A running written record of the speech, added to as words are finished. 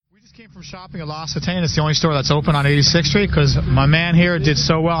came from shopping at L'Occitane. It's the only store that's open on 86th Street because my man here did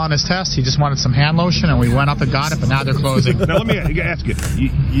so well on his test. He just wanted some hand lotion, and we went up and got it, but now they're closing. Now, let me ask you.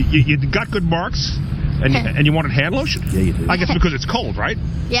 You got good marks, and you wanted hand lotion? Yeah, you do. I guess because it's cold, right?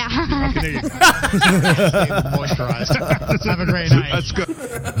 Yeah. Okay, there you go. Moisturized. Have a great night. That's good.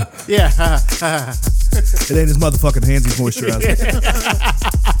 Yeah. It ain't his motherfucking hands he's moisturizing.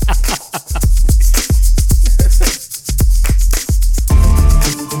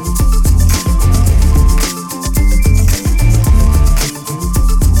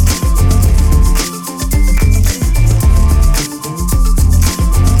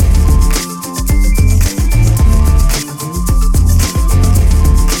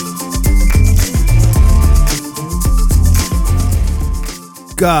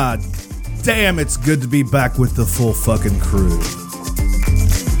 God damn, it's good to be back with the full fucking crew.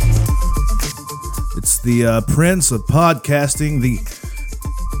 It's the prince of podcasting, the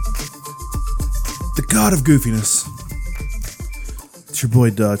god of goofiness. It's your boy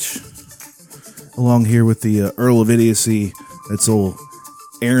Dutch, along here with the Earl of Idiocy. That's old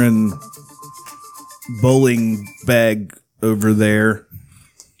Aaron Bowling Bag over there.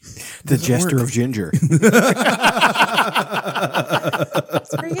 The Jester of Ginger.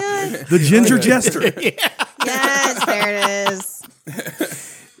 That's pretty good. The Ginger Jester. Yes, there it is.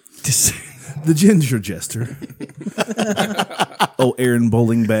 The Ginger Jester. Oh, Aaron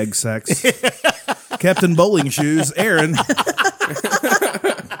Bowling Bag Sacks. Captain Bowling Shoes, Aaron.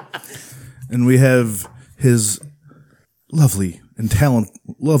 And we have his lovely and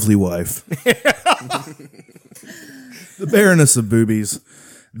lovely wife. The Baroness of Boobies.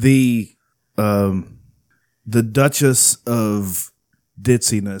 The Duchess of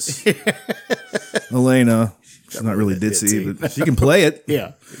Ditziness. Elena. She's not really ditzy, but she can play it.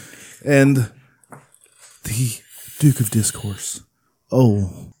 Yeah. And the Duke of Discourse.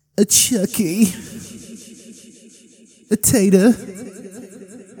 Oh, a Chucky. A Tater.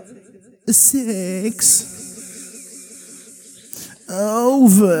 A Six.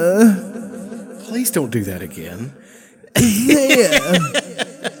 Over. Please don't do that again. There.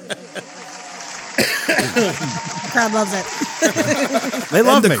 Crowd loves it. They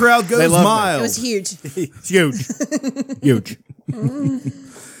love And the crowd goes It mild. was huge. It's huge. Huge.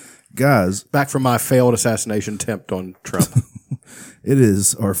 Guys, Back from my failed assassination attempt on Trump. it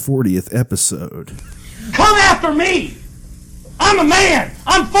is our 40th episode. Come after me! I'm a man!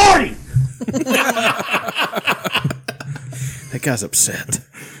 I'm 40! That guy's upset.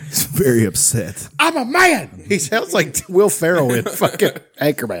 He's very upset. I'm a man! He sounds like Will Ferrell in fucking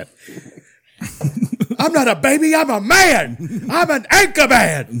Anchorman. I'm not a baby, I'm a man! I'm an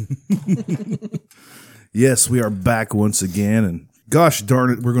Anchorman! Yes, we are back once again, and gosh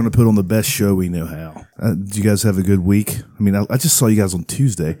darn it, we're going to put on the best show we know how. Did you guys have a good week? I mean, I just saw you guys on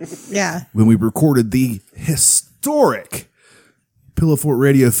Tuesday Yeah. when we recorded the historic Pillow Fort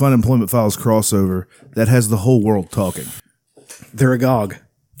Radio Fun Employment Files crossover that has the whole world talking. They're agog.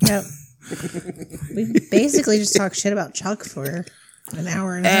 Yep. We basically just talked shit about Chuck for an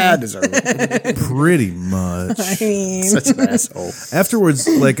hour and a I half. deserve it. Pretty much. I mean, Such an asshole. Afterwards,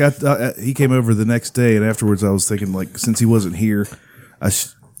 like he came over the next day, and afterwards I was thinking, like, since he wasn't here,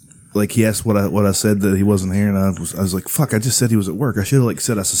 like he asked what I said that he wasn't here, and I was like, fuck, I just said he was at work. I should have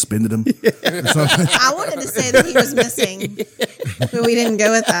said I suspended him. Or something. I wanted to say that he was missing, but we didn't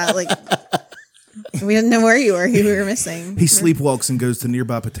go with that. Like, we didn't know where you were. You were missing. He sleepwalks and goes to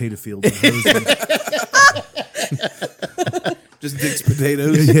nearby potato fields. And hoes them. Just digs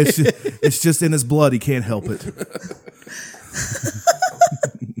potatoes. It's just in his blood. He can't help it.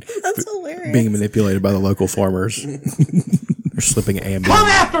 That's hilarious. Being manipulated by the local farmers. They're slipping Ambien. Come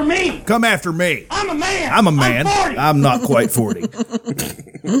after me! Come after me. I'm a man! I'm a man. I'm 40! I'm not quite 40.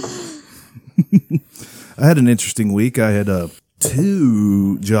 I had an interesting week. I had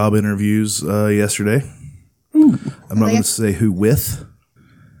 2 job interviews yesterday. I'm not going to say who with.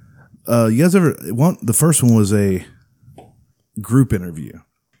 You guys ever want? The first one was a group interview.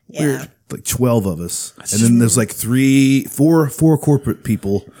 Yeah. Like 12 of us, and then there's like 4 corporate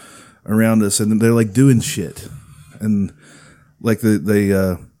people around us, and they're like doing shit, and like they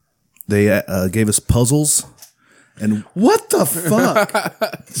gave us puzzles. And what the fuck?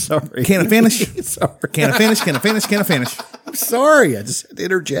 Sorry. Can I finish? Sorry. Can I finish? Can I finish? Can I finish? I'm sorry. I just had to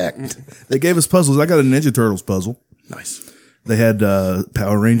interject. They gave us puzzles. I got a Ninja Turtles puzzle. Nice. They had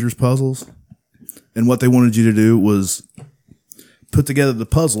Power Rangers puzzles. And what they wanted you to do was put together the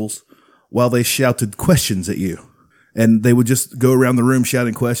puzzles while they shouted questions at you. And they would just go around the room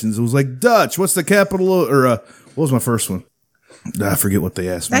shouting questions. It was like, Dutch, what's the capital? Or what was my first one? I forget what they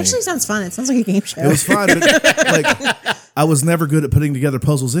asked me. That actually sounds fun. It sounds like a game show. It was fun, but like I was never good at putting together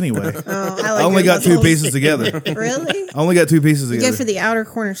puzzles anyway. Oh, I I only got 2 pieces together. Really? I only got 2 pieces You together. go for the outer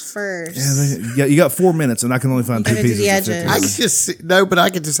corners first. Yeah, you got 4 minutes, and I can only find 2 Gotta do pieces. the to fit edges. together. I can just no, but I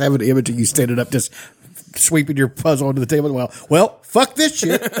can just have an image of you standing up, just sweeping your puzzle onto the table. Well, fuck this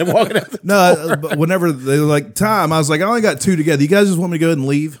shit, and walking out. No, but whenever they were like time, I was like, I only got 2 together. You guys just want me to go ahead and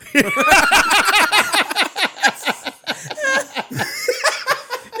leave?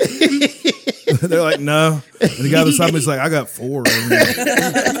 They're like, no. And the guy beside me is like, I got 4.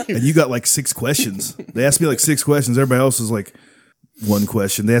 And you got like 6 questions. They asked me like 6 questions. Everybody else was like 1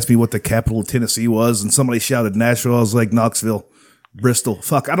 question. They asked me what the capital of Tennessee was, and somebody shouted Nashville. I was like, Knoxville, Bristol.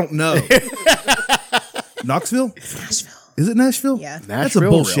 Fuck, I don't know. Knoxville? Nashville. Is it Nashville? Yeah. That's a Nashville,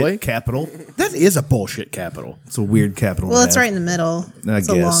 bullshit really? capital. That is a bullshit capital. It's a weird capital. Well, to it's have. right in the middle. I It's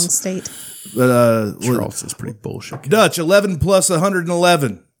a long guess. state. But Charleston's pretty bullshit. Dutch 11 plus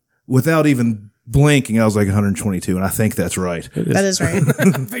 111 without even blinking. I was like 122, and I think that's right. That is right.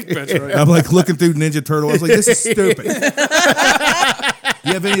 I'm like looking through Ninja Turtle. I was like, this is stupid. Do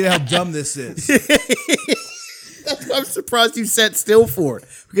you have any idea how dumb this is? I'm surprised you sat still for it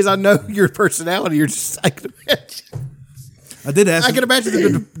because I know your personality. You're just I can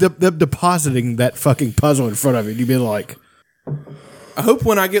imagine the depositing that fucking puzzle in front of you. You'd be like, I hope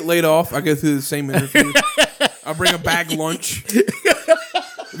when I get laid off, I go through the same interview. I bring a bag lunch.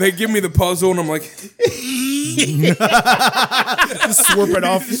 They give me the puzzle, and I'm like, just swirp it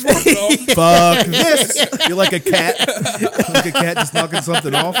off. Fuck this. You're like a cat. Like a cat just knocking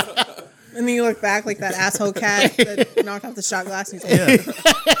something off. And then you look back like that asshole cat that knocked off the shot glass. And he's like,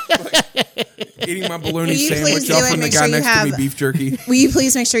 eating my bologna Will you please sandwich do off it? when the Make guy sure you next to me have- beef jerky. Will you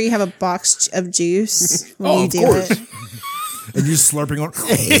please make sure you have a box of juice when you of do course. it? And you're just slurping on.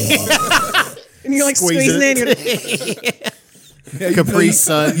 And you're like Squeeze squeezing it. it. You're like, Capri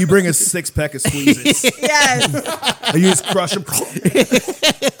Sun. You bring a 6-pack of Squeezes. yes. And you just crush them.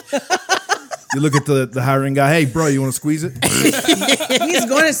 You look at the hiring guy. Hey, bro, you want to squeeze it? He's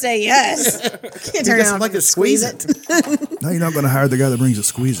going to say yes. Can't turn guess it I'd on. like to squeeze it. No, you're not going to hire the guy that brings a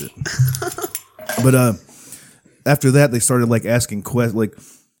Squeeze It. But after that, they started like asking questions, like,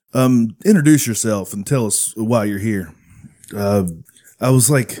 introduce yourself and tell us why you're here. I was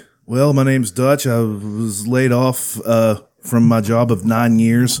like, well, my name's Dutch. I was laid off from my job of 9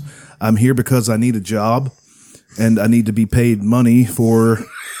 years. I'm here because I need a job and I need to be paid money for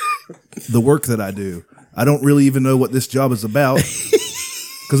the work that I do. I don't really even know what this job is about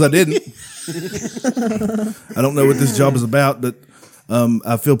because I didn't. I don't know what this job is about, but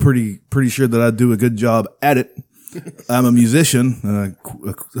I feel pretty sure that I do a good job at it. I'm a musician, and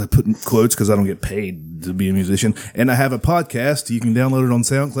I put in quotes because I don't get paid to be a musician. And I have a podcast. You can download it on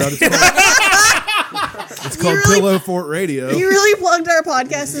SoundCloud. It's called really- Pillow Fort Radio. You really plugged our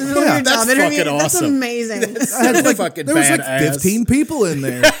podcast in the middle of your that's job interview. fucking That's awesome. amazing. I had like, fucking there was like badass. 15 people in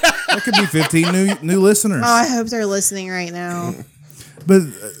there. That could be 15 new listeners. Oh, I hope they're listening right now. But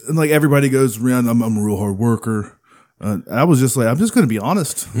like everybody goes around, I'm a real hard worker. I was just like, I'm just going to be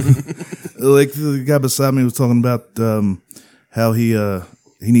honest. Like the guy beside me was talking about how he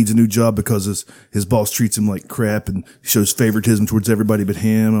needs a new job because his boss treats him like crap and shows favoritism towards everybody but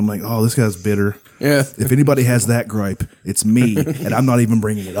him. I'm like, oh, this guy's bitter. Yeah. If anybody has that gripe, it's me, and I'm not even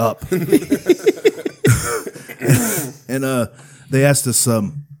bringing it up. And they asked us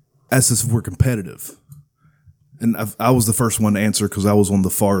if we're competitive. And I was the first one to answer because I was on the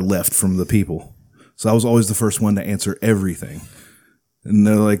far left from the people. So I was always the first one to answer everything. And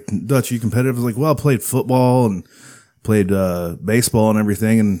they're like, Dutch, are you competitive? I was like, well, I played football and played baseball and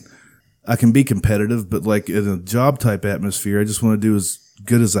everything. And I can be competitive, but like in a job type atmosphere, I just want to do as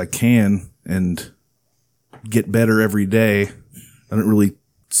good as I can and get better every day. I don't really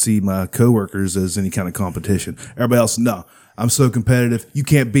see my coworkers as any kind of competition. Everybody else, no, I'm so competitive. You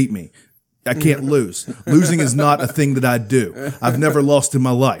can't beat me. I can't lose. Losing is not a thing that I do. I've never lost in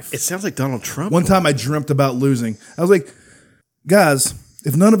my life. It sounds like Donald Trump. One time I dreamt about losing. I was like, guys,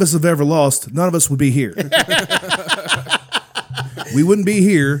 if none of us have ever lost, none of us would be here. We wouldn't be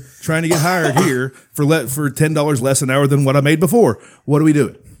here trying to get hired here for $10 less an hour than what I made before. What are we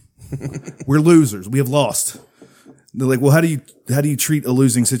doing? We're losers. We have lost. They're like, well, how do you treat a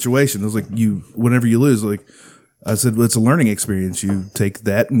losing situation? I was like, whenever you lose, like, I said, well, it's a learning experience. You take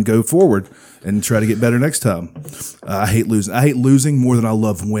that and go forward and try to get better next time. I hate losing. I hate losing more than I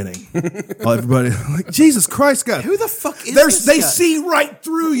love winning. Everybody, like, Jesus Christ, guys. Who the fuck is this They guy? see right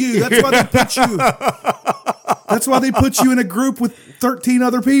through you. That's why they put you. That's why they put you in a group with 13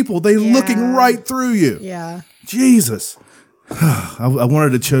 other people. They looking right through you. Yeah. Jesus. I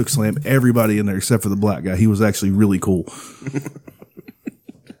wanted to choke slam everybody in there except for the black guy. He was actually really cool.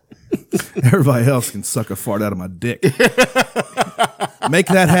 Everybody else can suck a fart out of my dick. Make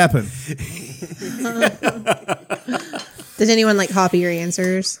that happen. Did anyone like copy your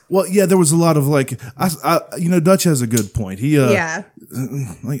answers? Well, yeah, there was a lot of like, Dutch has a good point. He, Yeah.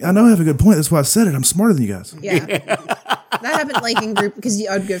 like, I know I have a good point. That's why I said it. I'm smarter than you guys. Yeah. That happened like in group because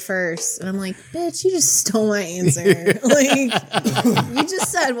I would go first. And I'm like, bitch, you just stole my answer. Like, you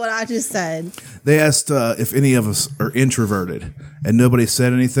just said what I just said. They asked if any of us are introverted, and nobody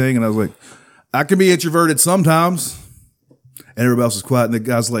said anything. And I was like, I can be introverted sometimes. And everybody else was quiet. And the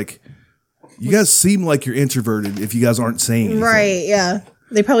guy's like, you guys seem like you're introverted if you guys aren't saying anything. Right, yeah.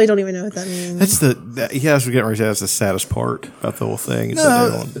 They probably don't even know what that means. That's we're getting ready to say that's the saddest part about the whole thing.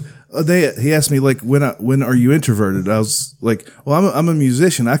 He asked me like, when are you introverted? I was like, well, I'm a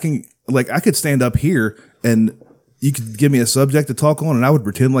musician. I could stand up here and you could give me a subject to talk on, and I would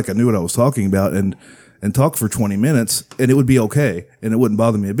pretend like I knew what I was talking about and talk for 20 minutes, and it would be okay, and it wouldn't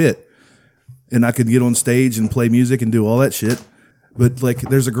bother me a bit. And I could get on stage and play music and do all that shit. But like,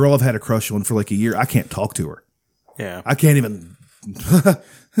 there's a girl I've had a crush on for like a year. I can't talk to her. Yeah, I can't even.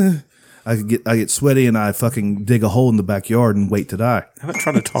 I get sweaty and I fucking dig a hole in the backyard and wait to die. I'm not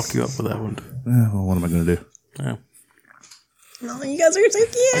trying to talk you up with that one. Well, what am I going to do? Yeah. Oh, you guys are so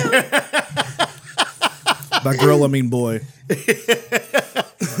cute. By girl, I mean boy.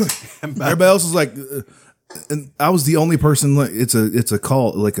 Everybody else was like, and I was the only person. Like, it's a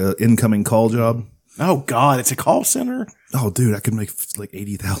call, like a incoming call job. Oh God, it's a call center. Oh, dude, I could make like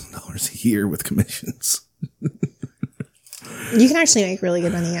 $80,000 a year with commissions. You can actually make really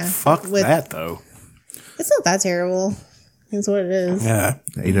good money, yeah. Fuck that, though. It's not that terrible. It's what it is. Yeah.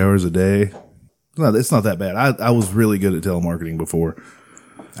 8 hours a day. No, it's not that bad. I was really good at telemarketing before.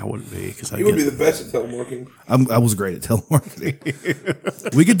 I wouldn't be because You would be the best at telemarketing. I was great at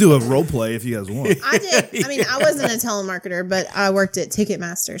telemarketing. We could do a role play if you guys want. I did. I mean, I wasn't a telemarketer, but I worked at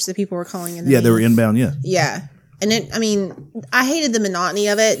Ticketmaster, so people were calling in. Yeah, they were inbound, yeah. Yeah. And I hated the monotony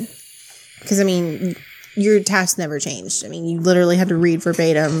of it because, your task never changed. You literally had to read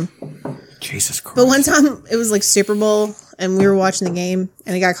verbatim. Jesus Christ. But one time it was like Super Bowl and we were watching the game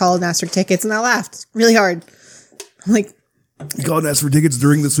and a guy called and asked for tickets and I laughed really hard. I'm like, you called and asked for tickets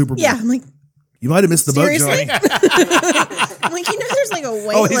during the Super Bowl? yeah. I'm like, you might have missed the seriously? boat, Johnny. I'm like, there's like a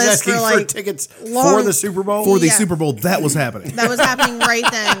wait he's list asking for for like tickets long- for the Super Bowl? For the Yeah. Super Bowl, that was happening. that was happening right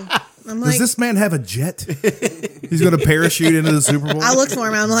then. I'm like, Does this man have a jet? He's going to parachute into the Super Bowl? I looked for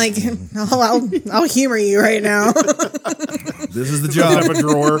him. I'm like, I'll humor you right now. This is the job. a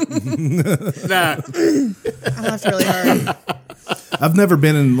drawer. Nah. I laughed really hard. I've never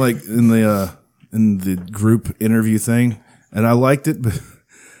been in the group interview thing, and I liked it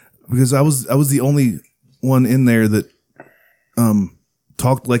because I was the only one in there that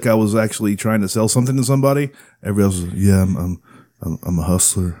talked like I was actually trying to sell something to somebody. Everybody else was, yeah, I'm a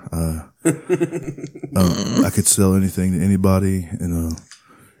hustler. I could sell anything to anybody, and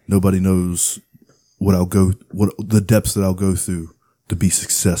nobody knows what the depths that I'll go through to be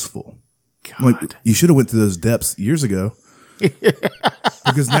successful. God. Like, you should have went to those depths years ago,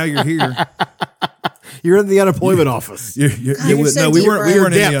 because now you're here. You're in the unemployment office. you're so we deep, weren't bro.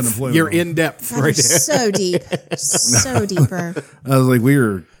 in the unemployment. You're in depth God, right you're there. so deep. So deeper. I was like, we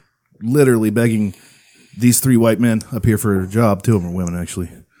were literally begging these 3 white men up here for a job. 2 of them are women, actually.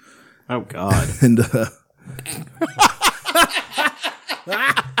 Oh God. And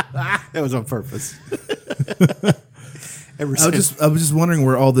That was on purpose. I was just wondering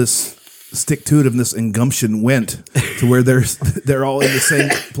where all this stick-to-itiveness and gumption went to where they're all in the same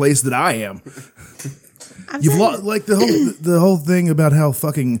place that I am. You've lost like the whole thing about how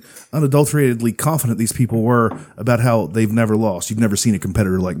fucking unadulteratedly confident these people were about how they've never lost. You've never seen a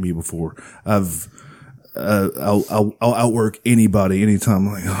competitor like me before. I'll outwork anybody anytime.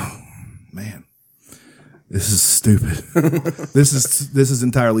 I'm like, oh man, this is stupid. This is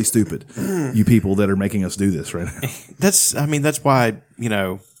entirely stupid. You people that are making us do this right now. That's why,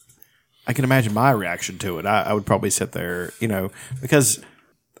 I can imagine my reaction to it. I would probably sit there, because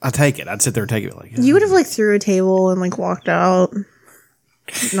I'd sit there and take it like, You would have like threw a table and like walked out.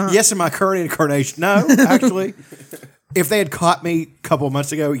 yes, in my current incarnation. No, actually, if they had caught me a couple of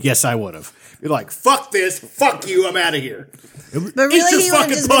months ago, yes, I would have. Be like, fuck this, fuck you, I'm out of here. But really, your he would have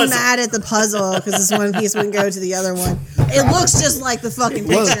fucking just puzzle. been mad at the puzzle because this one piece wouldn't go to the other one. It looks just like the fucking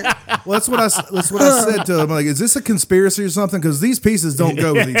picture. Well, that's what I said to him. Like, is this a conspiracy or something? Because these pieces don't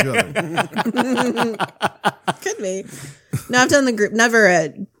go with each other. Could be. No, I've done the group, never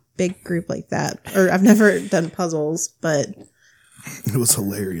a big group like that. Or I've never done puzzles, but It was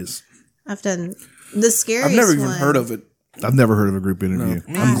hilarious. I've done the scariest I've never even one. heard of it. I've never heard of a group interview.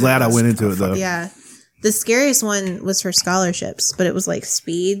 I'm glad I went into it though. Yeah. The scariest one was for scholarships, but it was like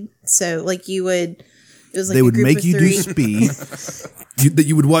speed. So like it was like They a would group make of you three. do speed.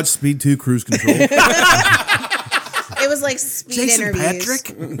 You would watch Speed 2 Cruise Control. It was like speed Jason interviews.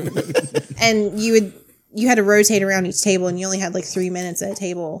 Patrick? And you had to rotate around each table, and you only had like 3 minutes at a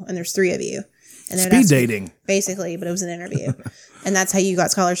table, and there's 3 of you. And they would Speed ask you- dating. basically, but it was an interview, and that's how you got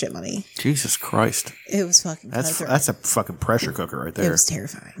scholarship money. Jesus Christ. It was fucking. That's cutthroat. a fucking pressure cooker right It there. was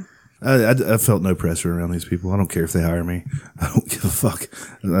terrifying. I felt no pressure around these people. I don't care if they hire me. I don't give a fuck.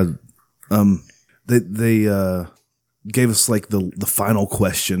 They gave us like the final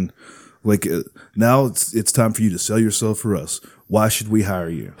question. Like now it's time for you to sell yourself for us. Why should we hire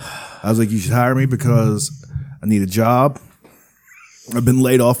you? I was like, you should hire me because I need a job. I've been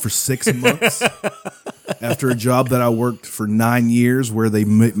laid off for 6 months after a job that I worked for 9 years, where they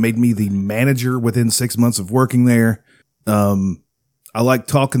made me the manager within 6 months of working there. I like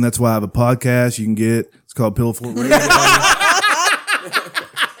talking. That's why I have a podcast you can get. It's called Pillow Fort Radio.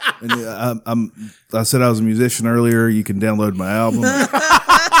 And I said I was a musician earlier. You can download my album.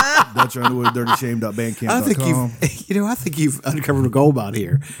 DutchUnderwoodDirtyShame.bandcamp.com. I think you've uncovered a gold mine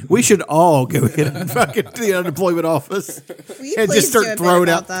here. We should all go in and fucking to the unemployment office Will you and please just do a start bit throwing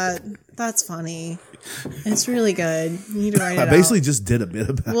about out. that. That's funny. It's really good. You need to write it I out. basically just did a bit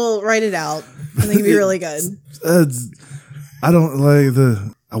about it. We'll write it out. I think it'd be really good. I don't like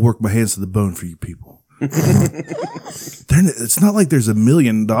I work my hands to the bone for you people. It's not like there's $1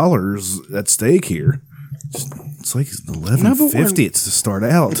 million at stake here. It's like $11.50. It's to start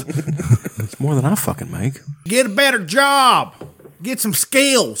out. It's more than I fucking make. Get a better job. Get some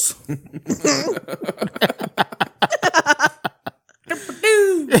skills.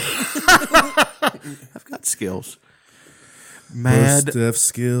 I've got skills. Mad Stuff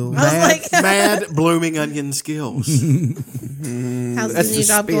skills. mad blooming onion skills. How's the new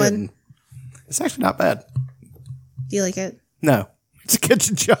job going? It's actually not bad. Do you like it? No, it's a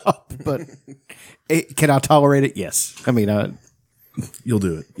kitchen job, but can I tolerate it? Yes. I mean, You'll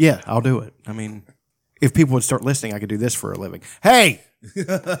do it. yeah, I'll do it. I mean, if people would start listening, I could do this for a living. Hey,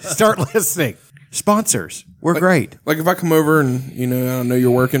 start listening. Sponsors, we're great. Like if I come over and I don't know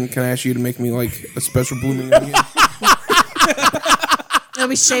you're working, can I ask you to make me like a special blooming onion? It'll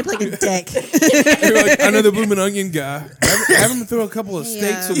be shaped like a dick. You're like, I know the blooming onion guy. Have him throw a couple of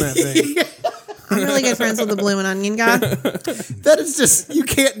steaks on that thing. I'm really good friends with the bloomin' onion guy. That is just, you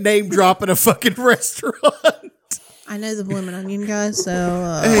can't name drop in a fucking restaurant. I know the bloomin' onion guy, so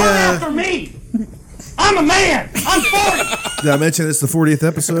Come after me. I'm a man. I'm 40. Did I mention it's the 40th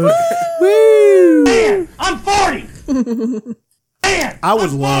episode? Man. I'm 40. Man. I would I'm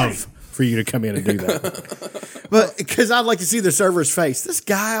 40. love for you to come in and do that. But because I'd like to see the server's face. This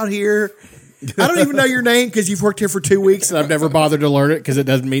guy out here, I don't even know your name because you've worked here for 2 weeks and I've never bothered to learn it because it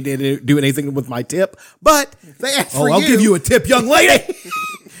doesn't mean to do anything with my tip. But they asked for you. I'll give you a tip, young lady.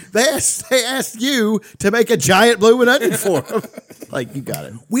 They asked you to make a giant blooming onion for them. Like, you got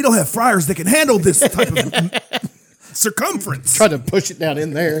it. We don't have fryers that can handle this type of circumference. Try to push it down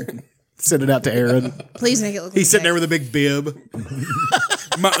in there. Send it out to Aaron. please make it look. He's sitting there like with a big bib.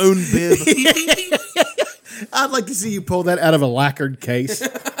 My own bib. I'd like to see you pull that out of a lacquered case.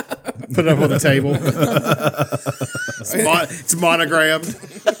 Put it up on the table. It's monogrammed.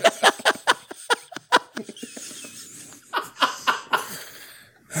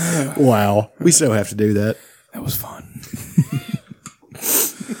 Wow. We so have to do that. That was fun.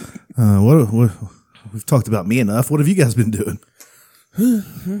 What we've talked about me enough. What have you guys been doing?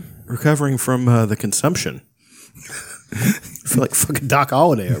 Recovering from the consumption. I feel like fucking Doc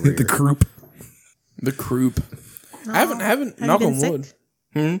Holliday over here. The croup. The croup. I haven't Have you knock been on sick? wood.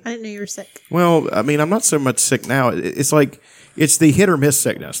 I didn't know you were sick. Well, I mean, I'm not so much sick now. It's like, it's the hit or miss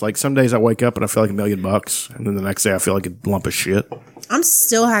sickness. Like some days I wake up and I feel like $1 million, and then the next day I feel like a lump of shit. I'm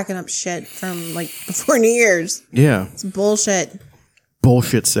still hacking up shit from like before New Year's. Yeah. It's bullshit.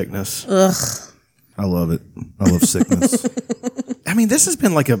 Bullshit sickness. Ugh. I love it. I love sickness. I mean, this has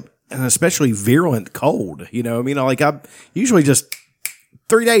been like an especially virulent cold. I mean, like I usually just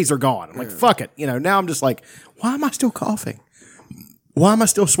 3 days are gone. I'm like, fuck it. Now I'm just like, why am I still coughing? Why am I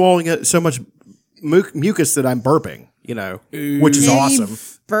still swallowing so much mucus that I'm burping? Which is Yeah, you awesome.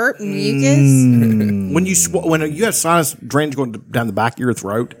 burp mucus. When you have sinus drainage going down the back of your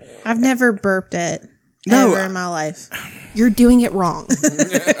throat. I've never burped it No. ever in my life. You're doing it wrong.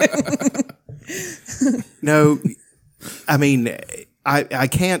 No, I mean, I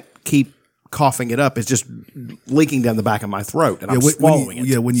can't keep coughing it up. It's just leaking down the back of my throat, and I'm swallowing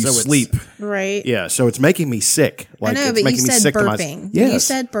it. when you So it's- sleep. Right. Yeah, so it's making me sick. Like, I know, it's but you making me said sick to my- burping. Yes. You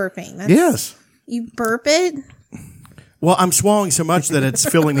said burping. That's, Yes. You burp it? Well, I'm swallowing so much that it's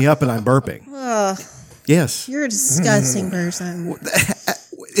filling me up, and I'm burping. Yes. You're a disgusting person.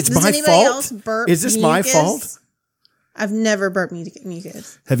 It's Does my anybody fault. else burp Is this my mucus? fault? I've never burped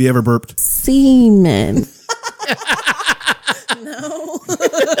mucus. Have you ever burped? Semen. No.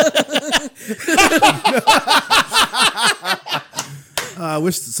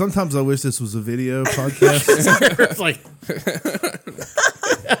 Sometimes I wish this was a video podcast. It's like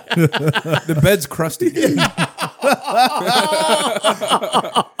The bed's crusty.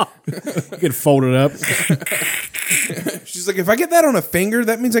 you can fold it up. She's like, if I get that on a finger,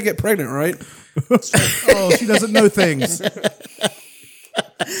 that means I get pregnant, right? Oh, she doesn't know things.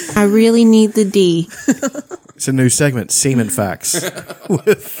 I really need the D. It's a new segment, Semen Facts,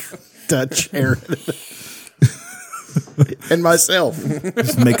 with Dutch, Aaron, and myself.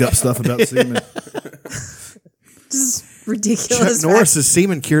 Just make up stuff about semen. Just Chuck ridiculous. Norris's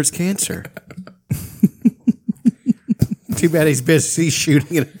semen cures cancer. Too bad he's busy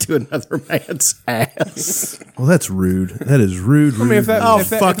shooting it into another man's ass. Well, that's rude. That is rude. I mean, if that, Oh, if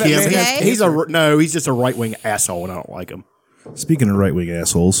that, fuck if that him. man has He's cancer- he's just a right wing asshole, and I don't like him. Speaking of right wing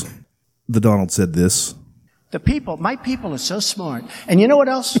assholes, the Donald said this. The people, my people are so smart. And you know what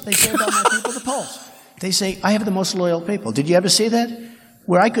else they say about my people? The polls. They say, I have the most loyal people. Did you ever see that?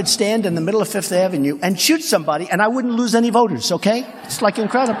 Where I could stand in the middle of Fifth Avenue and shoot somebody and I wouldn't lose any voters, okay? It's like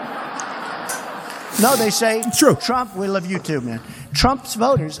incredible. No, they say, It's true. Trump, we love you too, man. Trump's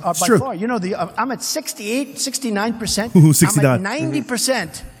voters are by true. far, you know, I'm at 68, 69%. Ooh, 69. I'm at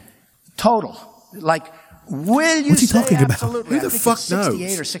 90% total. Like, will you What's he stay? talking about? Absolutely. Who I the think fuck it's 68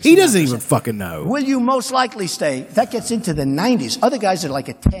 knows? or 69%. He doesn't even fucking know. Will you most likely stay? That gets into the 90s. Other guys are like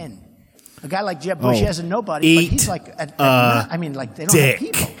a 10. A guy like Jeb Bush, he has a nobody, but he's like, I mean, like they don't dick.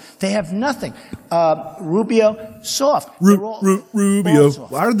 have people. They have nothing. Rubio, soft. Rubio. all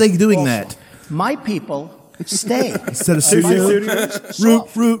soft. Why are they doing All that? soft. My people stay. Instead of studio?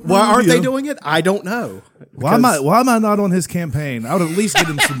 Why aren't they doing it? I don't know. Why am I not on his campaign? I would at least get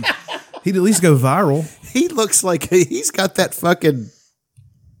him some. He'd at least go viral. He looks like he's got that fucking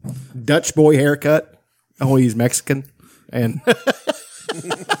Dutch boy haircut. Oh, he's Mexican. And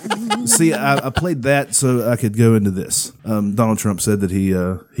See, I played that so I could go into this. Donald Trump said that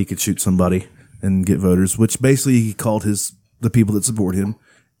he could shoot somebody and get voters, which basically he called the people that support him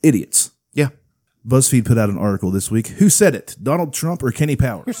idiots. yeah. BuzzFeed put out an article this week. Who said it? Donald Trump or Kenny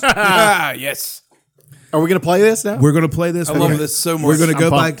Powers? Yes. Are we going to play this now? We're going to play this. I We're love gonna- this so much. We're going to I'm go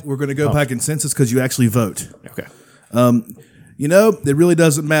pumped. back. We're going to go by consensus because you actually vote. Okay. You know, it really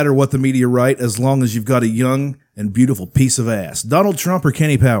doesn't matter what the media write as long as you've got a young and beautiful piece of ass. Donald Trump or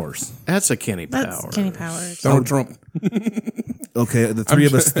Kenny Powers? That's a Kenny That's Power. Kenny Powers. Donald Trump. Okay, the three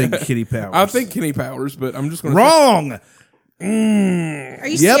of us think Kenny Powers. I think Kenny Powers, but I'm just going to Wrong. Are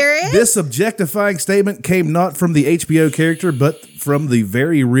you Yep. serious? This objectifying statement came not from the HBO character, but from the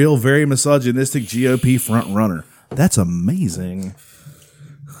very real, very misogynistic GOP frontrunner. That's amazing.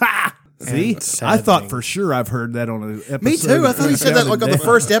 Ha! See, I thought for sure I've heard that on an episode. Me too. I thought he said that like on the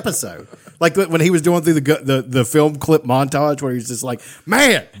first episode, like when he was doing through the film clip montage where he's just like,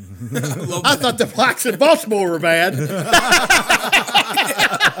 "Man, I thought the blacks in Baltimore were bad."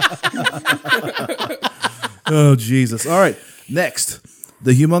 Oh, Jesus. All right. Next,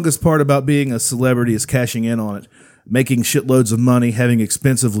 the humongous part about being a celebrity is cashing in on it, making shitloads of money, having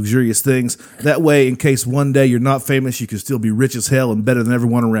expensive, luxurious things. That way, in case one day you're not famous, you can still be rich as hell and better than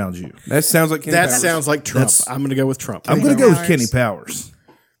everyone around you. That sounds like Kenny That Powers. sounds like Trump. That's- I'm going to go with Trump. I'm going to go with Powers. Kenny Powers.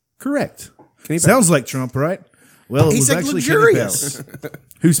 Correct. Kenny Powers. Sounds like Trump, right? Well, it He was said actually luxurious. Kenny Powers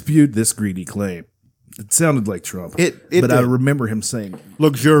who spewed this greedy claim. It sounded like Trump, It but I did. remember him saying,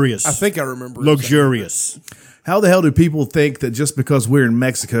 Luxurious. I think I remember. luxurious. how the hell do people think that just because we're in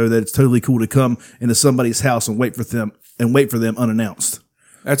Mexico that it's totally cool to come into somebody's house and wait for them unannounced?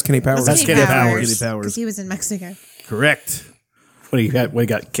 That's Kenny Powers. That's Kenny Powers. Kenny Powers. Because he was in Mexico. Correct. When he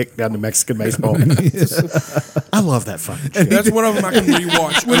got kicked down to Mexican baseball. I love that fucking shit. That's one of them I can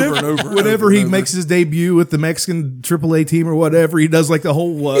rewatch over and over. Whenever he makes his debut with the Mexican AAA team or whatever, he does like the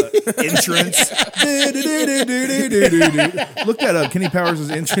whole entrance. Look that up. Kenny Powers'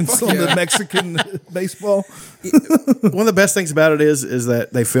 entrance on the Mexican baseball. One of the best things about it is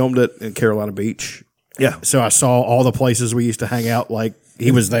that they filmed it in Carolina Beach. Yeah. So I saw all the places we used to hang out. Like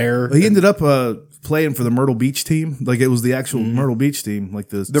he was there. He ended up playing for the Myrtle Beach team. Like it was the actual Myrtle Beach team. Like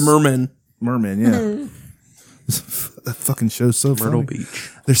the Mermen. Merman, yeah. That fucking show's so Myrtle funny.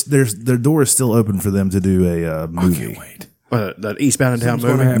 Beach. Their door is still open for them to do a movie. Wait. That Eastbound and Down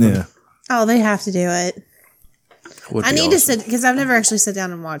Something's movie. gonna happen. Yeah. Oh, they have to do it. Would I be need to awesome. sit because I've never actually sat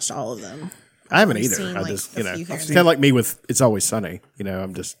down and watched all of them. I haven't I've either. seen, I like, just a it's few here and kind of like me with It's Always Sunny.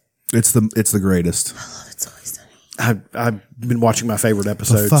 I'm just It's the greatest. Oh, it's always sunny. I've been watching my favorite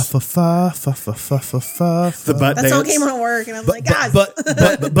episodes. The butt That song dance. came on at work, and I'm like, God. but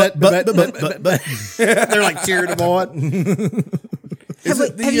They're like cheering them on.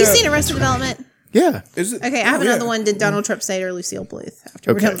 Have you seen Arrested Development? Yeah. Is it? Okay, I have Oh, yeah. another one. Did Donald Trump say to Lucille Bluth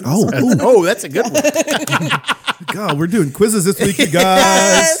after we're Okay. done with this one? Oh, that's a good one. God, we're doing quizzes this week, you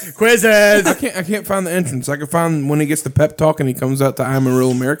guys. Quizzes. I can't find the entrance. I can find when he gets the pep talk and he comes out to "I'm a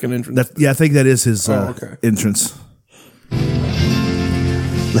Real American" entrance. I think that is his okay. entrance.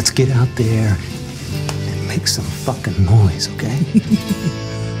 Let's get out there and make some fucking noise, okay?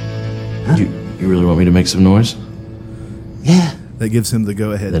 You really want me to make some noise? Yeah. That gives him the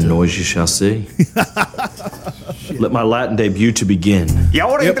go-ahead. The noise you shall see. Let my Latin debut to begin. Y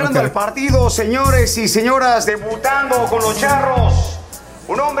ahora entrando al partido, señores y señoras, debutando con los Charros.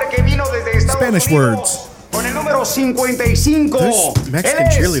 Un hombre que vino desde Estados Spanish Unidos words. con el número 55. Those Mexican Él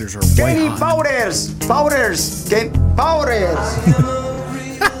es cheerleaders are way Kenny hot. Powers. Powers. I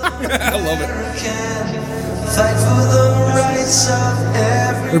love it.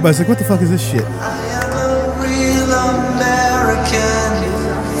 Everybody's like, what the fuck is this shit?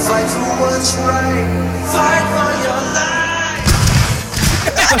 Fight for what's right. Fight for your life.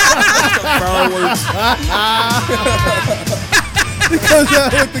 He goes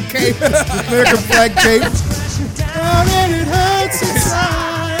out with the cape, American flag cape.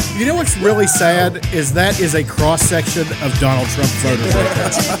 You know what's really sad is that is a cross section of Donald Trump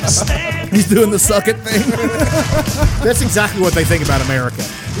voters. He's doing the suck it thing. That's exactly what they think about America.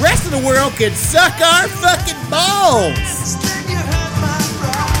 The rest of the world can suck our fucking balls.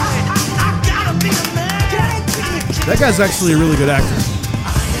 That guy's actually a really good actor.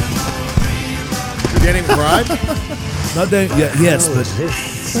 Danny McBride? Not Danny. Yeah, yes, but.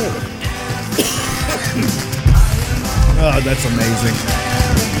 Oh, that's amazing.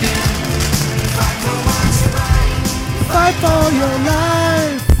 Fight for your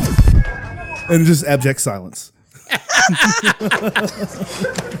life. And just abject silence.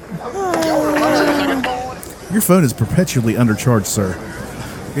 Your phone is perpetually undercharged, sir.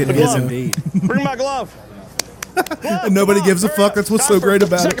 It is indeed. Bring my glove. And nobody gives a fuck. That's what's so great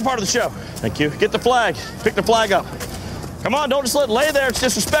about it. Second part of the show. Thank you. Get the flag. Pick the flag up. Come on, don't just let it lay there. It's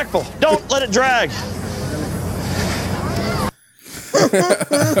disrespectful. Don't let it drag.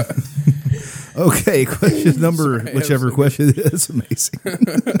 Okay, question number, whichever question it is, amazing.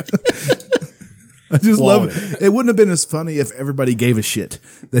 I just love it. It wouldn't have been as funny if everybody gave a shit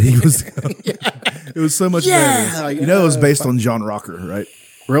that he was. It was so much better. You know, it was based on John Rocker, right?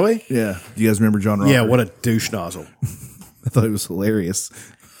 Really? Yeah. Do you guys remember John Rocker? Yeah, what a douche nozzle. I thought it was hilarious.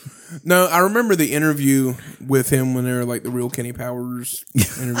 No, I remember the interview with him when they were like the real Kenny Powers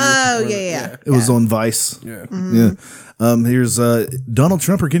interview. Oh, yeah. It was on Vice. Yeah. Yeah. Here's Donald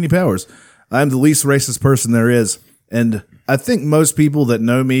Trump or Kenny Powers. I'm the least racist person there is. And I think most people that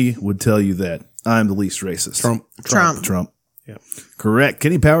know me would tell you that I'm the least racist. Trump. Yeah. Correct.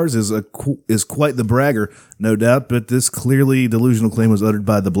 Kenny Powers is quite the bragger, no doubt, but this clearly delusional claim was uttered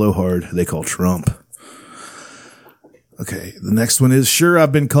by the blowhard they call Trump. Okay, the next one is, sure,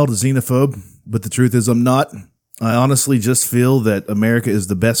 I've been called a xenophobe, but the truth is I'm not. I honestly just feel that America is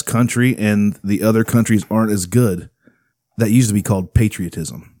the best country and the other countries aren't as good. That used to be called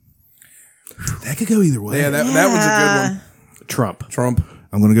patriotism. That could go either way. Yeah, that was a good one. Trump.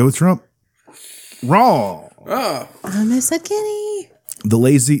 I'm going to go with Trump. Wrong. Oh. I said Kenny.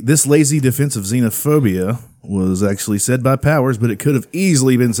 This lazy defense of xenophobia was actually said by Powers, but it could have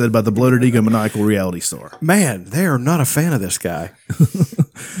easily been said by the bloated egomaniacal reality star. Man, they are not a fan of this guy.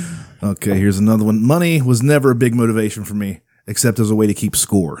 Okay, here's another one. Money was never a big motivation for me, except as a way to keep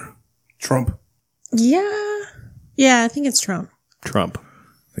score. Trump. Yeah. Yeah, I think it's Trump. Trump.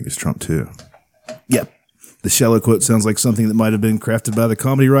 I think it's Trump too. Yep. The shallow quote sounds like something that might have been crafted by the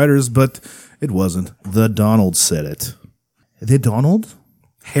comedy writers, but it wasn't. The Donald said it. The Donald?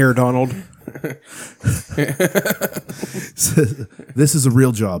 Hair Donald. This is a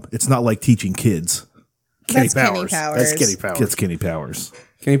real job. It's not like teaching kids. That's Kenny Powers. That's Kenny Powers. It's Kenny Powers.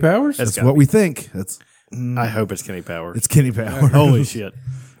 Kenny Powers? That's what we think. I hope it's Kenny Powers. It's Kenny Powers. Holy shit.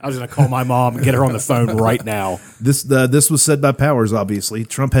 I was going to call my mom and get her on the phone right now. This was said by Powers, obviously.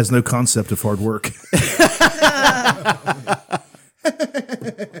 Trump has no concept of hard work.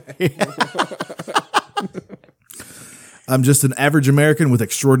 I'm just an average American with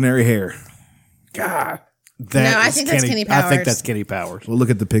extraordinary hair. God. I think that's Kenny Powers. I think that's Kenny Powers. Well, look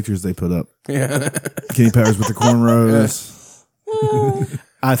at the pictures they put up. Yeah. Kenny Powers with the cornrows.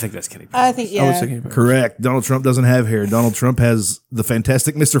 I think that's Kenny Powers. I think, yeah. Correct. Donald Trump doesn't have hair. Donald Trump has the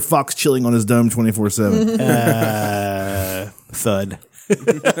fantastic Mr. Fox chilling on his dome 24/7. Thud.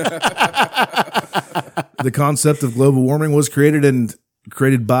 The concept of global warming was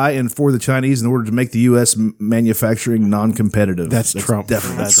created by and for the Chinese in order to make the U.S. manufacturing non-competitive. That's Trump.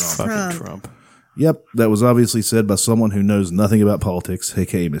 Definitely That's Trump. fucking Trump. Yep, that was obviously said by someone who knows nothing about politics,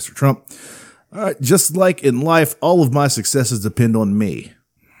 aka Mr. Trump. All right, just like in life, all of my successes depend on me.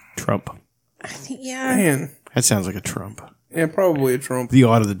 Trump. Yeah. Man. That sounds like a Trump. Yeah, probably a Trump. The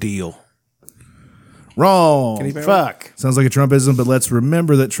art of the deal. Wrong. Kenny Powers? Fuck. Sounds like a Trumpism, but let's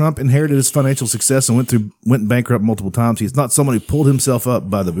remember that Trump inherited his financial success and went bankrupt multiple times. He's not someone who pulled himself up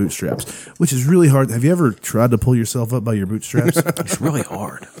by the bootstraps, which is really hard. Have you ever tried to pull yourself up by your bootstraps? It's really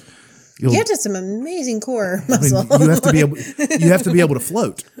hard. You have to have some amazing core I mean, muscle. you have to be able to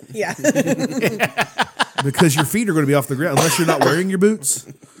float. Yeah. Because your feet are going to be off the ground unless you're not wearing your boots.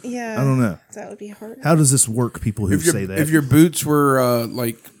 Yeah. I don't know. That would be hard. How does this work, people who say that? If your boots were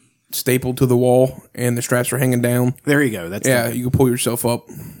like stapled to the wall and the straps were hanging down. There you go. That's you can pull yourself up.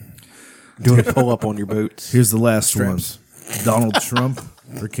 Doing a pull up on your boots. Here's the last Straps. one. Donald Trump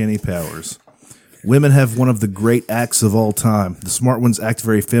or Kenny Powers. Women have one of the great acts of all time. The smart ones act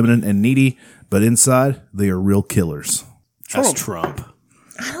very feminine and needy, but inside, they are real killers. That's Trump.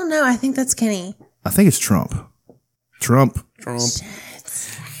 I don't know. I think that's Kenny. I think it's Trump. Trump.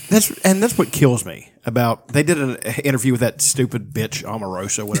 That's what kills me about. They did an interview with that stupid bitch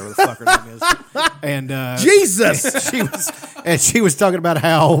Omarosa, whatever the fuck her name is, and Jesus, she was talking about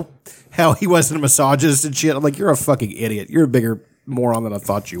how he wasn't a misogynist and shit. I'm like, you're a fucking idiot. You're a bigger moron than I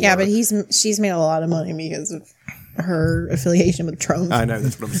thought you were. Yeah, but she's made a lot of money because of her affiliation with Trump. I know,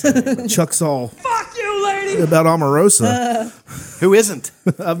 that's what I'm saying. Chuck's all Fuck you, lady. about Omarosa. Who isn't?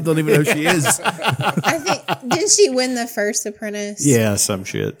 I don't even know who she is. I think didn't she win the first Apprentice? Yeah, some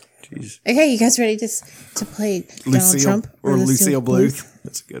shit. Jeez. Okay, you guys ready to play Donald Trump or Lucille Bluth?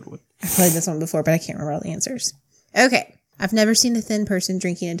 That's a good one. I played this one before, but I can't remember all the answers. Okay, I've never seen a thin person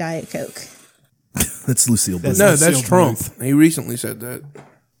drinking a Diet Coke. That's Lucille Bluth. No, that's Trump. He recently said that.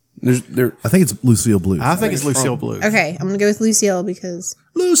 I think it's Lucille Bluth. I think it's Lucille Bluth. Okay, I'm gonna go with Lucille because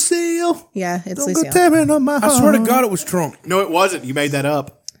Lucille. Yeah, it's Don't Lucille. go tearing on my I swear to God, it was Trump. No, it wasn't. You made that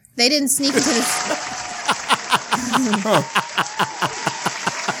up. They didn't sneak into this.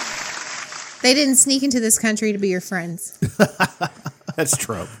 They didn't sneak into this country to be your friends. That's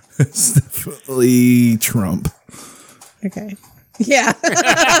Trump. It's definitely Trump. Okay. Yeah.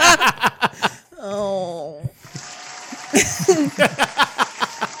 Oh.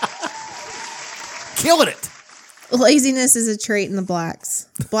 Killing it. Laziness is a trait in the blacks.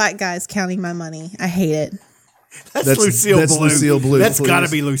 Black guys counting my money. I hate it. That's Lucille Bluth. Lucille Bluth. That's please. got to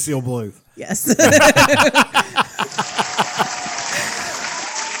be Lucille Bluth. Yes.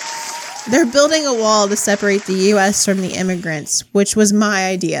 They're building a wall to separate the U.S. from the immigrants, which was my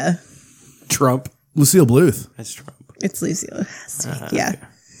idea. Trump. Lucille Bluth. That's Trump. It's Lucille. Yeah. Okay.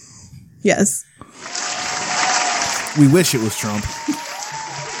 Yes. We wish it was Trump.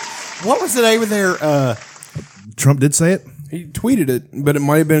 What was the name of their... Trump did say it? He tweeted it, but it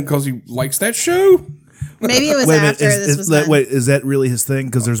might have been because he likes that show. Maybe it was Wait a minute, after this was done. Wait, is that really his thing?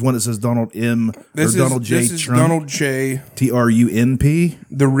 Because there's one that says Donald M. This or Donald J. This is Trump. Donald J. Trump.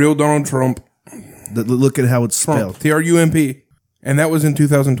 The real Donald Trump. Look at how it's spelled. Trump. And that was in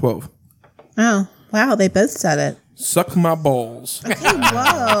 2012. Oh, wow. They both said it. Suck my balls. Okay,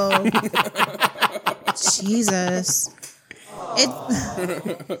 whoa. Jesus.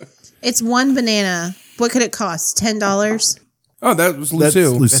 It's one banana. What could it cost? $10? Oh, that was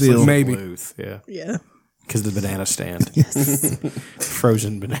Lucille. That's Lucille. Maybe. Bluth, yeah. Yeah. Because the banana stand. Yes.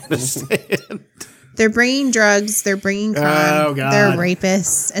 Frozen banana stand. They're bringing drugs. They're bringing crime. Oh, God. They're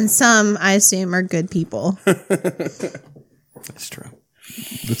rapists. And some, I assume, are good people. That's true.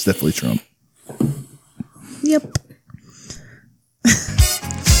 That's definitely Trump. Yep.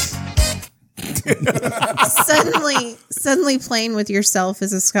 Suddenly playing with yourself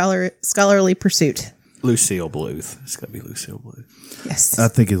is a scholarly pursuit. Lucille Bluth. It's got to be Lucille Bluth. Yes. I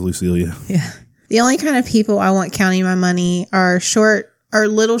think it's Lucille, yeah. Yeah. The only kind of people I want counting my money are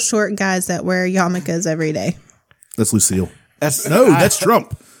little short guys that wear yarmulkes every day. That's Lucille. That's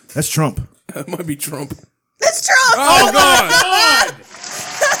Trump. That's Trump. That might be Trump. That's Trump! Oh, God!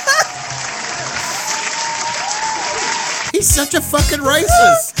 He's such a fucking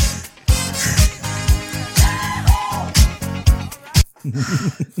racist.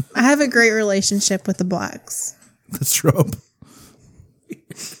 I have a great relationship with the blacks. That's Trump.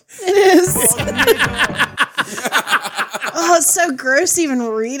 It is. Oh, it's so gross to even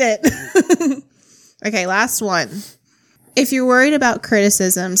read it. Okay, last one. If you're worried about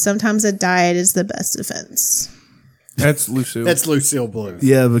criticism, sometimes a diet is the best defense. That's Lucille. That's Lucille Bluth.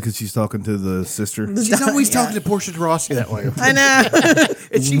 Yeah, because she's talking to the sister. She's always talking to Portia de Rossi that way. I know.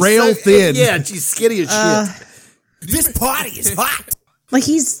 And she's Rail thin. Yeah, and she's skinny as shit. This party is hot. Like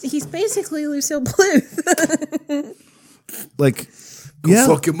he's basically Lucille Bluth. Like, Go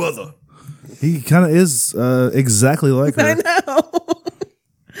fuck your mother. he kind of is exactly like her. I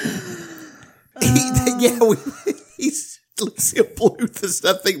know. He's Lucille Bluth is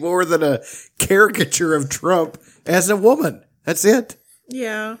nothing more than a caricature of Trump as a woman. That's it.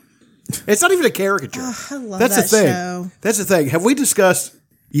 Yeah. It's not even a caricature. I love That's that the thing. show. That's the thing. Have we discussed?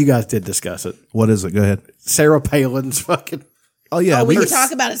 You guys did discuss it. What is it? Go ahead. Sarah Palin's fucking. Oh yeah, Oh, we can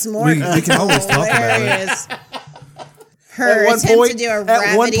talk about it some more. we can always talk about it. Hilarious. Her attempt to do a rap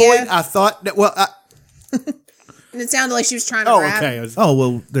at one video. point, I thought that. Well, And it sounded like she was trying to oh, rap. okay. It was Oh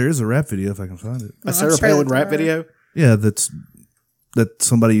well, there is a rap video if I can find it. a Sarah Palin rap video. Yeah, that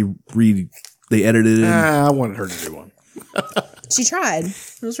somebody they edited in. I wanted her to do one. She tried.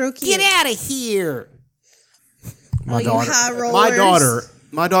 It was real cute. Get out of here. Oh, you high rollers.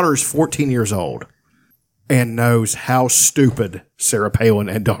 My daughter is 14 years old and knows how stupid Sarah Palin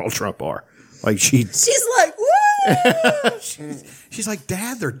and Donald Trump are. Like She's like, woo! she's like,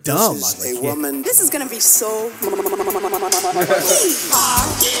 Dad, they're dumb. This is a woman. This is gonna be so.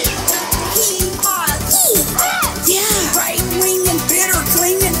 Yeah, right wing and bitter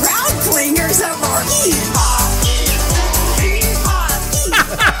clinging, proud clingers of our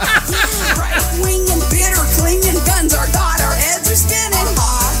right wing and bitter clinging, guns are got, our heads are spinning.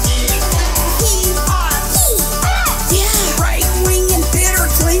 Yeah, right wing and bitter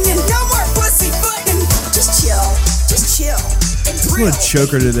clinging, no more pussyfooting. Just chill. I'm gonna choke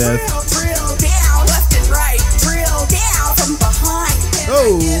her to death. Drill down, left and right, drill down from behind.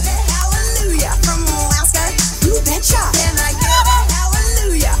 Oh. Hallelujah from Alaska, you betcha. And I give it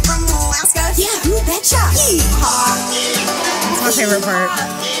hallelujah from Alaska, yeah, you betcha. Yeehaw. That's my favorite part.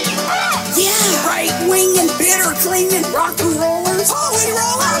 Yeah, right wing and bitter clinging, rock and rollers, holy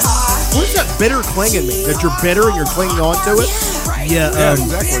rollers. What does that bitter clinging mean? That you're bitter and you're clinging onto it? Yeah,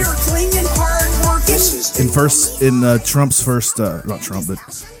 Exactly. Bitter clinging, hard working. In Trump's first, not Trump, but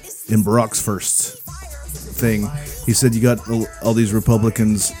in Barack's first thing, he said you got all these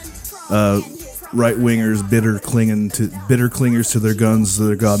Republicans, right wingers, bitter clingers to their guns, to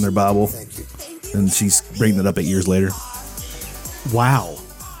their God, and their Bible, and she's bringing it up 8 years later. Wow.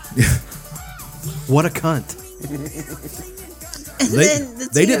 What a cunt.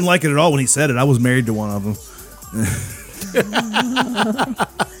 They didn't like it at all when he said it. I was married to one of them.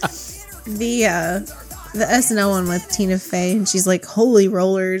 The SNL one with Tina Fey, and she's like, holy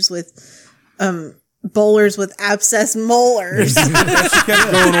rollers with bowlers with abscess molars. She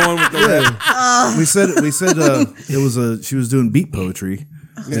kept going on with the We said she was doing beat poetry.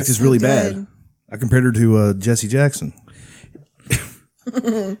 It's just really bad. I compared her to Jesse Jackson.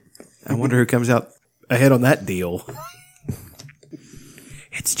 I wonder who comes out ahead on that deal.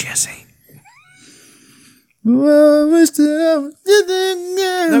 It's Jesse. No,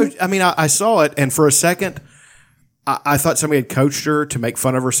 I mean, I saw it, and for a second, I thought somebody had coached her to make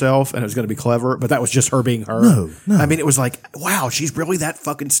fun of herself, and it was going to be clever, but that was just her being her. No. I mean, it was like, wow, she's really that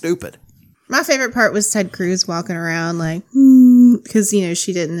fucking stupid. My favorite part was Ted Cruz walking around like, because,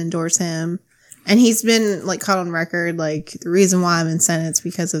 she didn't endorse him. And he's been like caught on record, like, the reason why I'm in Senate is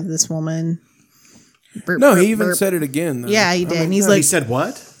because of this woman. Burp, No, burp, he even burp. said it again, though. Yeah, he did. And he's He like, said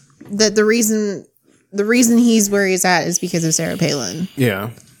what? that the reason he's where he's at is because of Sarah Palin.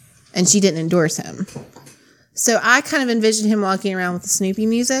 Yeah. And she didn't endorse him. So I kind of envisioned him walking around with the Snoopy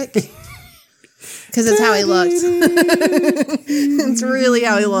music. Because that's how he looked. It's really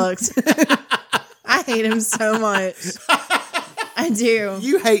how he looked. I hate him so much. I do.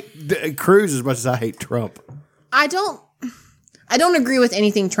 You hate Cruz as much as I hate Trump. I don't agree with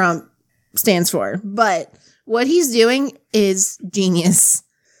anything Trump stands for, but what he's doing is genius.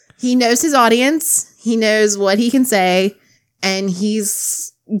 He knows his audience. He knows what he can say, and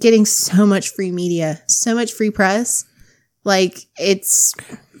he's getting so much free media, so much free press. Like, it's...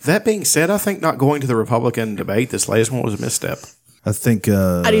 That being said, I think not going to the Republican debate, this latest one, was a misstep. I think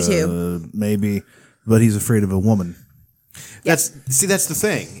I do too. Maybe, but he's afraid of a woman. That's the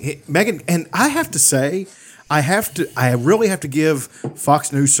thing. Megan, and I have to say, I really have to give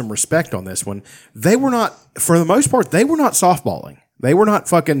Fox News some respect on this one. They were not, for the most part, they were not softballing. They were not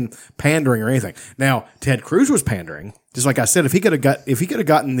fucking pandering or anything. Now, Ted Cruz was pandering. Just like I said, if he could have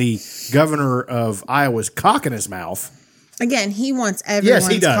gotten the governor of Iowa's cock in his mouth. Again, he wants everyone's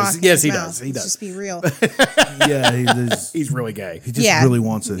Yes, he does. cock in Yes, his he mouth. does. He Let's does. just be real. Yeah, he's really gay. He just really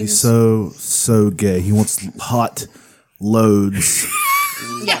wants it. He's so gay. He wants hot loads.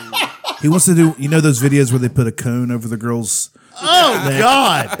 Yeah. He wants to do, those videos where they put a cone over the girl's neck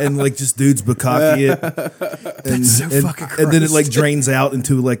God. and like just dudes bukkake it. And, so fucking gross. And then it like drains out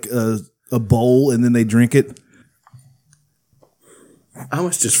into like a bowl and then they drink it. I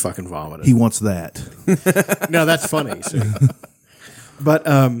was just fucking vomiting. He wants that. No, that's funny. So. But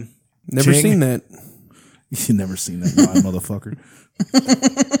Never Ching. seen that. You never seen that, motherfucker.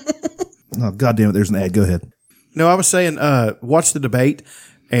 Oh, God damn it. There's an ad. Go ahead. No, I was saying, watch the debate,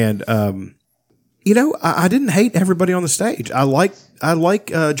 and I didn't hate everybody on the stage. I like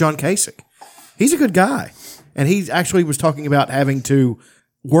John Kasich. He's a good guy, and he actually was talking about having to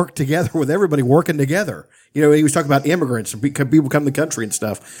work together with everybody, working together. He was talking about immigrants and people come to the country and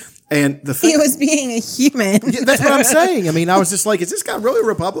stuff. And the thing, he was being a human. Yeah, that's what I'm saying. I mean, I was just like, is this guy really a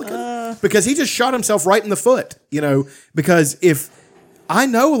Republican? Because he just shot himself right in the foot. Because if I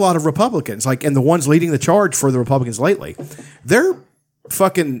know a lot of Republicans, and the ones leading the charge for the Republicans lately, they're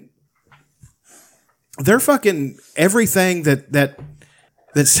fucking everything that's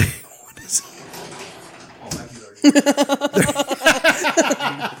what is it?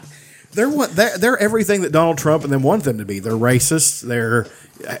 They're everything that Donald Trump and them want them to be. They're racists. They're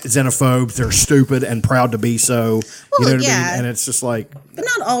xenophobes. They're stupid and proud to be so. Well, you know what I yeah. mean? And it's just like, But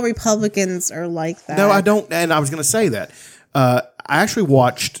not all Republicans are like that. no, I don't. And I was going to say that. I actually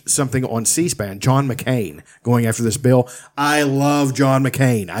watched something on C-SPAN, John McCain going after this bill. I love John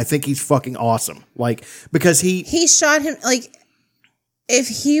McCain. I think he's fucking awesome. Because he shot him, if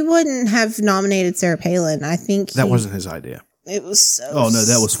he wouldn't have nominated Sarah Palin, I think that wasn't his idea. It was so Oh, no,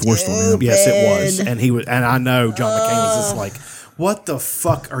 that was forced on him. Yes, it was. And and I know John McCain was just like, what the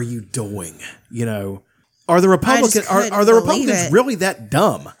fuck are you doing? Are the Republicans really that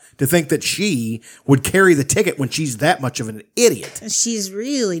dumb to think that she would carry the ticket when she's that much of an idiot? She's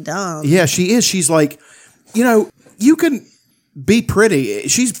really dumb. Yeah, she is. She's like, you can be pretty.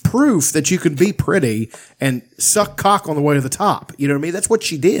 She's proof that you can be pretty and suck cock on the way to the top. You know what I mean? That's what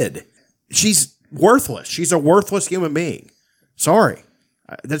she did. She's worthless. She's a worthless human being. Sorry.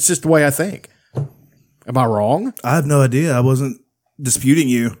 That's just the way I think. Am I wrong? I have no idea. I wasn't disputing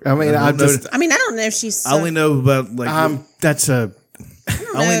you. I mean, I don't know if she's. I only know about that's a.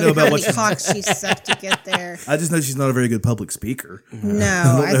 I only know about what cocks she sucked to get there. I just know she's not a very good public speaker.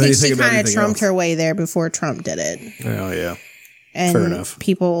 No, I think she kind of trumped her way there before Trump did it. Oh yeah, and fair enough.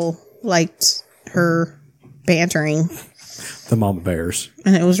 People liked her bantering. The mama bears.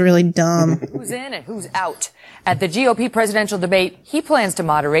 And it was really dumb. Who's in and who's out? At the GOP presidential debate he plans to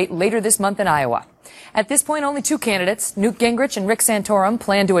moderate later this month in Iowa. At this point, only two candidates, Newt Gingrich and Rick Santorum,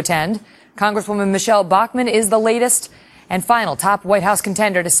 plan to attend. Congresswoman Michelle Bachmann is the latest and final top White House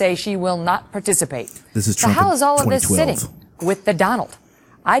contender to say she will not participate. This is So Trump how in is all of this 2012. sitting with the Donald?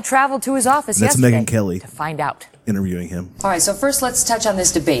 I traveled to his office That's yesterday Megyn Kelly to find out. interviewing him. All right, so first let's touch on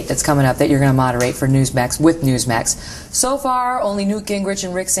this debate that's coming up that you're going to moderate for Newsmax with Newsmax. So far, only Newt Gingrich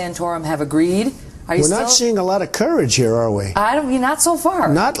and Rick Santorum have agreed. Are you We're not seeing a lot of courage here, are we? Not so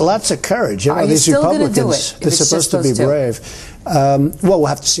far. Not lots of courage. Are you These still gonna Republicans, do it if they're it's supposed just to be those two? brave. Well, we'll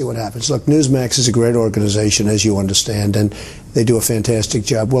have to see what happens. Look, Newsmax is a great organization, as you understand, and they do a fantastic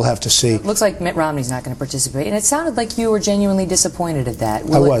job. We'll have to see. Looks like Mitt Romney's not going to participate, and it sounded like you were genuinely disappointed at that.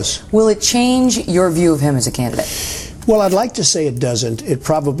 I was. Will it change your view of him as a candidate? Well, I'd like to say it doesn't. It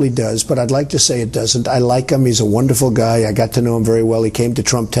probably does, but I'd like to say it doesn't. I like him. He's a wonderful guy. I got to know him very well. He came to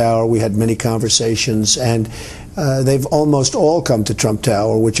Trump Tower. We had many conversations, and they've almost all come to Trump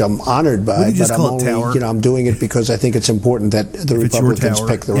Tower, which I'm honored by. Why don't you just but call it Tower? I'm doing it because I think it's important that the If it's your Republicans tower.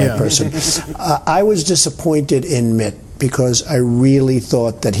 pick the right Yeah. person. I was disappointed in Mitt because I really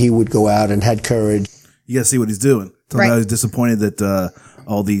thought that he would go out and had courage. You got to see what he's doing. Right. I was disappointed that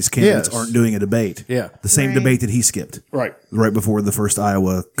all these candidates Yes. aren't doing a debate. Yeah. The same Right. debate that he skipped. Right. Right before the first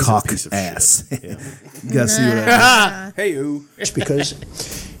Iowa cock piece of ass. You got to see what happens. Hey, you. Because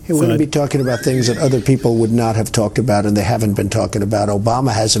we're going to be talking about things that other people would not have talked about and they haven't been talking about.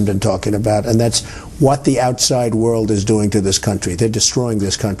 Obama hasn't been talking about, and that's what the outside world is doing to this country. They're destroying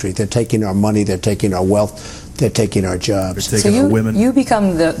this country. They're taking our money. They're taking our wealth. They're taking our jobs. So you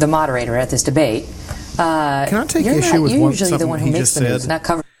become the moderator at this debate. Can I take you're issue not with usually something the one who he makes just the news, said? not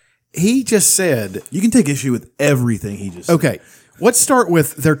cover. He just said, You can take issue with everything he just said. okay, let's start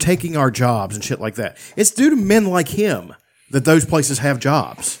with they're taking our jobs and shit like that. It's due to men like him that those places have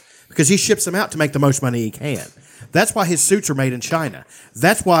jobs because he ships them out to make the most money he can. That's why his suits are made in China.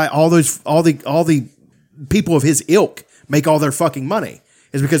 That's why all the people of his ilk make all their fucking money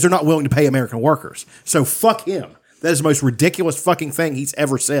is because they're not willing to pay American workers. So fuck him. That is the most ridiculous fucking thing he's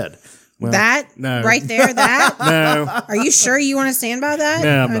ever said. Well, that no. right there, that? No. Are you sure you want to stand by that?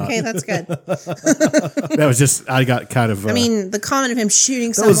 No, I'm not. Okay, that's good. That was just, I got kind of. I mean, the comment of him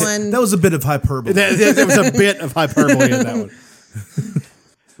shooting That was, someone. that was a bit of hyperbole. There was a bit of hyperbole in that one.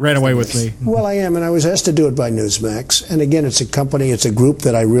 Ran away with me. Well, I am, and I was asked to do it by Newsmax. And again, it's a company, it's a group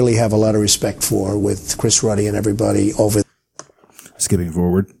that I really have a lot of respect for with Chris Ruddy and everybody over. Skipping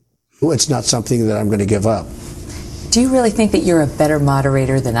forward. It's not something that I'm going to give up. Do you really think that you're a better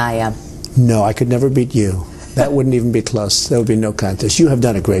moderator than I am? No, I could never beat you. That wouldn't even be close. There would be no contest. You have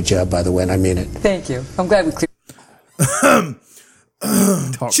done a great job, by the way, and I mean it. Thank you. I'm glad we cleared.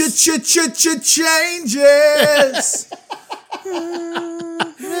 Changes.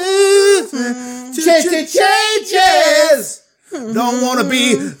 Changes. Don't want to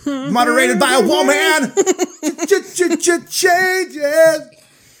be moderated by a woman. Changes.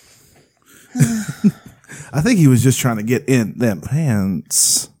 I think he was just trying to get in them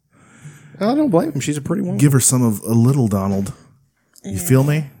pants. I don't blame him. She's a pretty woman. Give her some of a little Donald. You feel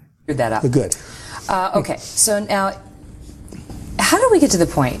me? Cleared that up. We're good. Okay, so now, how did we get to the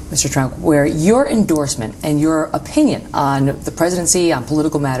point, Mr. Trump, where your endorsement and your opinion on the presidency, on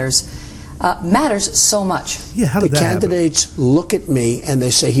political matters, matters so much? Yeah, how The did that happen? candidates look at me and they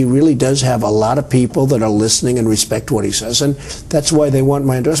say he really does have a lot of people that are listening and respect what he says, and that's why they want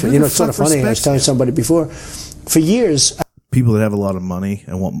my endorsement. Who You know, the it's sort of fuck funny. I was respects telling you? somebody before, for years. People that have a lot of money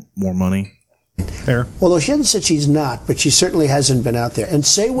and want more money. Fair. Although she hasn't said she's not, but she certainly hasn't been out there. And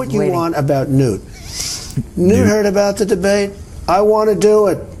say what you Waiting. want about Newt. Newt heard about the debate. I want to do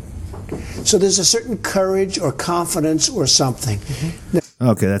it. So there's a certain courage or confidence or something.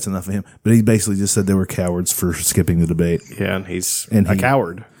 Okay, that's enough of him. But he basically just said they were cowards for skipping the debate. Yeah, and he's And a he-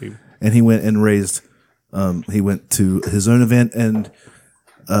 coward. And he went and raised. He went to his own event and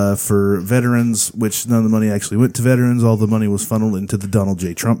for veterans, which none of the money actually went to veterans. All the money was funneled into the Donald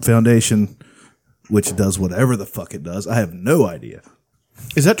J. Trump Foundation, which does whatever the fuck it does. I have no idea.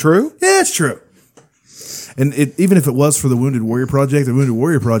 Is that true? Yeah, it's true. And even if it was for the Wounded Warrior Project, the Wounded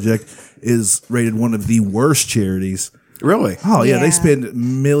Warrior Project is rated one of the worst charities. Really? Oh, yeah. Yeah. They spend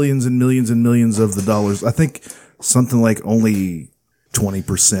millions and millions and millions of the dollars. I think something like only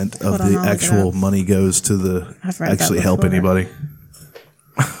 20% of Hold on, the I'll look it actual up. money goes to the I've read that actually help before. anybody.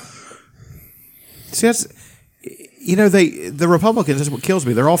 See, that's, you know, the Republicans, that's what kills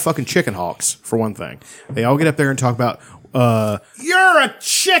me. They're all fucking chicken hawks, for one thing. They all get up there and talk about, you're a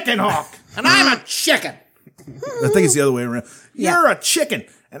chicken hawk, and I'm a chicken. I think it's the other way around. You're a chicken,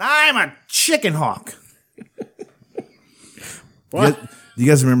 and I'm a chicken hawk. What? Do you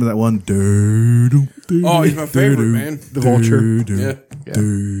guys remember that one? Oh, he's my favorite, man. The vulture.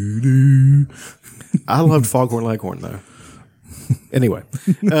 Yeah. I loved Foghorn Leghorn, though. Anyway.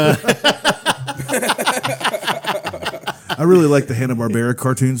 I really like the Hanna-Barbera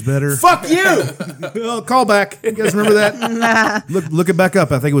cartoons better. Fuck you! Oh, call back. You guys remember that? Look it back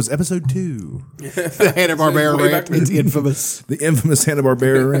up. I think it was episode 2. The Hanna-Barbera Way rant. back It's infamous. The infamous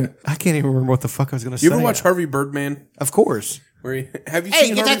Hanna-Barbera rant. I can't even remember what the fuck I was going to say. You ever watch Harvey Birdman? Of course. Where he, have you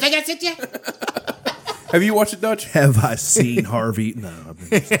seen Harvey? Have you watched it, Dutch? Have I seen Harvey? No.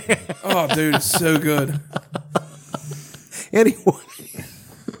 I've never seen it. Oh, dude, it's so good. Anyway.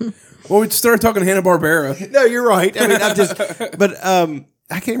 Well, we started talking Hanna-Barbera. No, you're right. I mean, I'm just, but I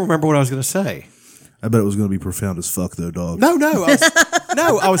can't even remember what I was going to say. I bet it was going to be profound as fuck, though, dog. No,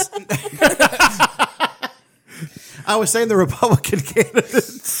 I was saying the Republican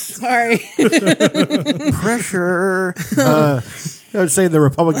candidates. Sorry. Pressure. I was saying the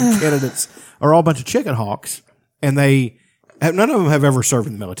Republican candidates are all a bunch of chicken hawks, and none of them have ever served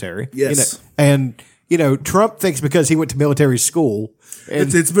in the military. Yes. You know, and, you know, Trump thinks because he went to military school.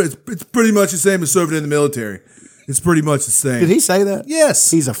 And It's pretty much the same as serving in the military. It's pretty much the same. did he say that? Yes.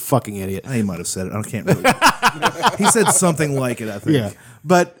 He's a fucking idiot. He might have said it. I can't really. He said something like it, I think. Yeah.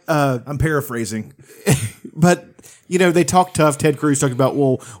 But, I'm paraphrasing. But you know, they talk tough. Ted Cruz talking about,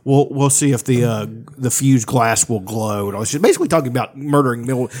 we'll see if the fused glass will glow. And all this shit. Basically talking about murdering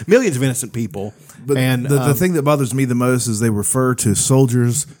millions of innocent people. But and the thing that bothers me the most is they refer to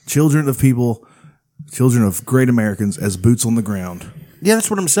soldiers, children of people, children of great Americans as boots on the ground. Yeah,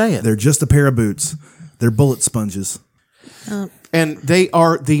 that's what I'm saying. They're just a pair of boots. They're bullet sponges. And they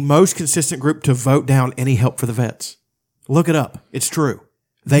are the most consistent group to vote down any help for the vets. Look it up. It's true.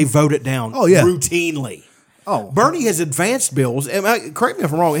 They vote it down routinely. Oh, Bernie has advanced bills. Correct me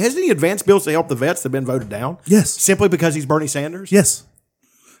if I'm wrong. Hasn't he advanced bills to help the vets that have been voted down? Yes. Simply because he's Bernie Sanders? Yes.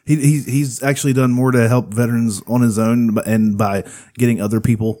 He's actually done more to help veterans on his own and by getting other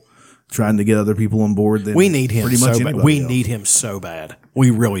people, trying to get other people on board. Than We need him pretty so much bad. anybody We else. need him so bad.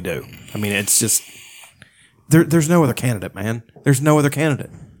 We really do. I mean, it's just there's no other candidate, man. There's no other candidate.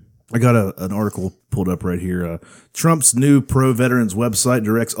 I got an article pulled up right here. Trump's new pro-veterans website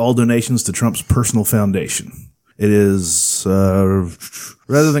directs all donations to Trump's personal foundation. It is,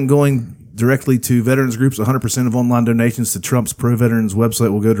 rather than going directly to veterans groups, 100% of online donations to Trump's pro-veterans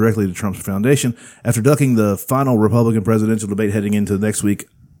website will go directly to Trump's foundation. After ducking the final Republican presidential debate heading into next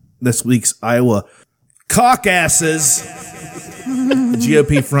week's Iowa caucuses,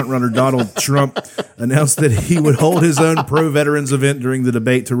 GOP frontrunner Donald Trump announced that he would hold his own pro-veterans event during the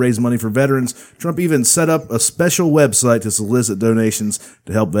debate to raise money for veterans. Trump even set up a special website to solicit donations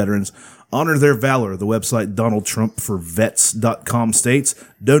to help veterans honor their valor. The website DonaldTrumpForVets.com states,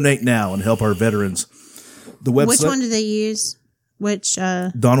 "Donate now and help our veterans." The website. Which one do they use? Which?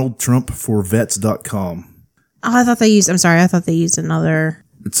 DonaldTrumpForVets.com. Oh, I thought they used another.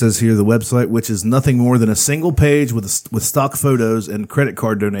 It says here the website, which is nothing more than a single page with stock photos and credit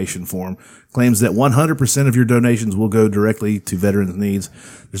card donation form, claims that 100% of your donations will go directly to veterans' needs.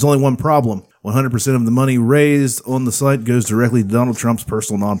 There's only one problem. 100% of the money raised on the site goes directly to Donald Trump's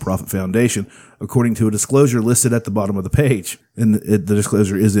personal nonprofit foundation, according to a disclosure listed at the bottom of the page. And the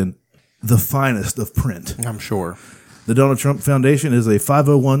disclosure is in the finest of print. I'm sure. The Donald Trump Foundation is a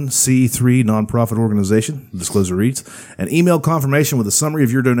 501c3 nonprofit organization. The disclosure reads, an email confirmation with a summary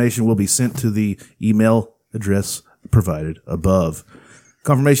of your donation will be sent to the email address provided above.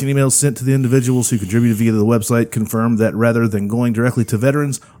 Confirmation emails sent to the individuals who contributed via the website confirm that rather than going directly to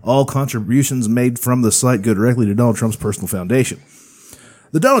veterans, all contributions made from the site go directly to Donald Trump's personal foundation.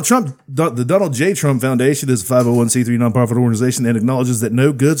 The Donald J. Trump Foundation is a 501c3 nonprofit organization and acknowledges that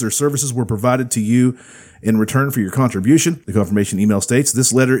no goods or services were provided to you in return for your contribution. The confirmation email states,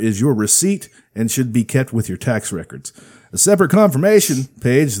 this letter is your receipt and should be kept with your tax records. A separate confirmation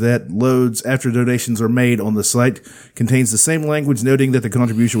page that loads after donations are made on the site contains the same language noting that the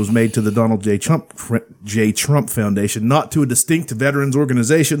contribution was made to the Donald J. Trump Foundation, not to a distinct veterans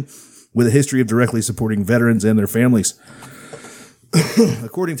organization with a history of directly supporting veterans and their families.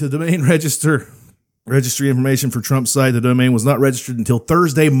 According to domain registry information for Trump's site, the domain was not registered until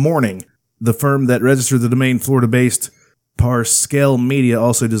Thursday morning. The firm that registered the domain, Florida-based Parscale Media,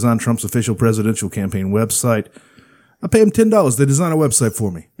 also designed Trump's official presidential campaign website. I pay them $10. They design a website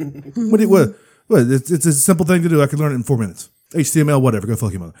for me. What? It's a simple thing to do. I can learn it in 4 minutes. HTML, whatever. Go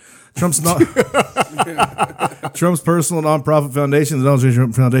fuck your mother. Trump's personal nonprofit foundation, the Donald J.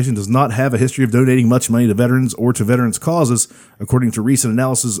 Trump Foundation, does not have a history of donating much money to veterans or to veterans' causes. According to recent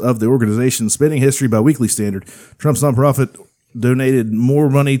analysis of the organization's spending history by Weekly Standard, Trump's nonprofit donated more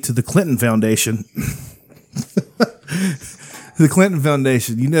money to the Clinton Foundation. The Clinton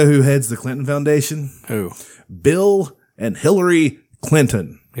Foundation. You know who heads the Clinton Foundation? Who? Bill and Hillary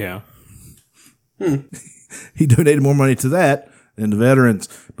Clinton. Yeah. He donated more money to that than to veterans.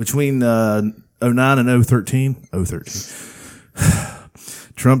 Between 09 and 013.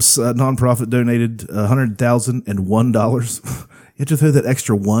 Trump's nonprofit donated $100,001. You have to throw that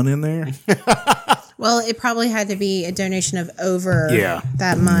extra one in there? Well, it probably had to be a donation of over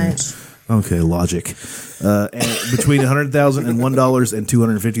that much. Okay, logic. And between $100,000 and $1 and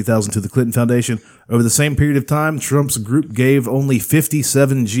 $250,000 to the Clinton Foundation. Over the same period of time, Trump's group gave only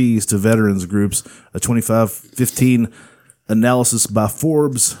 57 G's to veterans groups. A 2015 analysis by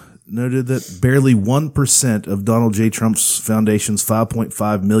Forbes noted that barely 1% of Donald J. Trump's foundation's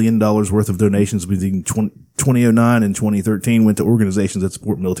 $5.5 million worth of donations between 2009 and 2013 went to organizations that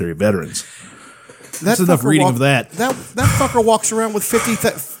support military veterans. That's enough reading of that. That fucker walks around with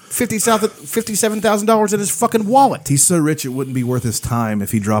 $57,000 in his fucking wallet. He's so rich it wouldn't be worth his time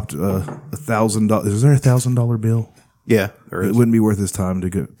if he dropped $1,000. Is there a $1,000 bill? Yeah, there is. It wouldn't be worth his time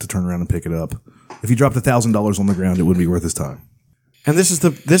to turn around and pick it up. If he dropped $1,000 on the ground, it wouldn't be worth his time. And this is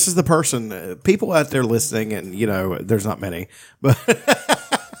the person. People out there listening, and there's not many, but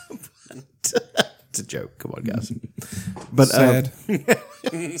it's a joke. Come on, guys. But sad,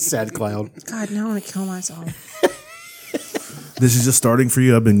 sad clown. God, now I want to kill myself. This is just starting for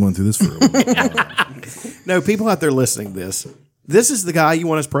you. I've been going through this for a while. No, people out there listening to this. This is the guy you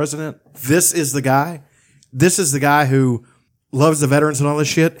want as president. This is the guy. This is the guy who loves the veterans and all this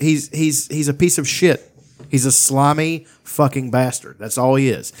shit. He's a piece of shit. He's a slimy fucking bastard. That's all he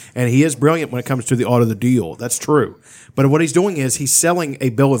is. And he is brilliant when it comes to the art of the deal. That's true. But what he's doing is he's selling a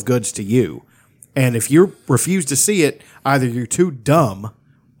bill of goods to you. And if you refuse to see it, either you're too dumb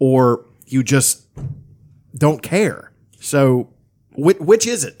or you just don't care. So which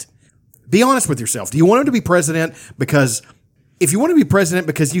is it? Be honest with yourself. Do you want him to be president because if you want to be president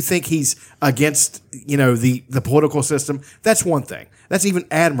because you think he's against, the political system, that's one thing. That's even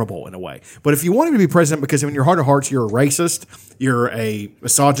admirable in a way. But if you want him to be president because in your heart of hearts you're a racist, you're a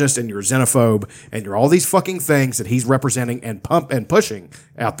misogynist, and you're a xenophobe, and you're all these fucking things that he's representing and pushing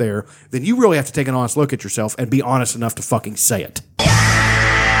out there, then you really have to take an honest look at yourself and be honest enough to fucking say it.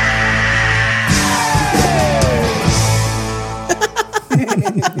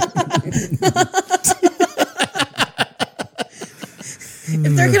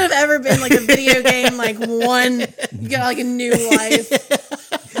 If there could have ever been like a video game, like one, you got like a new life.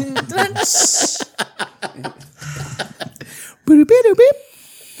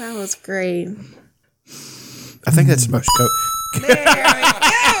 That was great. I think that's the most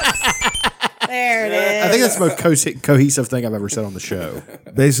There it is. I think that's the most cohesive thing I've ever said on the show.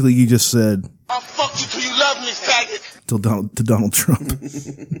 Basically, you just said I'll fuck you till you love me, faggot. to Donald Trump.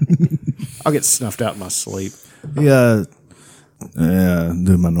 I'll get snuffed out in my sleep. Yeah,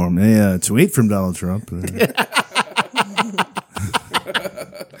 do my normal. Yeah, tweet from Donald Trump.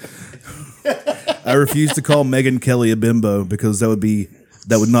 I refuse to call Megyn Kelly a bimbo because that would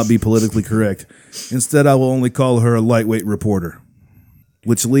not be politically correct. Instead, I will only call her a lightweight reporter.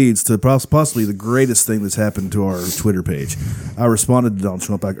 Which leads to possibly the greatest thing that's happened to our Twitter page. I responded to Donald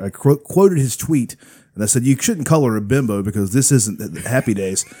Trump. I quoted his tweet, and I said, you shouldn't call her a bimbo because this isn't Happy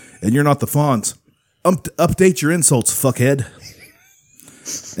Days, and you're not the Fonz. Update your insults, fuckhead.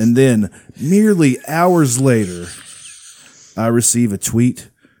 And then, merely hours later, I receive a tweet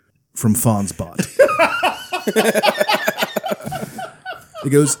from FonzBot. It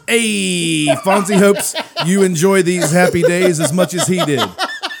goes, hey, Fonzie hopes you enjoy these happy days as much as he did.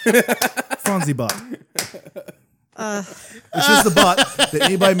 FonzieBot. It's just the bot that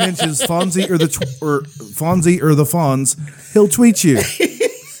anybody mentions Fonzie or the Fonz, he'll tweet you.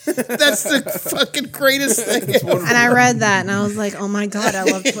 That's the fucking greatest thing. And I read that and I was like, oh my God, I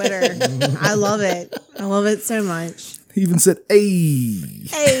love Twitter. I love it. I love it so much. He even said, hey.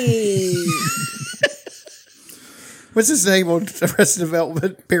 Hey. What's his name on Arrested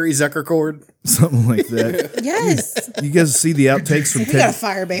Development? Perry Zuckercord? Something like that. Yes. You guys see the outtakes from We got a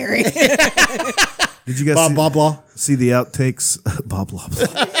Fireberry. Did you guys see the outtakes? Bob blah blah.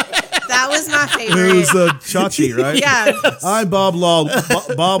 That was my favorite. It was Chachi, right? Yeah. I'm Bob Law,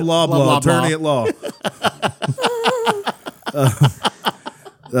 Bob Law, attorney at law.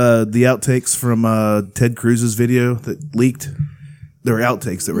 The outtakes from Ted Cruz's video that leaked. There were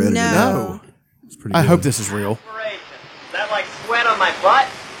outtakes that were edited. No. It's pretty I good. hope this is real. Is that like sweat on my butt?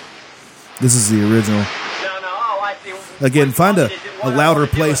 This is the original. No, oh, I see. Again, find a louder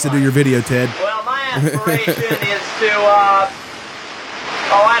place to do your video, Ted. Well, my aspiration is to,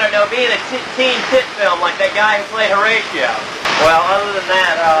 be in a teen tit film like that guy who played Horatio. Well, other than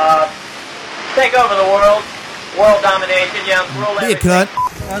that, take over the world domination, rule Be a everything. cunt.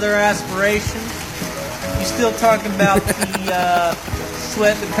 Other aspirations? You still talking about the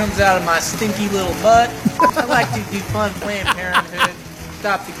sweat that comes out of my stinky little butt? I like to do fun Planned Parenthood,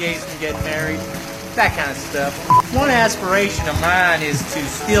 stop the gays from getting married, that kind of stuff. One aspiration of mine is to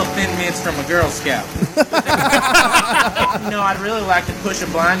steal Thin Mints from a Girl Scout. I'd really like to push a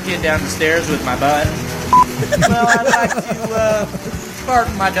blind kid down the stairs with my butt. Well, I'd like to fart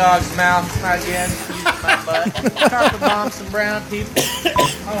in my dog's mouth again, use my butt. Carpet bomb some brown people.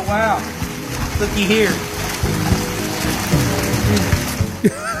 Oh, wow. Looky here.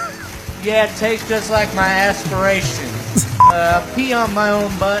 Yeah, it tastes just like my aspirations. Pee on my own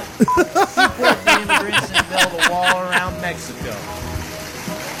butt. Support the immigrants and build a wall around Mexico.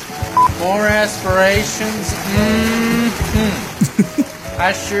 More aspirations?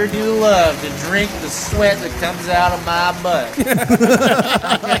 I sure do love to drink the sweat that comes out of my butt.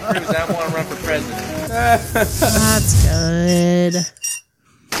 I'm Ted Cruz. I want to run for president. That's good.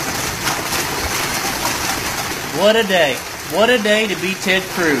 What a day. What a day to be Ted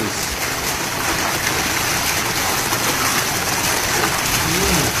Cruz.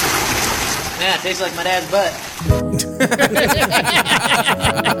 Yeah, it tastes like my dad's butt.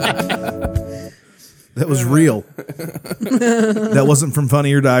 That was real. That wasn't from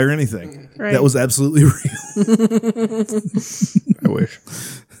Funny or Die or anything. Right. That was absolutely real. I wish.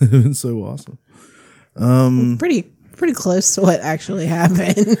 It would have been so awesome. Pretty close to what actually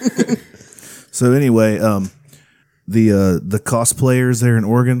happened. So anyway, the cosplayers there in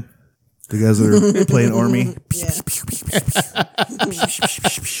Oregon, the guys that are playing Army,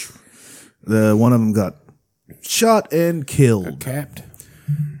 the one of them got shot and killed. Capped.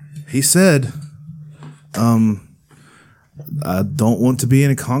 He said, I don't want to be in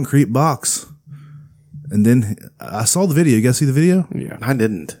a concrete box. And then I saw the video. You guys see the video? Yeah. I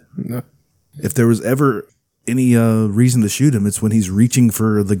didn't. No. If there was ever any reason to shoot him. It's when he's reaching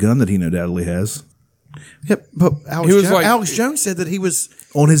for the gun that he no doubtly has. Yep, but Alex Alex Jones said that he was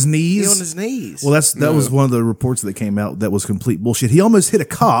on his knees. on his knees. Well, that was one of the reports that came out that was complete bullshit. He almost hit a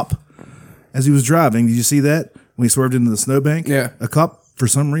cop as he was driving. Did you see that when he swerved into the snowbank? Yeah, a cop for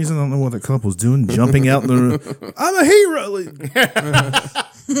some reason, I don't know what the cop was doing, jumping out. I'm a hero.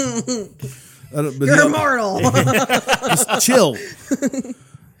 You're immortal. Just chill.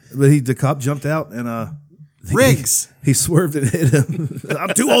 But the cop jumped out and Riggs. He swerved and hit him.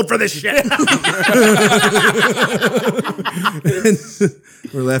 I'm too old for this shit.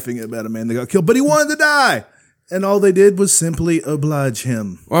 We're laughing about a man that got killed, but he wanted to die. And all they did was simply oblige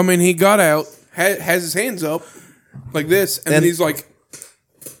him. Well, I mean, he got out, has his hands up like this, and then he's like,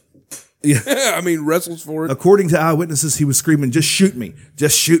 I mean, wrestles for it. According to eyewitnesses, he was screaming, "Just shoot me.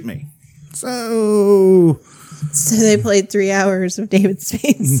 Just shoot me." So they played 3 hours of David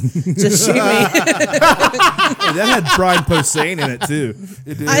Spade's Just Shoot Me. That had Brian Posehn in it too.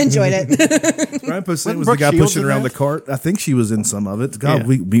 I enjoyed it. Brian Posehn was the guy pushing around the cart. I think she was in some of it. God, should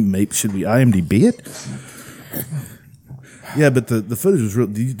we IMDb it? Yeah, but the footage was real.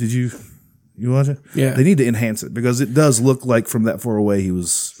 Did you watch it? Yeah. They need to enhance it because it does look like from that far away he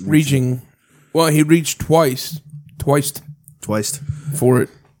was reaching. Well, he reached twice for it,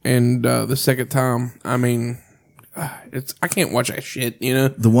 and the second time, I mean, I can't watch that shit, you know.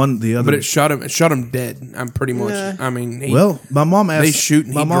 The other, but it shot him dead. I'm pretty much. Yeah. I mean, my mom asked. They shoot.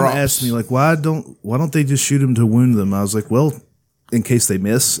 And my mom drops. asked me like, why don't they just shoot him to wound them? I was like, well, in case they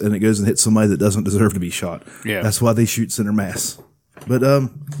miss and it goes and hits somebody that doesn't deserve to be shot. Yeah, that's why they shoot center mass. But I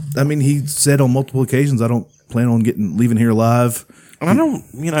mean, he said on multiple occasions, I don't plan on leaving here alive. And I don't,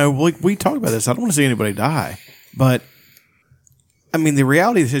 we talk about this. I don't want to see anybody die, but I mean, the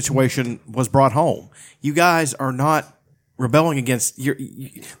reality of the situation was brought home. You guys are not rebelling against.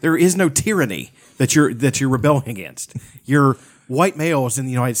 There is no tyranny that you're rebelling against. You're white males in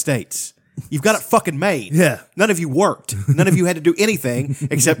the United States. You've got it fucking made. Yeah. None of you worked. None of you had to do anything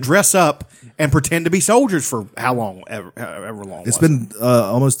except dress up and pretend to be soldiers for however long. It's been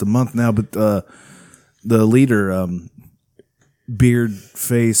almost a month now, but the leader, beard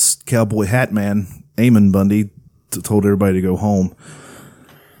faced cowboy hat man, Eamon Bundy, told everybody to go home.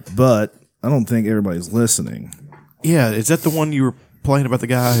 But I don't think everybody's listening. Yeah, is that the one you were playing about the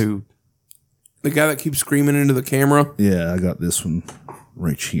guy that keeps screaming into the camera? Yeah, I got this one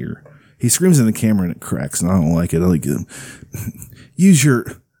right here. He screams in the camera and it cracks, and I don't like it. I like it. Use your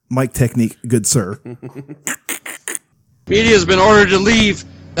mic technique, good sir. Media's been ordered to leave.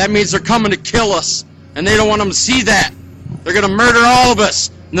 That means they're coming to kill us, and they don't want them to see that. They're going to murder all of us,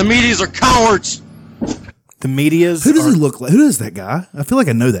 and the medias are cowards. The medias. Who does he look like? Who is that guy? I feel like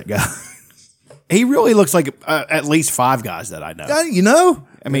I know that guy. He really looks like at least 5 guys that I know. You know?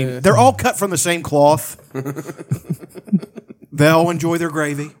 I mean, they're all cut from the same cloth. They all enjoy their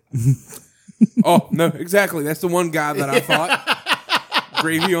gravy. Oh, no, exactly. That's the one guy that I thought.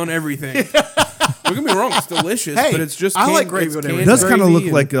 Gravy on everything. Don't get me wrong, it's delicious, but it's just I like gravy on everything. It does kind of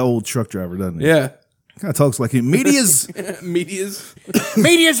look like an old truck driver, doesn't it? Yeah. Kind of talks like him. Medias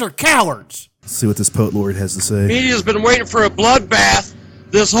are cowards. Let's see what this poet laureate has to say. Media's been waiting for a bloodbath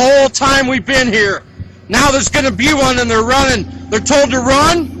this whole time we've been here. Now there's going to be one, and they're running. They're told to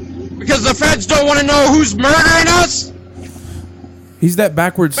run because the feds don't want to know who's murdering us. He's that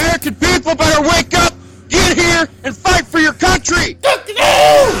backwards. American people better wake up, get here, and fight for your country.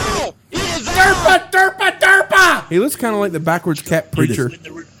 Derpa, derpa, derpa. He looks kind of like the backwards cat preacher.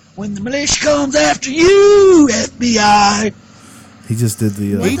 When the militia comes after you, FBI. He just did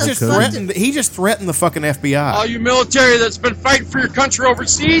the. He just threatened the fucking FBI. All you military that's been fighting for your country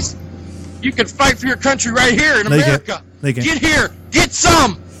overseas, you can fight for your country right here in America. Get here, get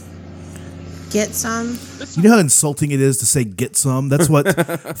some. Get some. You know how insulting it is to say "get some"? That's what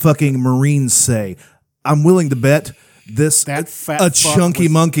fucking Marines say. I'm willing to bet a chunky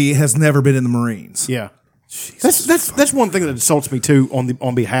monkey has never been in the Marines. Yeah, that's one thing that insults me too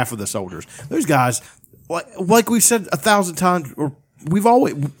on behalf of the soldiers. Those guys, like we've said 1,000 times, or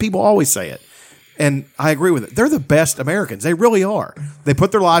people always say it, and I agree with it. They're the best Americans. They really are. They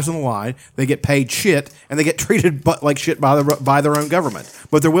put their lives on the line. They get paid shit, and they get treated like shit by their own government.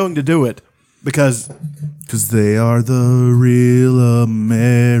 But they're willing to do it. Because they are the real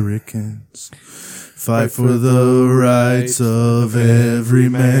Americans. Fight for the rights of every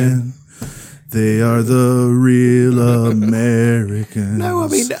man. They are the real Americans. No, I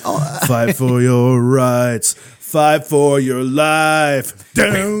mean, fight for your rights. Fight for your life.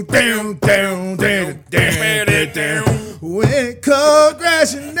 Down, down, down, down, down, down, down. When it comes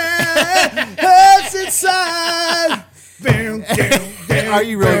crashing down, hurts inside. Are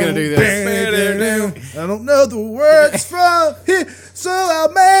you really going to do this? I don't know the words from here, so I'll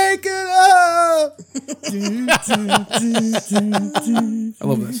make it up. I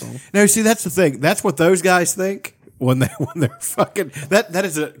love that song. No, see, that's the thing. That's what those guys think when they're fucking. That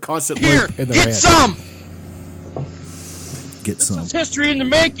is a constant Here, loop in their get head. some. Get some. It's history in the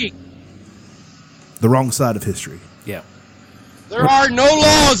making. The wrong side of history. Yeah. There are no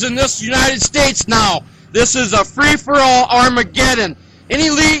laws in this United States now. This is a free-for-all Armageddon. Any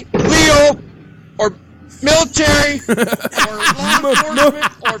Leo or military or law enforcement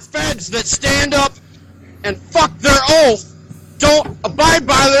or feds that stand up and fuck their oath, don't abide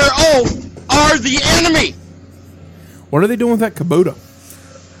by their oath, are the enemy. What are they doing with that Kubota?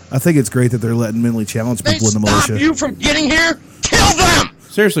 I think it's great that they're letting mentally challenged They people in the stop militia. you from getting here, kill them.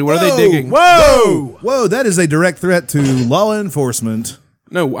 Seriously, what are they digging? Whoa! That is a direct threat to law enforcement.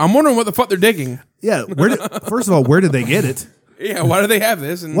 No, I'm wondering what the fuck they're digging. Yeah, first of all, where did they get it? Yeah, why do they have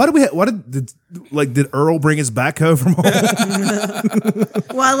this? And Why do we? Did Earl bring his backhoe from home?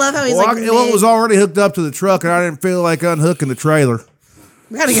 Well, I love how he's It was already hooked up to the truck, and I didn't feel like unhooking the trailer.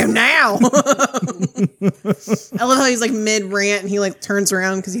 we gotta go now. I love how he's like mid rant and he like turns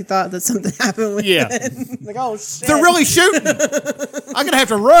around because he thought that something happened with it. Like, oh shit. They're really shooting. I'm going to have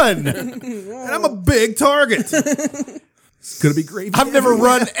to run. And I'm a big target. It's going to be great. I've never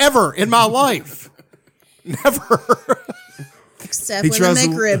run ever in my life. Never. Except He when the tries to-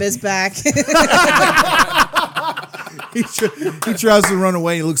 McRib is back. He tries to run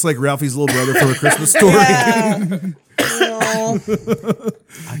away. He looks like Ralphie's little brother from A Christmas Story.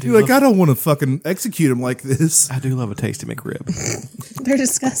 You're like, I don't want to fucking execute him like this. I do love a tasty McRib. They're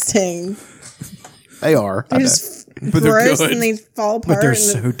disgusting. They are. They're just But they're gross good. and they fall apart. But they're and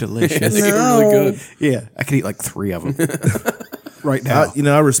so delicious. They get really good. Yeah, I could eat like 3 of them right now.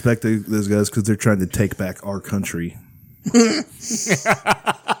 I respect those guys because they're trying to take back our country.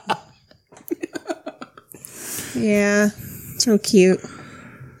 Yeah, it's real cute.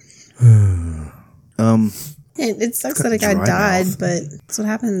 It sucks that a guy dry died, mouth. but that's what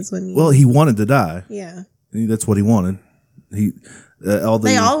happens when. Well, he wanted to die. Yeah, That's what he wanted. He they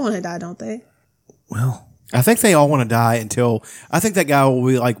all want to die, don't they? Well, I think they all want to die until I think that guy will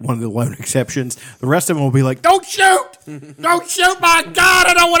be like one of the lone exceptions. The rest of them will be like, "Don't shoot! Don't shoot! My God,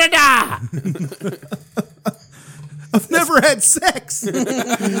 I don't want to die." I've never had sex.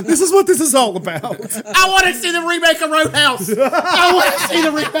 This is what this is all about. I want to see the remake of Roadhouse. I want to see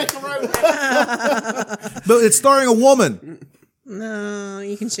the remake of Roadhouse. But it's starring a woman. No,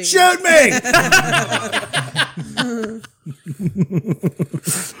 you can shoot. Shoot me!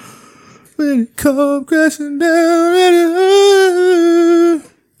 When it come crashing down.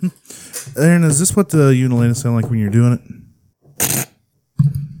 Aaron, is this what you and Elena sound like when you're doing it?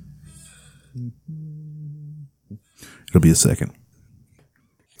 It'll be a second.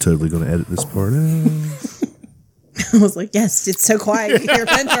 Totally going to edit this part out. I was like, yes, it's so quiet. You can hear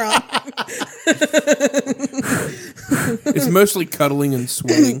Penteron. It's mostly cuddling and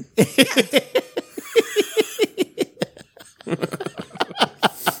sweating.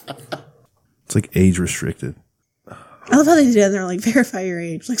 It's like age restricted. I love how they do that. They're like, verify your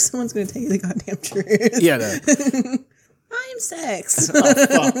age. Like, someone's going to tell you the goddamn truth. Yeah, no. I'm sex.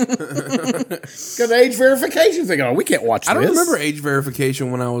 Got an age verification thing on. We can't watch this. I don't remember age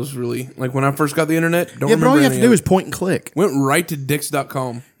verification when I was really like when I first got the internet. Don't Yeah, but all remember you have to any do of is it. point and click. Went right to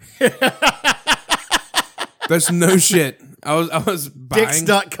dicks.com. That's no shit. I was buying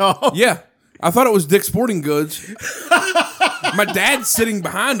Dicks.com. Yeah. I thought it was Dick's Sporting Goods. My dad's sitting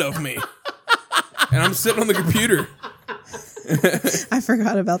behind of me. And I'm sitting on the computer. I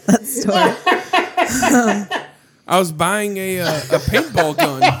forgot about that story. I was buying a paintball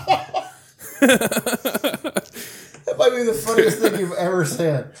gun. That might be the funniest thing you've ever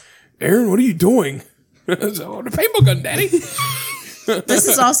said. Aaron, what are you doing? I was like, oh, the paintball gun, Daddy. This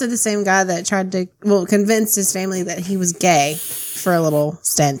is also the same guy that tried to, convince his family that he was gay for a little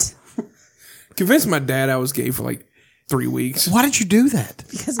stint. Convinced my dad I was gay for like 3 weeks. Why did you do that?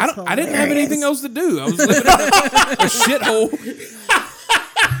 Because I didn't have anything else to do. I was living in a shithole.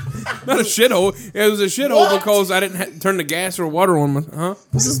 Not a shithole. It was a shithole because I didn't turn the gas or water on.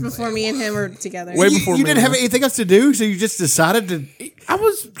 This was before me and him were together. Way before You me. didn't have anything else to do, so you just decided to I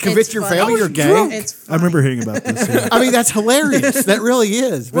was convince It's your fun. family I you're was gay? drunk. It's I remember hearing about this. Yeah. I mean, that's hilarious. That really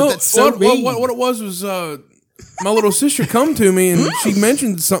is. But that's so mean. What it was my little sister come to me and she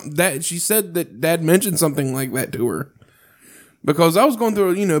mentioned something that she said that Dad mentioned something like that to her. Because I was going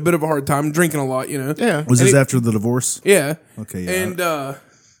through, a bit of a hard time, drinking a lot, Yeah. Was And this it- after the divorce? Yeah. Okay, yeah. And I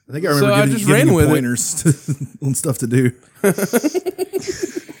think I remember so I giving just you ran with it. pointers on stuff to do.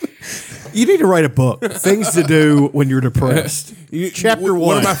 You need to write a book. Things to do when you're depressed. Chapter 1.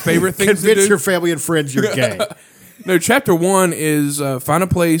 One of my favorite things to Convince do. your family and friends you're gay. No, chapter 1 is find a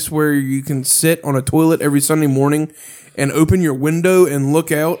place where you can sit on a toilet every Sunday morning and open your window and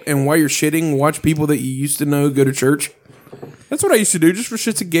look out, and while you're shitting, watch people that you used to know go to church. That's what I used to do, just for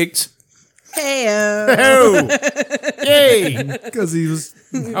shits and gigs. Hey-o. Yay! Because he was.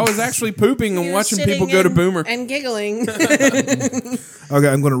 I was actually pooping and You're watching people go to sitting Boomer. and giggling. Okay,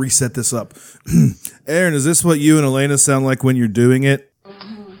 I'm going to reset this up. Aaron, is this what you and Elena sound like when you're doing it?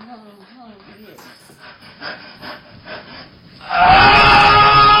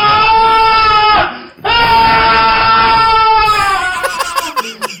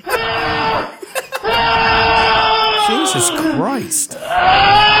 Jesus Christ.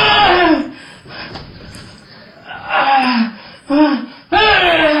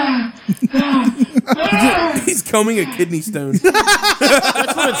 He's combing a kidney stone.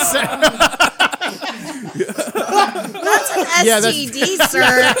 That's what it said. That's an STD, sir.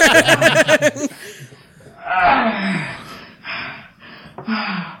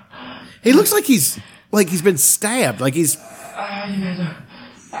 He looks like he's been stabbed. Like he's.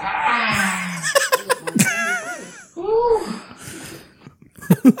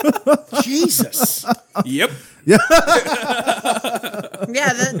 Jesus. Yep. Yeah.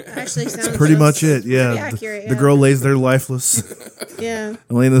 Yeah, that actually sounds Pretty much it. Yeah. pretty accurate, The yeah. girl lays there lifeless. Yeah.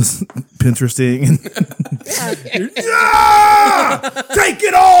 Elena's Pinteresting. And Take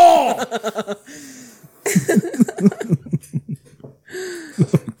it all!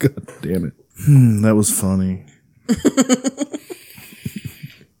 God damn it. That was funny.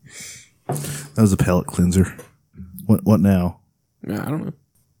 That was a palate cleanser. What now? Yeah, I don't know.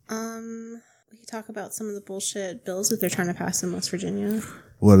 We can talk about some of the bullshit bills that they're trying to pass in West Virginia.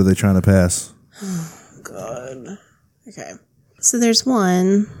 What are they trying to pass? God. Okay. So there's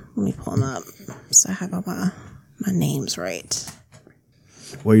one. Let me pull them up so I have all my names right.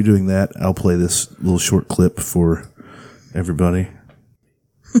 While you're doing that, I'll play this little short clip for everybody.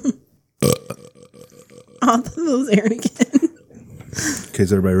 Oh, that was Aaron again. Okay,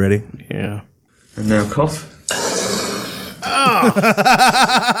 is everybody ready? Yeah. And now cough.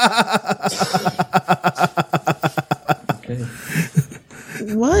 Okay.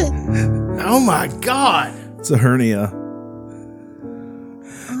 What? Oh my God. It's a hernia.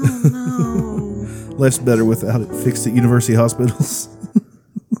 Oh no. Life's better without it. Fixed at university hospitals.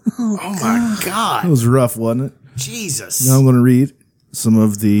 Oh my God. It was rough, wasn't it? Jesus. Now I'm going to read some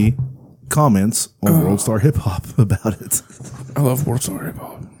of the comments on World Star Hip Hop about it. I love World Star Hip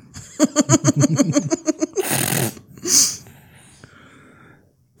Hop.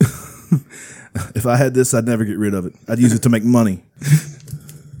 If I had this, I'd never get rid of it. I'd use it to make money.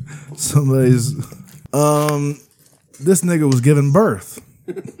 Somebody's, this nigga was giving birth.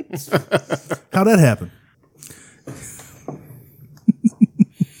 How'd that happen?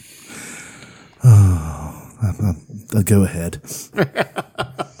 I'll go ahead.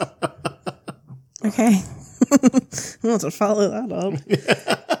 Okay. I want to follow that up.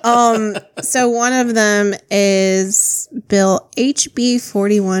 So one of them is Bill HB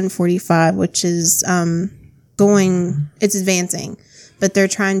 4145, which is it's advancing, but they're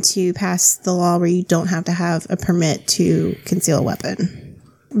trying to pass the law where you don't have to have a permit to conceal a weapon.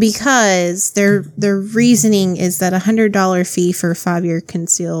 Because their reasoning is that $100 fee for a 5-year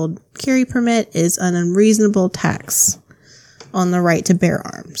concealed carry permit is an unreasonable tax on the right to bear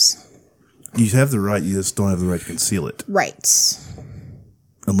arms. You have the right, you just don't have the right to conceal it. Right.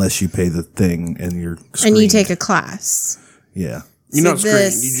 Unless you pay the thing and you're screened. And you take a class. Yeah. You're not screened.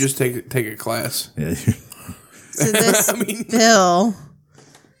 this- You just take a class. Yeah. So this bill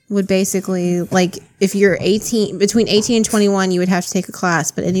would basically, like, if you're between 18 and 21, you would have to take a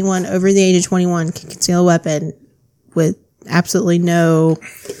class, but anyone over the age of 21 can conceal a weapon with absolutely no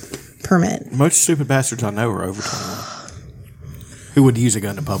permit. Most stupid bastards I know are over 21. Who would use a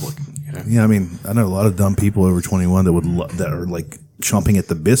gun in public? You know? Yeah, I mean, I know a lot of dumb people over 21 that that are like chomping at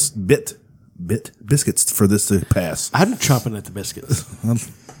the biscuits for this to pass. I'm chomping at the biscuits.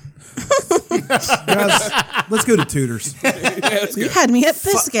 Guys, let's go to Tudor's. You had me at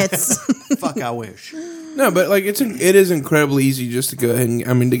biscuits. Fuck, I wish. No, but like it is incredibly easy just to go ahead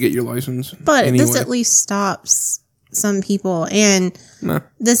and to get your license. But anyway. this at least stops some people, and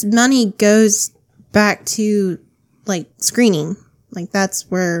this money goes back to like screening. Like that's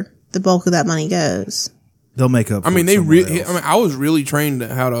where the bulk of that money goes. They'll make up. I mean, I was really trained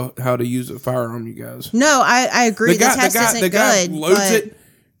at how to use a firearm. You guys. No, I agree. The test isn't the guy good. loads but it,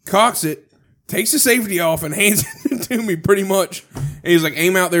 cocks it, takes the safety off, and hands it to me pretty much. And he's like,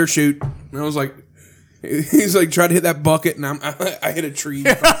 "Aim out there, shoot." And I was like, "He's like, try to hit that bucket," and I hit a tree.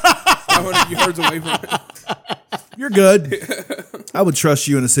 500 yards away from it. You're good. I would trust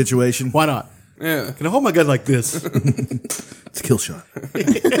you in a situation. Why not? Yeah. Can I hold my gun like this? It's a kill shot.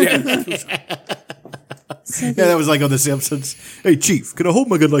 Yeah, that was like on The Simpsons. Hey, Chief, can I hold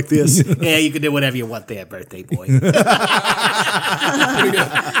my gun like this? Yeah, you can do whatever you want there, birthday boy. That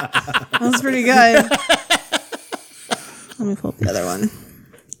was pretty good. Let me pull up the other one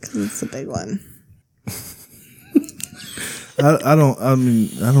because it's a big one. I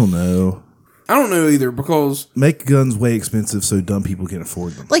don't know. I don't know either because make guns way expensive so dumb people can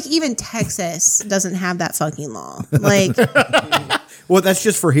afford them. Like even Texas doesn't have that fucking law. Like, well, that's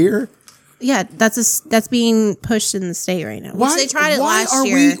just for here. Yeah, that's being pushed in the state right now. Which they tried it last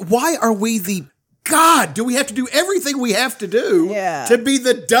year. Why are we the God? Do we have to do everything we have to do to be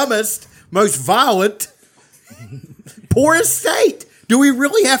the dumbest, most violent, poorest state? Do we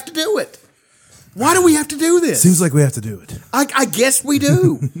really have to do it? Why do we have to do this? Seems like we have to do it. I guess we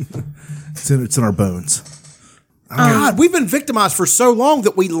do. It's in our bones. God, we've been victimized for so long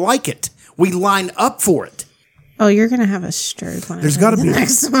that we like it. We line up for it. Oh, you're gonna have a stroke when There's got to be the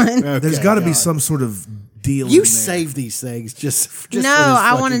next one. There's got to be some sort of deal. You in there. save these things just no, for this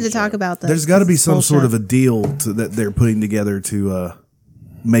I wanted fucking to talk about this. There's got to be some Bullshit. sort of a deal that they're putting together to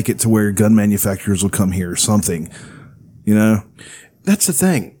make it to where gun manufacturers will come here or something. You know, that's the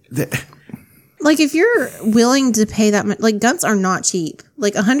thing. Like if you're willing to pay that much, like guns are not cheap.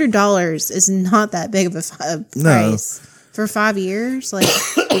 Like $100 is not that big of a price for 5 years. Like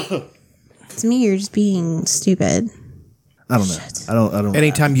to me, you're just being stupid. I don't know. I don't.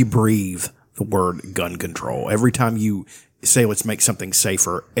 Anytime you breathe the word gun control, every time you say let's make something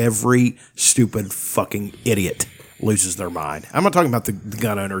safer, every stupid fucking idiot loses their mind. I'm not talking about the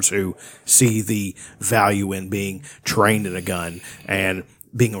gun owners who see the value in being trained in a gun and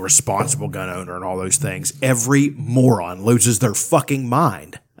being a responsible gun owner and all those things. Every moron loses their fucking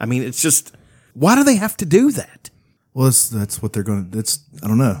mind. I mean, it's just, why do they have to do that? Well, that's what they're going to. I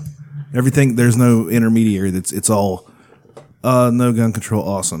don't know. Everything, there's no intermediary. It's all no gun control.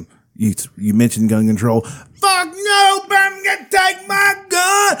 Awesome. You mentioned gun control. Fuck no, I'm gonna take my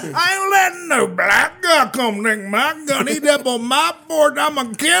gun. I ain't letting no black girl come take my gun. He up on my board. I'm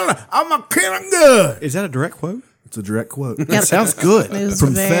a killer. I'm a killing good. Is that a direct quote? It's a direct quote. Yep. Sounds good.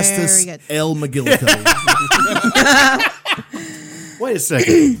 From Festus L. McGillicuddy. Wait a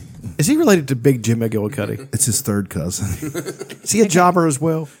second. Is he related to Big Jim McGillicuddy? It's his third cousin. Is he a jobber as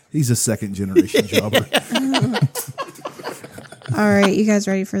well? He's a second generation jobber. All right, you guys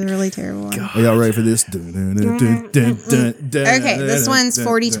ready for the really terrible one? Are y'all ready for this? Okay, this one's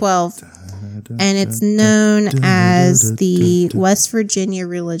 4012, and it's known as the West Virginia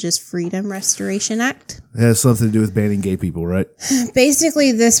Religious Freedom Restoration Act. It has something to do with banning gay people, right?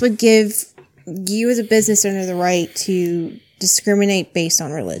 Basically, this would give you as a business owner the right to discriminate based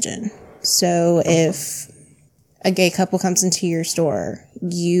on religion. So if a gay couple comes into your store,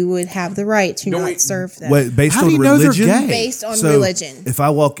 you would have the right to not serve them. Wait, based on religion? Based on religion. If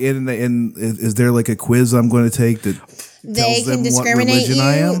I walk in and is there like a quiz I'm going to take that They tells them can what discriminate religion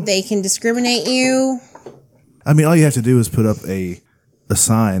I you. am? They can discriminate you. I mean, all you have to do is put up a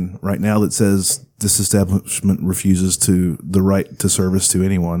sign right now that says this establishment refuses to the right to service to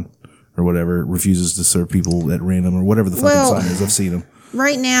anyone or whatever, refuses to serve people at random or whatever the fucking sign is. I've seen them.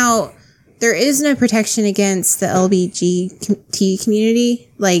 Right now, there is no protection against the LGBT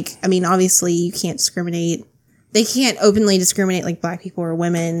community. Like, I mean, obviously you can't discriminate. They can't openly discriminate like black people or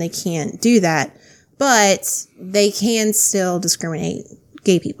women. They can't do that, but they can still discriminate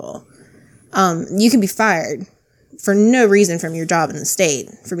gay people. You can be fired for no reason from your job in the state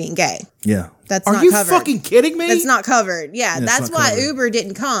for being gay. Yeah. That's Are not you covered. fucking kidding me? That's not covered. Yeah, Yeah, it's that's not why covered. Uber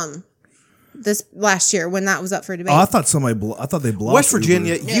didn't come this last year when that was up for debate. Oh, I thought I thought they blocked West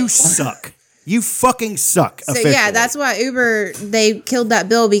Virginia, Uber. you suck. You fucking suck. So yeah, that's why Uber, they killed that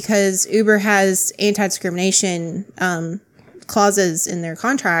bill because Uber has anti-discrimination clauses in their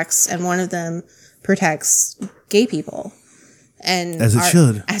contracts, and one of them protects gay people. And As it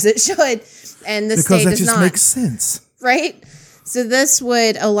should. As it should. And the because state that does just not. makes sense. Right? So this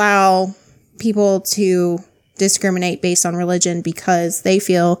would allow people to discriminate based on religion because they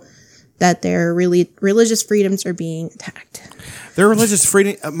feel that their religious freedoms are being attacked. Their religious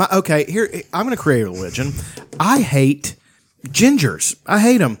freedom. Okay, here, I'm going to create a religion. I hate gingers. I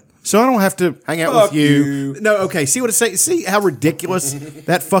hate them. So I don't have to hang out with you. No, okay, see what it's saying? See how ridiculous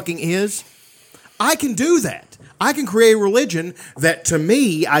that fucking is? I can do that. I can create a religion that, to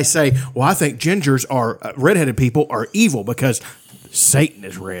me, I say, well, I think gingers are, redheaded people are evil because Satan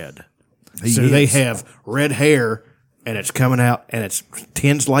is red. So they have red hair and it's coming out and it's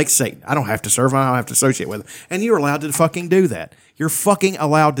tinged like Satan. I don't have to serve him. I don't have to associate with him. And you're allowed to fucking do that. You're fucking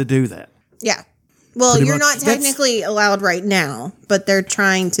allowed to do that. Yeah. Well, Pretty you're much. not technically allowed right now, but they're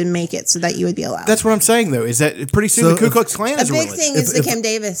trying to make it so that you would be allowed. That's what I'm saying, though, is that pretty soon So the Ku if- Klux Klan a is a big religion. thing is the Kim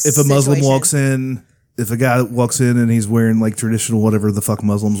Davis. If a Muslim situation. walks in, if a guy walks in and he's wearing like traditional whatever the fuck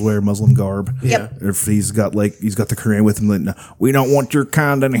Muslims wear, Muslim garb, Yep. or if he's got the Quran with him, like, no, we don't want your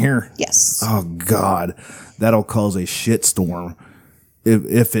kind in here. Yes. Oh God, that'll cause a shitstorm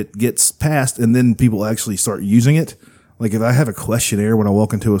if it gets passed, and then people actually start using it. Like if I have a questionnaire when I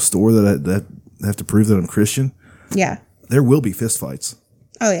walk into a store that I have to prove that I'm Christian, Yeah. there will be fistfights.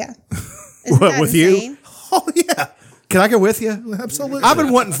 Oh yeah. What, with insane? you? Oh, yeah. Can I go with you? Absolutely. I've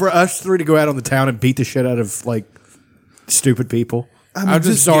been wanting for us three to go out on the town and beat the shit out of, like, stupid people. I'll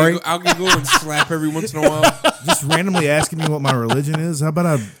just I'll giggle and slap every once in a while. Just randomly asking me what my religion is. How about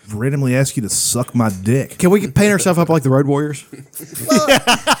I randomly ask you to suck my dick? Can we paint ourselves up like the Road Warriors?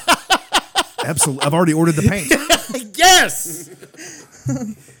 Absolutely. I've already ordered the paint. Yes.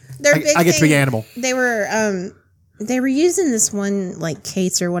 Their big I get to be thing- animal. They were using this one like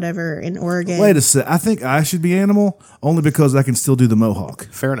case or whatever in Oregon. Wait a sec. I think I should be animal only because I can still do the mohawk.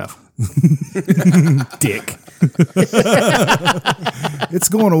 Fair enough. Dick. It's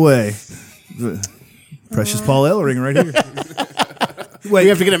going away. Precious Paul Ellering right here. Wait, we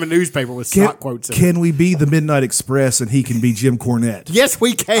have to get him a newspaper with stock quotes in it. Can we be the Midnight Express and he can be Jim Cornette? Yes,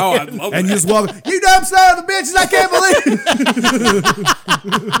 we can. Oh, I'd love And that. you just walk, you dumb son of a bitches, I can't believe.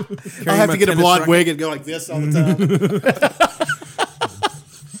 I'll have my to get a tennis blonde racket. wig and go like this all the time.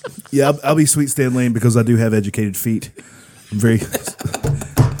 Yeah, I'll be Sweet Stan Lane because I do have educated feet. I'm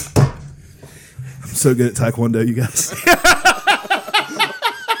so good at Taekwondo, you guys.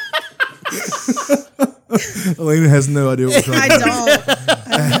 Elena has no idea what we're I talking about. don't.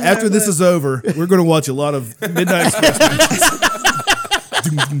 After this is over, we're going to watch a lot of Midnight Express matches.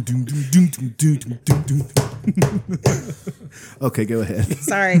 Okay, go ahead.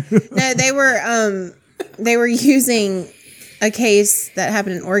 Sorry. No, they were using a case that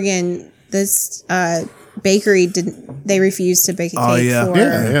happened in Oregon. This bakery they refused to bake a cake Oh, yeah. for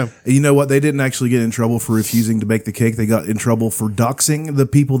Yeah. You know what? They didn't actually get in trouble for refusing to bake the cake. They got in trouble for doxing the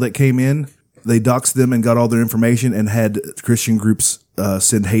people that came in. They doxed them and got all their information and had Christian groups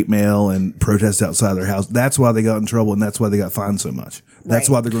send hate mail and protest outside their house. That's why they got in trouble, and that's why they got fined so much. That's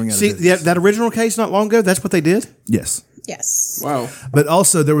Right. why they're going out of See, business. that original case not long ago, that's what they did? Yes. Yes. Wow. But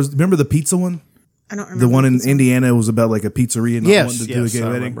also, remember the pizza one? I don't remember. The one in Indiana was about like a pizzeria not Yes, wanting to do a yes, gay I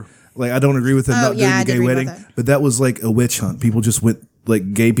wedding. remember. Like, I don't agree with them Oh, not yeah, I doing did a gay read wedding, about that. but that was like a witch hunt. People just went,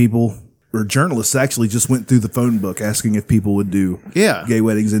 like, gay people or journalists actually just went through the phone book asking if people would do gay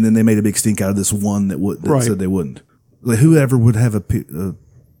weddings, and then they made a big stink out of this one that Right. said they wouldn't. Like, whoever would have a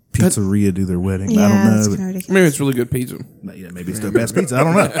pizzeria do their wedding? I don't know. that's but- kinda ridiculous. Maybe it's really good pizza. yeah, maybe it's dope ass pizza. I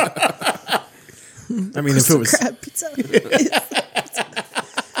don't know. I mean, if it was Crab pizza.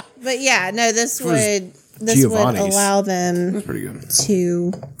 But yeah, no, this It was would Giovanni's. allow them That's pretty good.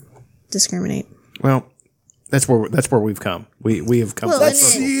 to discriminate. well, that's where we've come. We have come. Well, full and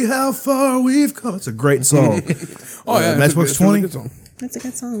circle. See how far we've come. It's a great song. Oh yeah, Matchbox it's a really 20. good song. That's a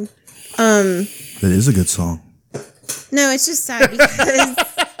good song. That is a good song. No, it's just sad because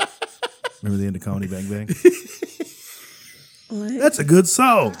Remember the end of Comedy Bang Bang? what? That's a good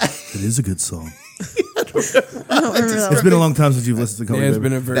song. It is a good song. I don't remember that. It's been a long time since you've listened to Comedy Yeah, it's Bang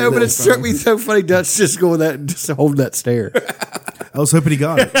been Bang. a very No, but long it struck time. me so funny. Dutch just going that, just holding that stare. I was hoping he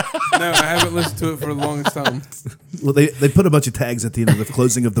got it. No, I haven't listened to it for the longest time. Well, they put a bunch of tags at the end of the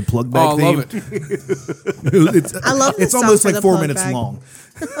closing of the plug bag Oh, I theme. love it. It's, I love this it's song almost for like the 4 plug minutes bag. long.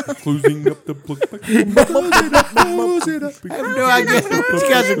 Closing up the plug back. I have no idea what you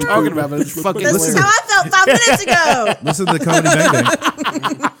guys are talking about, but it's fucking This is hilarious. how I felt 5 minutes ago. Listen to the Comedy Bang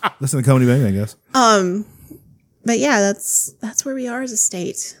Bang. Listen to Comedy Bang Bang, guys. But yeah, that's where we are as a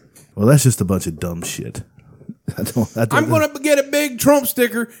state. Well, that's just a bunch of dumb shit. I don't I'm going to get a big Trump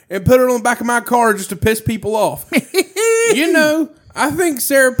sticker and put it on the back of my car just to piss people off. You know, I think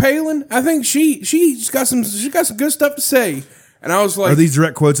Sarah Palin, I think she's got some good stuff to say. And I was like, Are these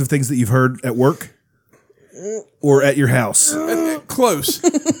direct quotes of things that you've heard at work or at your house? Close.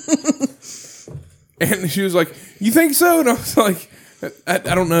 And she was like, "You think so?" And I was like, I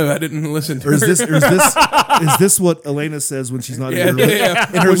don't know. I didn't listen to Or is her. is this what Elena says when she's not Yeah, in her, yeah.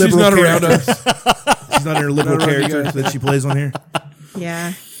 in her When she's liberal not around character? us. She's not in her liberal Not around you character guys. that she plays on here.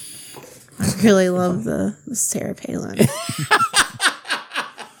 Yeah. I really love the Sarah Palin.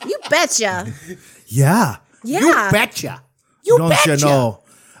 You betcha. Yeah. Yeah. You betcha. You Don't betcha. you know?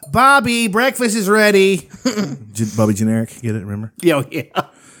 Bobby, breakfast is ready. Bobby Generic, get it? Remember? Yeah.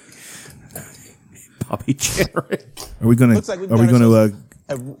 Bobby Jenner. Are we going Looks like we've to? Are we got going to?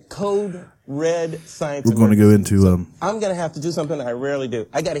 a code red science. We're going to go into I'm going to have to do something I rarely do.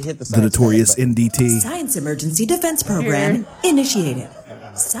 I got to hit the the notorious NDT. Science Emergency Defense Program initiated.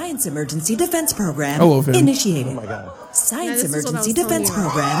 Science Emergency Defense Program I love him. initiated. Oh my God. Science Emergency Defense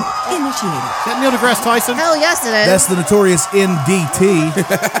Program initiated. Is that Neil deGrasse Tyson? Hell yes, it is. That's the notorious NDT.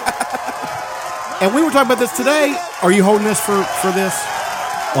 And we were talking about this today. Are you holding this for this?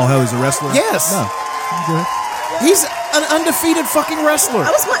 Oh, how he's a wrestler? Yes. No. He's an undefeated fucking wrestler.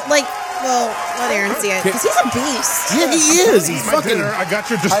 I was like, well, let Aaron see it because he's a beast. Yeah, he is. He's My fucking. dinner, I got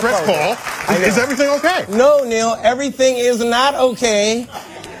your distress call. Is everything okay? No, Neil, everything is not okay.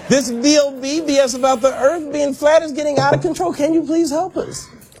 This BS about the earth being flat is getting out of control. Can you please help us?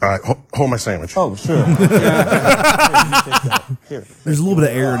 All right, hold my sandwich. Oh, sure. There's a little bit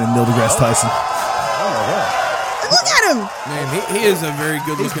of Aaron in Neil deGrasse Tyson. Look at him. Man, he is a very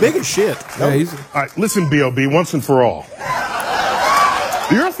good looking. Big as shit. Yeah, he's. All right, listen, B.O.B., once and for all.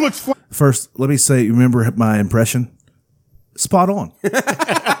 The earth looks flat. First, let me say, you remember my impression? Spot on.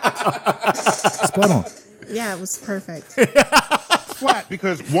 Spot on. Yeah, it was perfect. Flat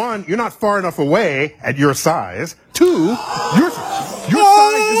because, one, you're not far enough away at your size. Two, your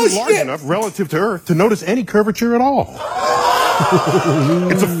size isn't large enough relative to Earth to notice any curvature at all.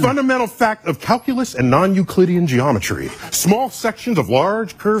 It's a fundamental fact of calculus and non-Euclidean geometry. Small sections of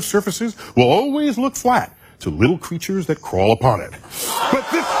large curved surfaces will always look flat to little creatures that crawl upon it. But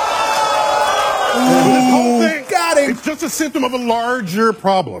this whole thing, it's just a symptom of a larger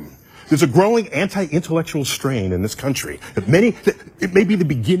problem. There's a growing anti-intellectual strain in this country. It may be the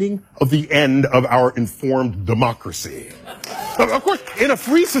beginning of the end of our informed democracy. Of course, in a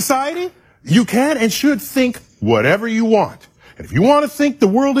free society, you can and should think whatever you want. And if you want to think the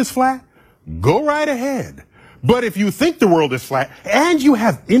world is flat, go right ahead. But if you think the world is flat and you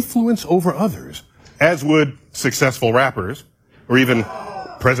have influence over others, as would successful rappers or even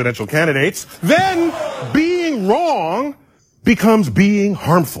presidential candidates, then being wrong becomes being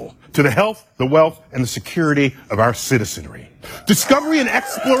harmful to the health, the wealth, and the security of our citizenry. Discovery and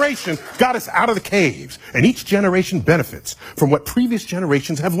exploration got us out of the caves, and each generation benefits from what previous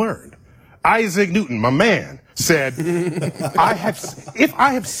generations have learned. Isaac Newton, my man, said, if I have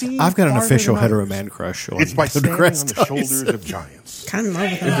seen I've got an farther official than hetero others, man crush on it's by standing on deGrasse the Tyson. shoulders of giants. Kind of in love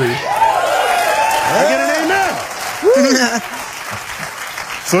with him. I get an amen.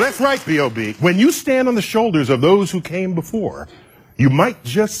 So that's right, B.O.B. When you stand on the shoulders of those who came before, you might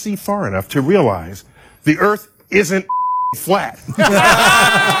just see far enough to realize the earth isn't flat. And by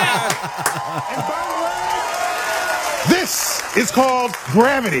the way, this is called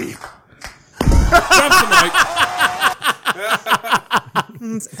gravity.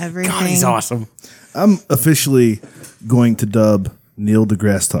 It's everything. God, he's awesome. I'm officially going to dub Neil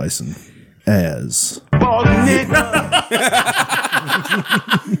deGrasse Tyson as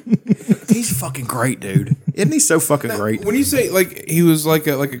He's fucking great, dude. Isn't he so fucking great? When you say like he was like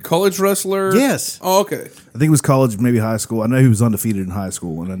a college wrestler, Yes. Oh, okay. I think it was college, maybe high school. I know he was undefeated in high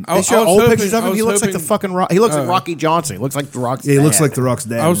school. And then, They show was old hoping- pictures of I him. He was looks like the hoping- fucking Rock. He looks like Rocky Johnson. He looks like the Rock's yeah, he looks dad. like the Rock's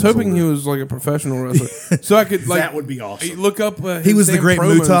dad. I was when he hoping he older. was like a professional wrestler, so I could like That would be awesome. Look up. He was the great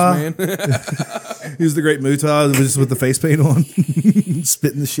Muta. man. He was the great Muta, just with the face paint on,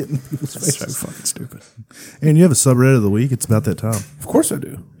 spitting the shit in people's faces. so fucking stupid. And you have a subreddit of the week. It's about that time. Of course I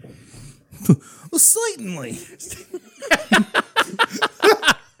do. Well, slightly.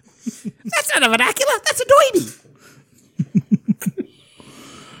 That's not a vernacular. That's a doidy.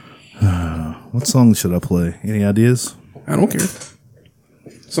 What song should I play? Any ideas? I don't care.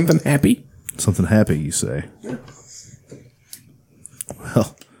 Something happy. Something happy, you say? Well,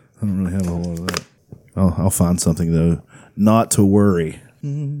 I don't really have a whole lot of that. I'll find something, though. Not to worry.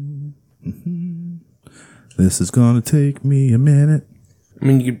 This is going to take me a minute. I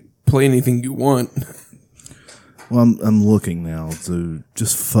mean, you can play anything you want. Well, I'm looking now, so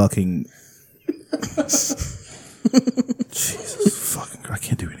just fucking... Jesus, fucking... I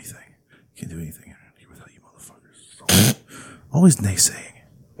can't do anything. Can't do anything without you motherfuckers. Always naysaying.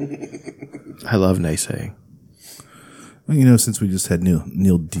 I love naysaying. Well, you know, since we just had Neil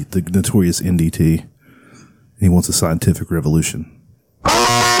the notorious NDT, and he wants a scientific revolution.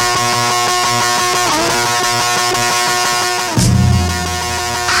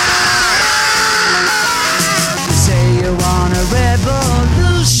 Say you want a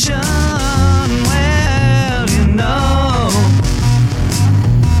revolution. Well, you know,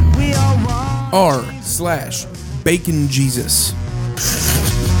 we all want. r/Bacon Jesus.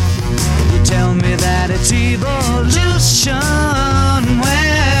 You tell me that it's evolution.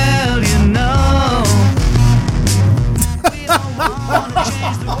 Well, you know, we all want to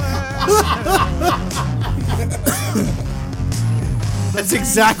change the world.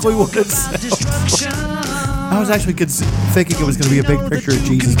 exactly what it said. I was actually thinking it was going to be a big picture of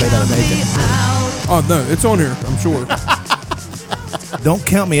Jesus made out of bacon. Oh, no, it's on here, I'm sure. Don't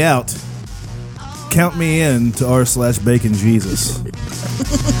count me out. Count me in to r/bacon Jesus.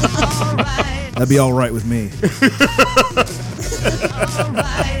 That'd be all right with me.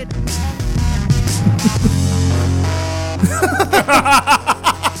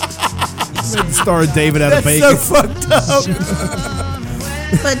 Star David out of bacon. That's so fucked up.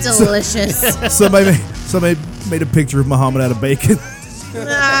 But delicious. Somebody made a picture of Muhammad out of bacon.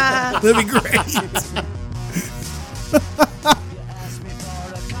 Ah. That'd be great.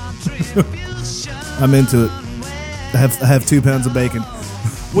 I'm into it. I have 2 pounds of bacon.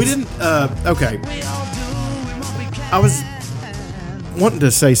 We didn't. Okay. I was wanting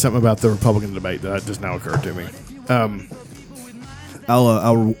to say something about the Republican debate that just now occurred to me.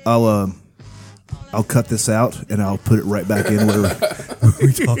 I'll cut this out and I'll put it right back in where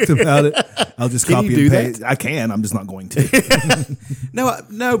we talked about it. I'll just copy and paste. I can. I'm just not going to.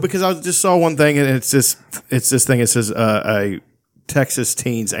 No, because I just saw one thing and it's this thing. It says a Texas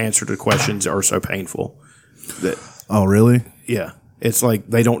teens' answer to questions are so painful. Oh, really? Yeah. It's like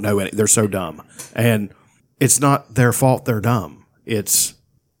they don't know any. They're so dumb, and it's not their fault. They're dumb. It's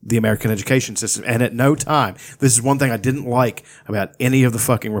the American education system. And at no time, this is one thing I didn't like about any of the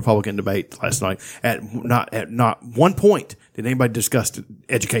fucking Republican debate last night. At not one point did anybody discuss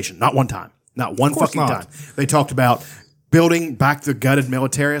education. Not one time. Not one fucking time. They talked about building back the gutted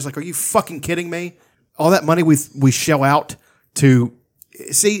military. I was like, are you fucking kidding me? All that money we shell out to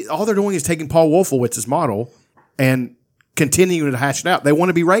see, all they're doing is taking Paul Wolfowitz's model and continuing to hash it out. They want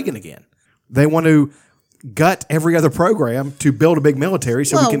to be Reagan again. They want to gut every other program to build a big military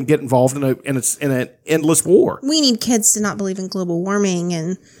so we can get involved in an endless war. We need kids to not believe in global warming,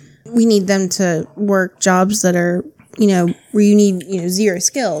 and we need them to work jobs that are, where you need, zero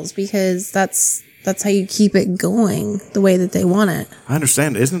skills, because that's how you keep it going the way that they want it. I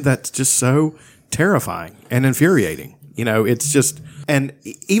understand. Isn't that just so terrifying and infuriating? It's just, and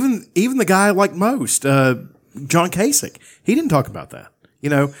even the guy like most, John Kasich, he didn't talk about that,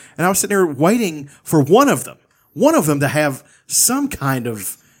 and I was sitting there waiting for one of them to have some kind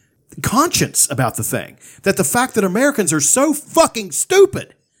of conscience about the thing, that the fact that Americans are so fucking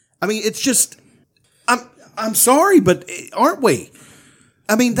stupid. I mean, it's just, I'm sorry, but aren't we?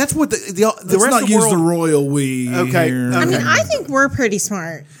 I mean, that's what the rest of the world. Let's not use the royal we. Okay. Here. I mean, I think we're pretty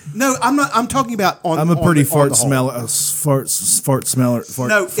smart. No, I'm not. I'm talking about on. I'm a pretty fart smeller. No,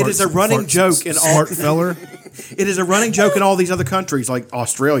 it is a running joke in all. Feller. It is a running joke in all these other countries like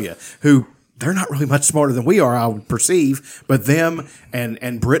Australia, who they're not really much smarter than we are, I would perceive. But them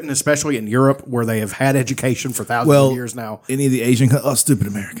and Britain, especially in Europe, where they have had education for thousands of years now. Any of the Asian, stupid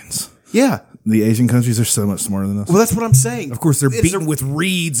Americans. Yeah. The Asian countries are so much smarter than us. Well, that's what I'm saying. Of course, they're beaten with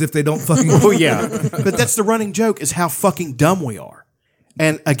reeds if they don't fucking. Oh yeah, but that's the running joke, is how fucking dumb we are.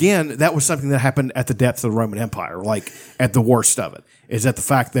 And again, that was something that happened at the depths of the Roman Empire, like at the worst of it, is that the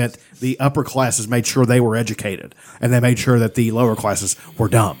fact that the upper classes made sure they were educated, and they made sure that the lower classes were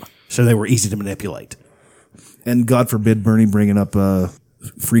dumb, so they were easy to manipulate. And God forbid Bernie bringing up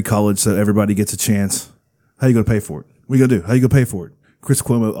free college so everybody gets a chance. How you going to pay for it? What are you going to do? How you going to pay for it? Chris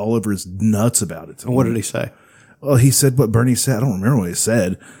Cuomo all over his nuts about it. And what did he say? Well, he said what Bernie said. I don't remember what he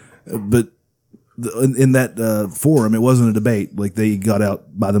said, but in that forum, it wasn't a debate. Like, they got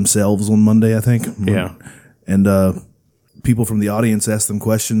out by themselves on Monday, I think. Yeah. And people from the audience asked them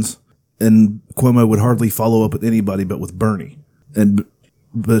questions, and Cuomo would hardly follow up with anybody but with Bernie.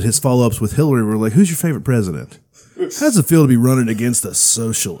 But his follow-ups with Hillary were like, who's your favorite president? How does it feel to be running against a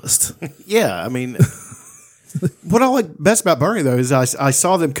socialist? Yeah, I mean... What I like best about Bernie, though, is I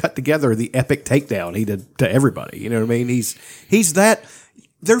saw them cut together the epic takedown he did to everybody. You know what I mean? He's that.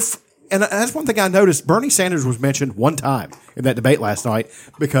 And that's one thing I noticed. Bernie Sanders was mentioned one time in that debate last night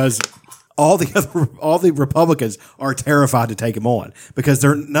because all the Republicans are terrified to take him on because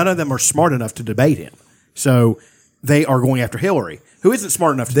none of them are smart enough to debate him. So they are going after Hillary, who isn't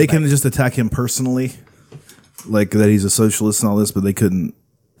smart enough to debate. They can just attack him personally, like that he's a socialist and all this, but they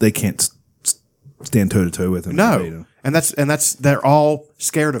can't stand toe to toe with him. No, and that's they're all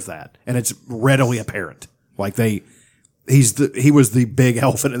scared of that, and it's readily apparent. Like he was the big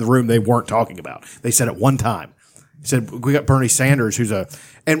elephant in the room they weren't talking about. They said it one time. He said, we got Bernie Sanders, and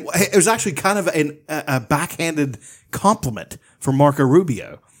it was actually kind of a backhanded compliment from Marco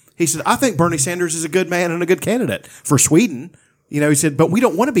Rubio. He said, I think Bernie Sanders is a good man and a good candidate for Sweden. He said, but we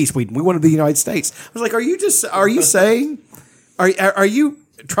don't want to be Sweden. We want to be the United States. I was like, are you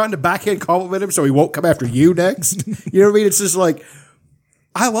trying to backhand compliment him so he won't come after you next? You know what I mean? It's just like,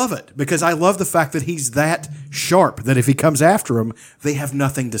 I love it because I love the fact that he's that sharp that if he comes after him, they have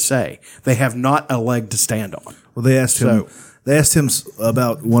nothing to say. They have not a leg to stand on. Well, they asked him. They asked him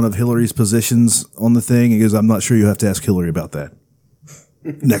about one of Hillary's positions on the thing. He goes, "I'm not sure. You have to ask Hillary about that."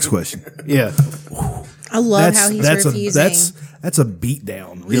 Next question. Yeah, I love how he's refusing. That's a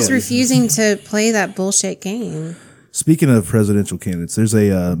beatdown. He's Really. refusing to play that bullshit game. Speaking of presidential candidates, there's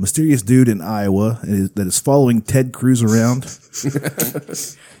a mysterious dude in Iowa that is following Ted Cruz around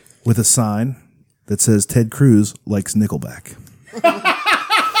with a sign that says Ted Cruz likes Nickelback.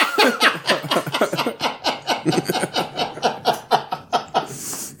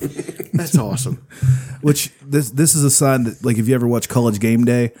 That's awesome. Which this is a sign that, like, if you ever watch College Game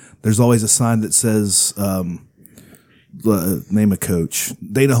Day, there's always a sign that says name a coach.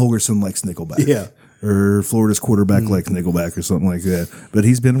 Dana Holgerson likes Nickelback. Yeah. Or Florida's quarterback likes Nickelback or something like that. But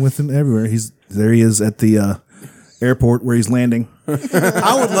he's been with them everywhere. There he is at the airport where he's landing.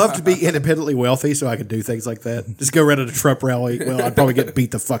 I would love to be independently wealthy so I could do things like that. Just go around at a Trump rally. Well, I'd probably get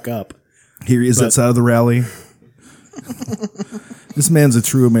beat the fuck up. Here he is outside of the rally. This man's a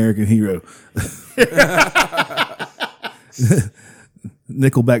true American hero.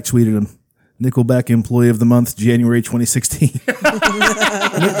 Nickelback tweeted him. Nickelback Employee of the Month, January 2016.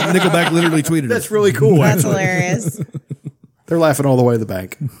 Nickelback literally tweeted it. That's really cool. That's actually. hilarious. They're laughing all the way to the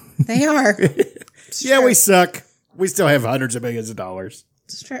bank. They are. Yeah, we suck. We still have hundreds of millions of dollars.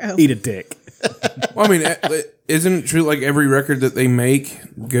 It's true. Eat a dick. Well, I mean, isn't it true? Like every record that they make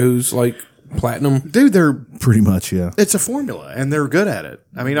goes like platinum. Dude, they're pretty much, yeah. It's a formula, and they're good at it.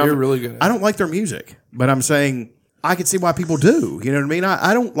 I mean, They're really good at I don't like their music, but I'm saying I can see why people do. You know what I mean?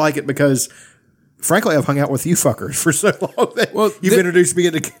 I don't like it because, frankly, I've hung out with you fuckers for so long that you've introduced me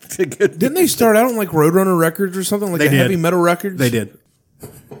into good. Didn't they start out on like Roadrunner Records or something like They a did. heavy metal records? They did,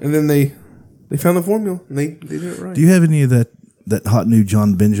 and then they found the formula and they did it right. Do you have any of that hot new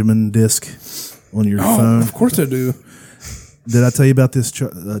John Benjamin disc on your phone? Of course I do. Did I tell you about this,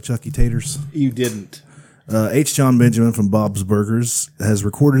 Chucky Taters? You didn't. H. John Benjamin from Bob's Burgers has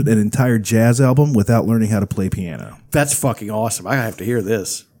recorded an entire jazz album without learning how to play piano. That's fucking awesome. I have to hear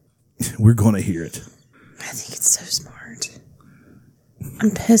this. We're going to hear it. I think it's so smart.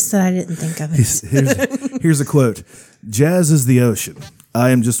 I'm pissed that I didn't think of it. Here's a quote. Jazz is the ocean.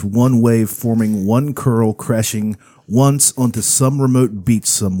 I am just one wave forming one curl crashing once onto some remote beach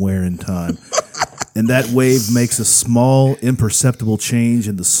somewhere in time. And that wave makes a small, imperceptible change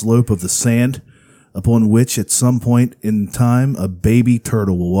in the slope of the sand, upon which at some point in time a baby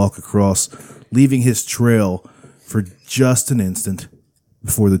turtle will walk across, leaving his trail for just an instant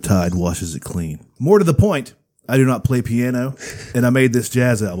before the tide washes it clean. More to the point, I do not play piano, and I made this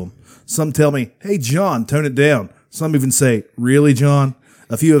jazz album. Some tell me, hey, John, tone it down. Some even say, really, John?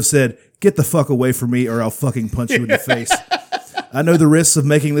 A few have said, get the fuck away from me or I'll fucking punch you in the face. I know the risks of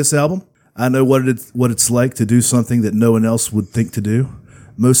making this album. I know what it's like to do something that no one else would think to do.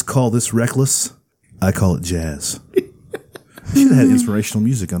 Most call this reckless. I call it jazz. Should have had inspirational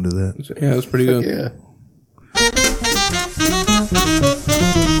music under that. Yeah, that's pretty good. Yeah.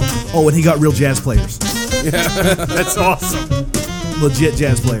 Oh, and he got real jazz players. Yeah, that's awesome. Legit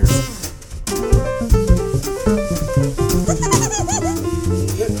jazz players.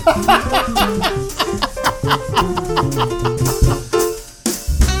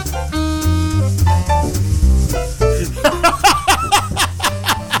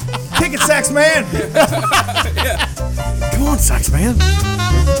 Kick it, sax man. Yeah. Come on, sax man.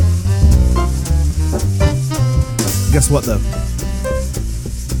 Guess what, though?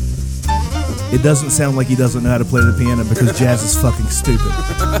 It doesn't sound like he doesn't know how to play the piano because jazz is fucking stupid.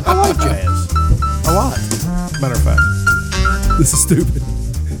 I like jazz a lot. Matter of fact, this is stupid.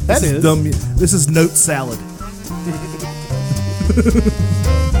 That This is dumb. This is note salad.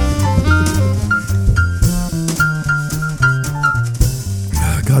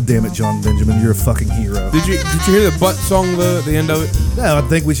 God damn it, John Benjamin, you're a fucking hero. Did you hear the butt song, the end of it? No, I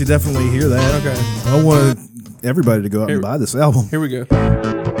think we should definitely hear that. Okay. I want everybody to go out and buy this album. Here we go.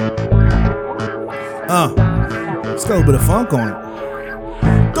 It's got a little bit of funk on it.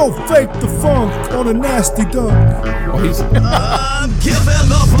 Don't fake the funk on a nasty dunk. I'm giving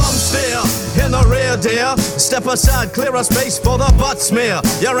the bum stare in the rear, dear. Step aside, clear a space for the butt smear.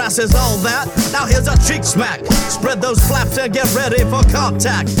 Your ass is all that. Now here's a cheek smack. Spread those flaps and get ready for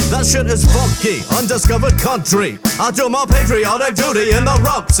contact. That shit is funky, undiscovered country. I'll do my patriotic duty in the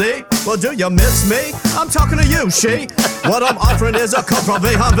rump, see? Well, do you miss me? I'm talking to you, she. What I'm offering is a cup from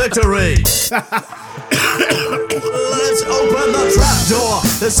Vehan victory. Let's open the trap door.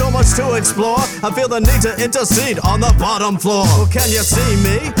 There's so much to explore. I feel the need to intercede on the bottom floor. Well, can you see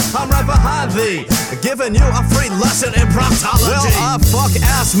me? I'm right behind thee, giving you a free lesson in proctology. Well, fuck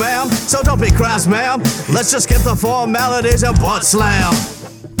ass, ma'am, so don't be crass, ma'am. Let's just skip the formalities and butt slam.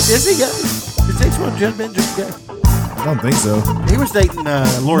 Is he gay? Is H1 Gentleman just gay? I don't think so. He was dating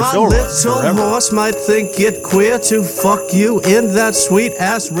Laura My Silver. little horse might think it queer to fuck you in that sweet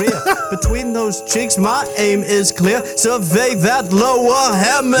ass rear. Between those cheeks, my aim is clear. Survey that lower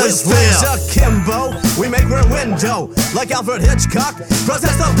hemisphere. With akimbo, we make a window. Like Alfred Hitchcock,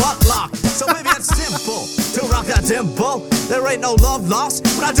 protest the butt lock. So maybe it's simple to rock that dimple. There ain't no love lost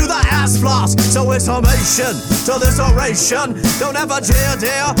when I do the ass floss. So it's summation to this oration. Don't ever jeer,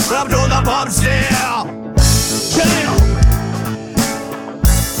 dear, when I'm doing the bump steer.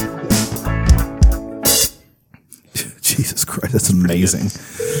 Jesus Christ, that's amazing.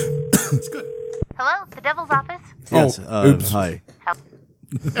 Hello, the devil's office? Yes. Oops. Hi.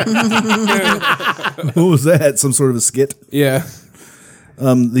 What was that? Some sort of a skit? Yeah.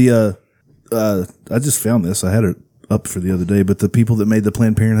 I just found this. I had it up for the other day, but the people that made the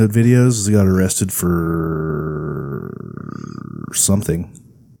Planned Parenthood videos got arrested for something.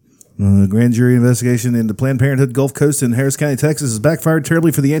 Grand jury investigation into Planned Parenthood Gulf Coast in Harris County, Texas has backfired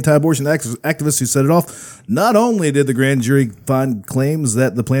terribly for the anti-abortion activists who set it off. Not only did the grand jury find claims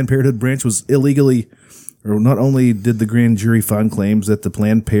that the Planned Parenthood branch was illegally, or not only did the grand jury find claims that the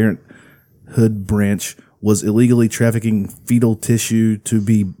Planned Parenthood branch was illegally trafficking fetal tissue to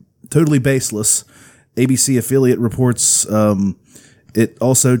be totally baseless. ABC affiliate reports it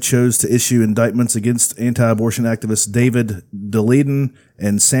also chose to issue indictments against anti-abortion activists David DeLeiden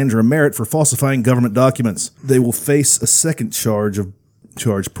and Sandra Merritt for falsifying government documents. They will face a second charge,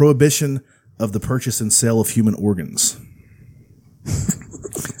 prohibition of the purchase and sale of human organs.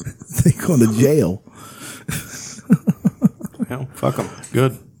 They going to jail. Well, fuck them.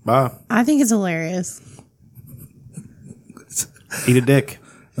 Good. Bye. I think it's hilarious. Eat a dick.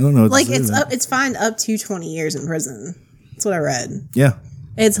 I don't know. Like it's fined up to 20 years in prison. That's what I read. Yeah.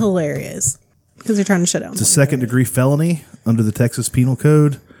 It's hilarious because they're trying to shut down. It's a second-degree felony under the Texas Penal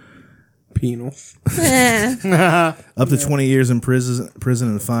Code. Penal. Up to 20 years in prison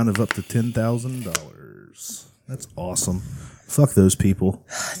and a fine of up to $10,000. That's awesome. Fuck those people.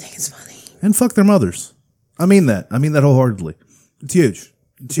 I think it's funny. And fuck their mothers. I mean that wholeheartedly. It's huge.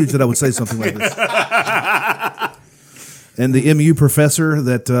 It's huge that I would say something like this. And the MU professor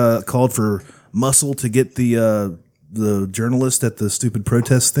that called for muscle to get the journalist at the stupid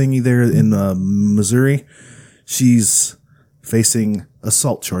protest thingy there in Missouri, she's facing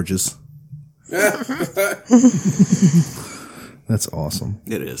assault charges. That's awesome.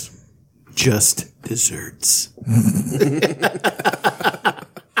 It is. Just desserts.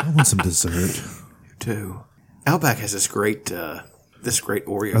 I want some dessert. You too. Outback has this great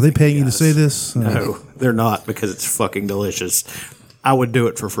Oreo. Are they paying you to say this? No, they're not, because it's fucking delicious. I would do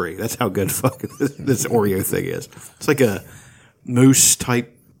it for free. That's how good fucking this Oreo thing is. It's like a mousse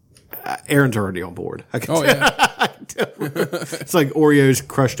type. Aaron's already on board. Oh yeah. It's like Oreos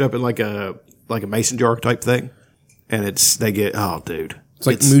crushed up in like a mason jar type thing, and it's dude. It's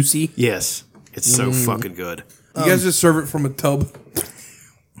like moussey. Yes, it's so fucking good. You guys just serve it from a tub.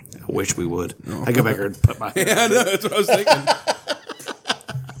 I wish we would. I go back here and put my. Yeah, I know. That's what I was thinking.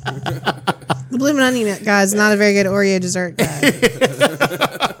 The Blue Onion guy is not a very good Oreo dessert guy.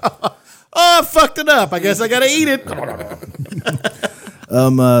 Oh, I fucked it up. I guess I gotta eat it.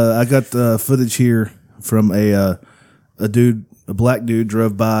 I got footage here from a black dude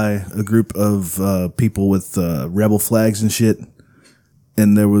drove by a group of people with rebel flags and shit,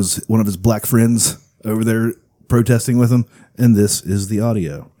 and there was one of his black friends over there protesting with him, and this is the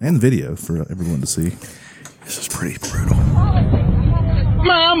audio and video for everyone to see. This is pretty brutal.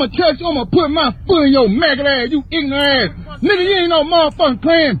 Man, I'ma put my foot in your maggot ass, you ignorant ass. Nigga, you ain't no motherfucking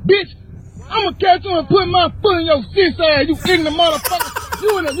playing, bitch. I'ma catch you and put my foot in your sis ass, you ignorant motherfucker.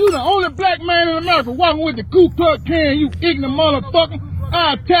 You the only black man in America walking with the Ku Klux Klan, you ignorant motherfucker.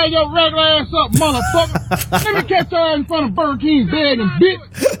 I'll tear your regular ass up, motherfucker. Let me catch your ass in front of Burger King begging, bitch.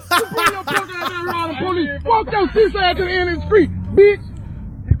 You bring your punk ass around the police. Walk your sis ass to the end of the street, bitch.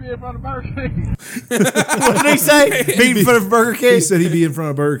 He be in front of Burger King. What did he say? Be in front of Burger King? He said he'd be in front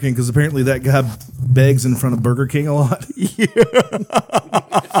of Burger King because apparently that guy begs in front of Burger King a lot. Yeah.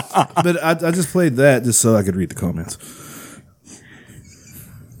 But I just played that just so I could read the comments.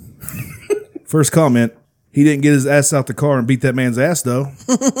 First comment, he didn't get his ass out the car and beat that man's ass, though.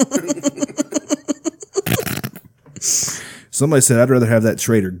 Somebody said, I'd rather have that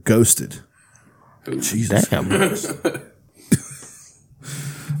traitor ghosted. Jesus. Damn.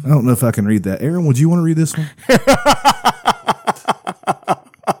 I don't know if I can read that. Aaron, would you want to read this one?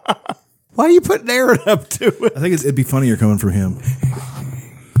 Why are you putting Aaron up to it? I think it'd be funnier coming from him.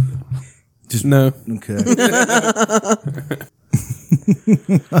 Just no. Okay.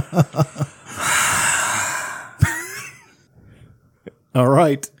 All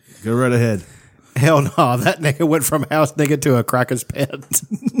right. Go right ahead. Hell no. That nigga went from house nigga to a cracker's pet.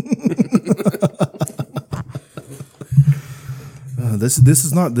 This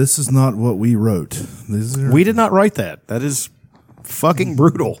is not what we wrote. We did not write that. That is fucking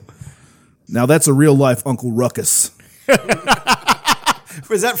brutal. Now that's a real life Uncle Ruckus.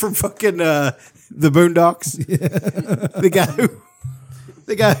 Was that from fucking the Boondocks? Yeah.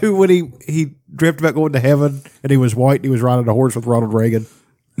 The guy who when he dreamt about going to heaven and he was white and he was riding a horse with Ronald Reagan.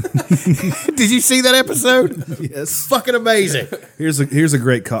 Did you see that episode? Yes. Fucking amazing. Here's a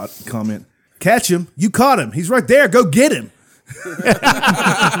great comment. Catch him. You caught him. He's right there. Go get him.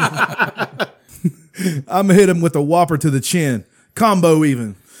 I'm gonna hit him with a whopper to the chin. Combo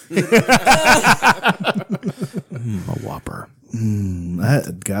even. A whopper. I had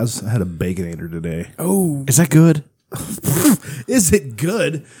a Baconator today. Oh, is that good? Is it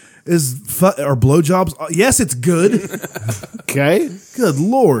good? Are blowjobs? Yes, it's good. Okay. Good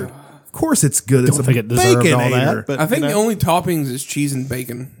Lord. Of course it's good. It's Don't think it deserved all that, but I think the only toppings is cheese and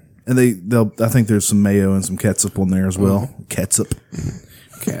bacon. And I think there's some mayo and some ketchup on there as well. Ketchup.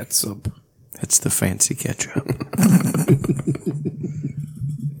 Catsup. That's the fancy ketchup.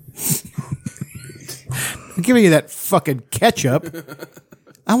 Give me that fucking ketchup.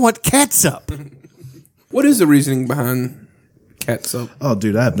 I want catsup. What is the reasoning behind catsup? Oh,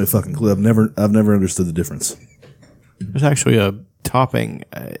 dude, I have no fucking clue. I've never understood the difference. There's actually a topping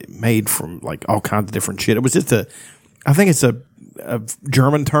made from like all kinds of different shit. It was just I think it's a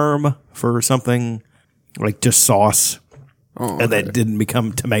German term for something like just sauce. Oh, and that didn't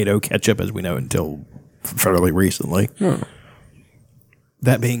become tomato ketchup as we know until fairly recently.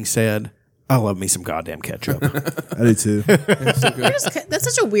 That being said, I love me some goddamn ketchup. I do too. That's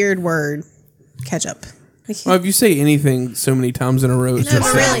such a weird word. Ketchup. Well, if you say anything so many times in a row, it's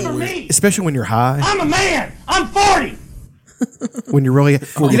just really. weird. Especially when you're high. I'm a man. I'm 40. When you're really,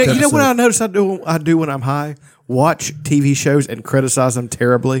 you know what I notice I do when I'm high? Watch TV shows and criticize them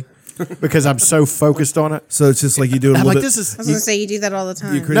terribly because I'm so focused on it. So it's just like you do it a I'm little like, bit. this is I was going to say you do that all the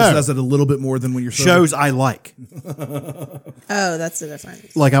time. You criticize it a little bit more than when you're sober. shows I like. Oh, that's the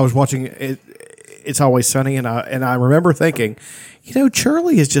difference. Like I was watching It's Always Sunny, and I remember thinking,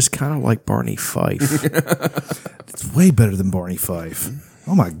 Charlie is just kind of like Barney Fife. It's way better than Barney Fife.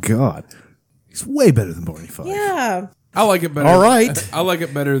 Oh my God, he's way better than Barney Fife. Yeah. I like it better. All right. I like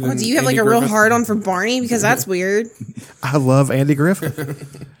it better than. Well, do you have like Andy a real Griffith. hard on for Barney? Because that's weird. I love Andy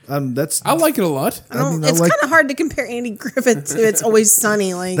Griffith. I like it a lot. It's kind of hard to compare Andy Griffith to It's Always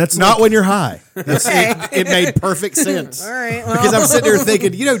Sunny. Like That's not when you're high. It made perfect sense. all right. Well. Because I'm sitting there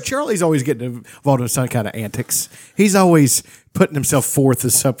thinking, Charlie's always getting involved in some kind of antics. He's always putting himself forth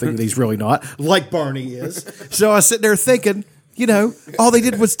as something that he's really not, like Barney is. So I was sitting there thinking, all they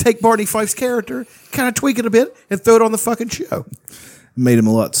did was take Barney Fife's character, kind of tweak it a bit, and throw it on the fucking show. Made him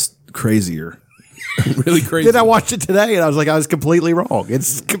a lot crazier. Really crazy. Then I watched it today, and I was like, I was completely wrong.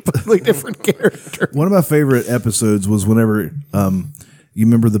 It's a completely different character. One of my favorite episodes was whenever you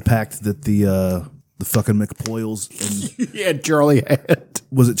remember the pact that the fucking McPloyles and Yeah, Charlie had.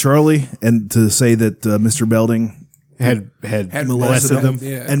 was it Charlie and to say that Mr. Belding Had molested them,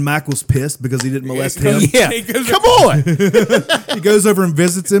 Yeah. and Mac was pissed because he didn't molest him. Yeah, come on. He goes over and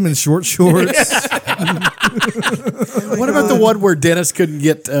visits him in short shorts. What about the one where Dennis couldn't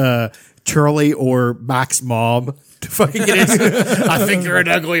get Charlie or Mac's mom to fucking get into I think you're an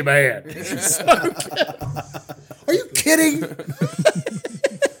ugly man. Are you kidding?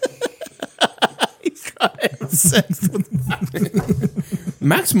 He's trying to have sex with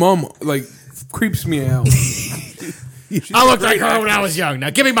Mac's mom creeps me out. I looked like her when I was young. Now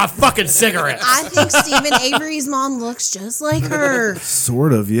give me my fucking cigarette. I think Stephen Avery's mom looks just like her.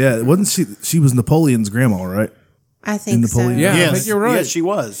 Sort of, yeah. Wasn't she? She was Napoleon's grandma, right? I think so. Napoleon? Yeah, Yes, I think you're right. Yes, she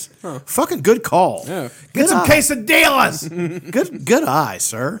was. Fucking good call. Yeah. Get some eye. quesadillas. good eye,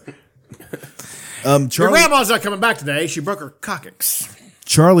 sir. Your grandma's not coming back today. She broke her coccyx.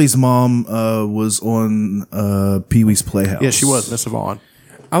 Charlie's mom was on Pee Wee's Playhouse. Yeah, she was, Miss Yvonne.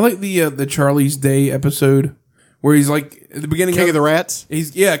 I like the Charlie's Day episode where he's like at the beginning King of the Rats?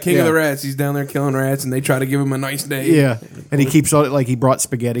 He's King Yeah. of the Rats. He's down there killing rats, and they try to give him a nice day. Yeah. And he keeps on it like he brought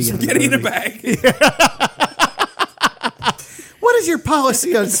spaghetti. Spaghetti in a bag. What is your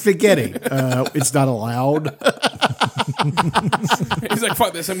policy on spaghetti? It's not allowed. He's like,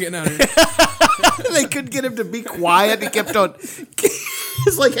 fuck this, I'm getting out of here. They couldn't get him to be quiet. He kept on.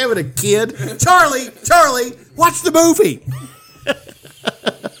 It's like having a kid. Charlie, watch the movie.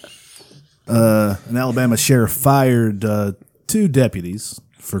 An Alabama sheriff fired 2 deputies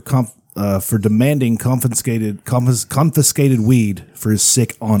for demanding confiscated weed for his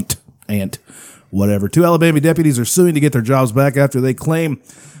sick aunt. Whatever. 2 Alabama deputies are suing to get their jobs back after they claim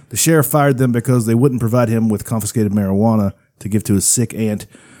the sheriff fired them because they wouldn't provide him with confiscated marijuana to give to his sick aunt.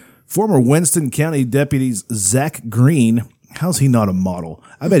 Former Winston County deputies Zach Green, how's he not a model?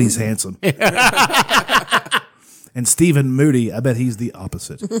 I bet he's handsome. And Stephen Moody, I bet he's the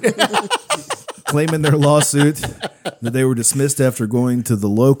opposite. Claiming their lawsuit that they were dismissed after going to the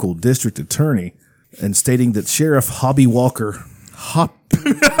local district attorney and stating that Sheriff Hobby Walker.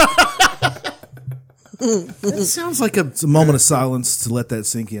 It sounds like It's a moment of silence to let that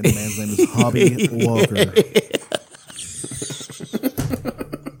sink in. The man's name is Hobby Walker.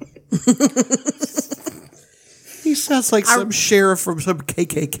 He sounds like some sheriff from some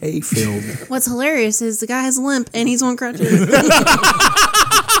KKK film. What's hilarious is the guy has a limp and he's on crutches.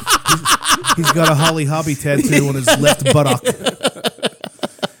 He's got a Holly Hobby tattoo on his left buttock.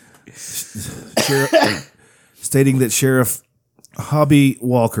 Stating that Sheriff Hobby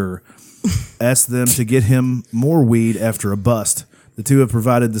Walker asked them to get him more weed after a bust. The 2 have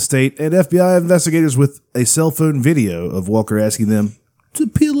provided the state and FBI investigators with a cell phone video of Walker asking them to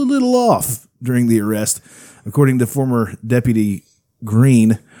peel a little off during the arrest. According to former Deputy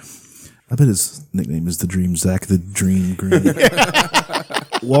Green, I bet his nickname is the Dream Zach, the Dream Green.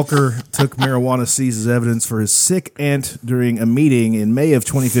 Walker took marijuana seized as evidence for his sick aunt during a meeting in May of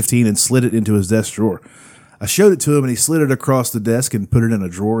 2015 and slid it into his desk drawer. I showed it to him and he slid it across the desk and put it in a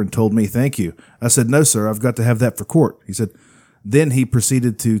drawer and told me, "Thank you." I said, "No, sir, I've got to have that for court." He said, then he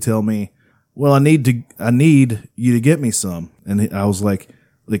proceeded to tell me, "Well, I need you to get me some." And I was like,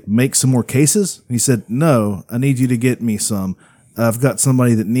 make some more cases? And he said, "No, I need you to get me some. I've got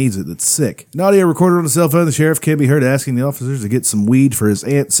somebody that needs it that's sick." An audio recorded on the cell phone, the sheriff can be heard asking the officers to get some weed for his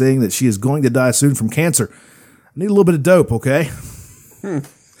aunt, saying that she is going to die soon from cancer. "I need a little bit of dope, okay?"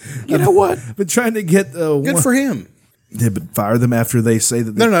 You know what? I've been trying to get... Good for him. Yeah, but fire them after they say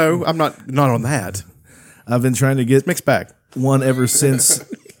that... No, I'm not on that. I've been trying to get... Mixed bag. One ever since...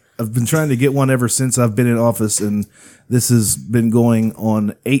 I've been trying to get one ever since I've been in office, and this has been going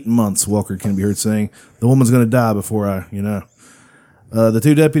on 8 months, Walker can be heard saying. The woman's going to die before the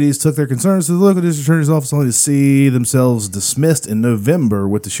 2 deputies took their concerns to the local district attorney's office only to see themselves dismissed in November,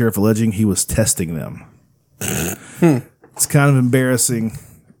 with the sheriff alleging he was testing them. It's kind of embarrassing,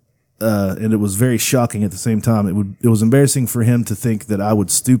 and it was very shocking at the same time. It was embarrassing for him to think that I would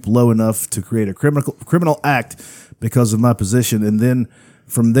stoop low enough to create a criminal act because of my position, and then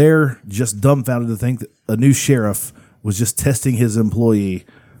from there, just dumbfounded to think that a new sheriff was just testing his employee.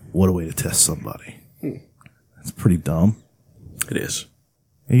 What a way to test somebody. That's pretty dumb. It is.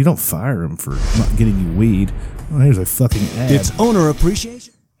 And you don't fire him for not getting you weed. Oh, here's a fucking ad. It's owner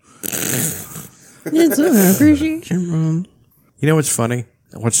appreciation. It's owner appreciation. You know what's funny?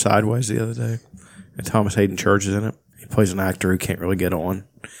 I watched Sideways the other day, and Thomas Hayden Church is in it. He plays an actor who can't really get on,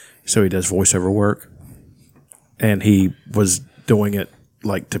 so he does voiceover work. And he was doing it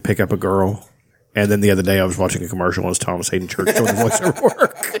like to pick up a girl. And then the other day I was watching a commercial and it was Thomas Hayden Church doing voiceover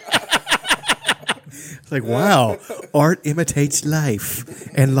work. It's like, wow, art imitates life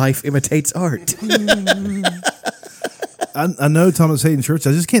and life imitates art. I know Thomas Hayden Church.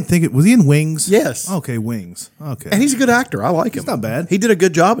 I just can't think it. Was he in Wings? Yes. Okay, Wings. Okay. And he's a good actor. I like him. It's not bad. He did a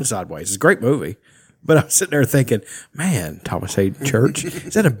good job in Sideways. It's a great movie. But I was sitting there thinking, man, Thomas Hayden Church,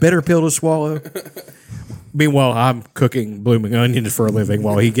 is that a bitter pill to swallow? Meanwhile, I'm cooking blooming onions for a living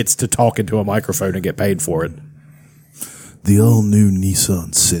while he gets to talk into a microphone and get paid for it. The all-new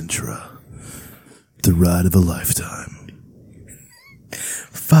Nissan Sentra. The ride of a lifetime.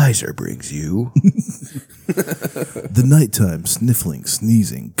 Pfizer brings you the nighttime sniffling,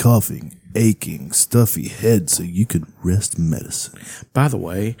 sneezing, coughing, aching, stuffy head so you could rest medicine. By the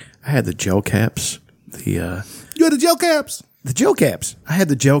way, I had the gel caps. You had the gel caps? The gel caps. I had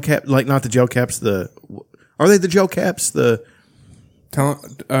the gel cap, like not the gel caps, are they the gel caps? You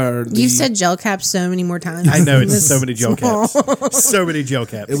said gel caps so many more times. I know, it's so many gel caps. So many gel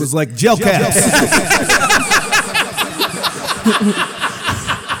caps. It was like gel caps.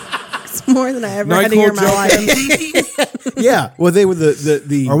 It's more than I ever had to hear in my life. Yeah. Well, they were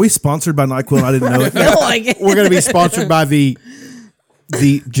the. Are we sponsored by NyQuil? I didn't know it. We're going to be sponsored by the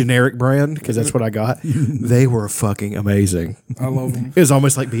generic brand, because that's what I got. They were fucking amazing. I love them. It was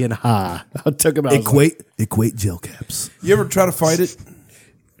almost like being high. I took them out. Equate gel caps. You ever try to fight it?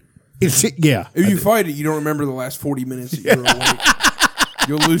 Yeah. If you fight it, you don't remember the last 40 minutes that you're awake.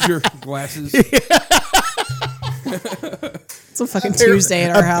 You'll lose your glasses. It's a fucking Tuesday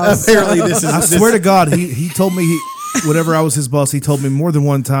in our house. Apparently, this is. I swear to God, he told me whenever I was his boss, he told me more than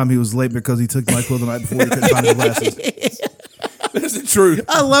one time he was late because he took NyQuil the night before he couldn't find his glasses. That's the truth.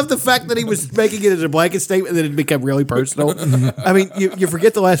 I love the fact that he was making it as a blanket statement that it become really personal. I mean, you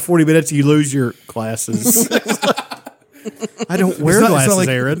forget the last 40 minutes, you lose your glasses. I don't wear glasses, like,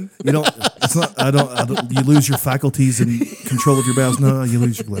 Aaron. You don't. It's not. I don't. You lose your faculties and control of your bowels. No, you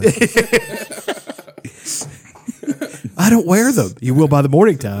lose your glasses. I don't wear them. You will by the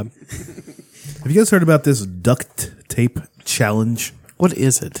morning time. Have you guys heard about this duct tape challenge? What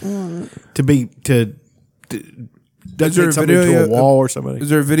is it? To Is there a video video to a wall or somebody? Is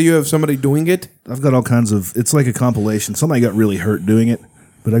there a video of somebody doing it? I've got all kinds of. It's like a compilation. Somebody got really hurt doing it,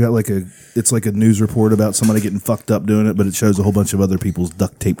 but I got like a. It's like a news report about somebody getting fucked up doing it, but it shows a whole bunch of other people's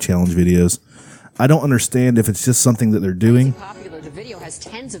duct tape challenge videos. I don't understand if it's just something that they're doing. The video has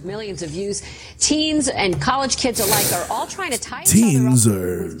tens of millions of views. Teens and college kids alike are all trying to tie Teens each other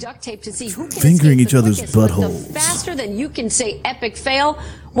are up with duct tape to see who can fingering escape each the other's quickest. But buttholes. the faster than you can say epic fail,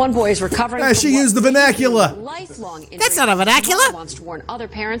 one boy is recovering. Yeah, from she what used the may be vernacular. Lifelong injury. That's not a vernacular. He wants to warn other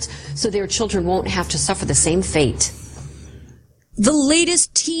parents so their children won't have to suffer the same fate. The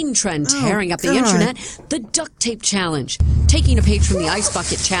latest teen trend tearing up the internet, the duct tape challenge. Taking a page from the ice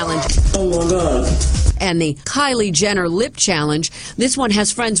bucket challenge. Oh my God. And the Kylie Jenner lip challenge. This one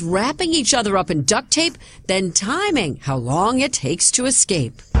has friends wrapping each other up in duct tape, then timing how long it takes to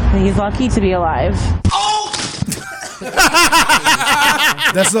escape. He's lucky to be alive.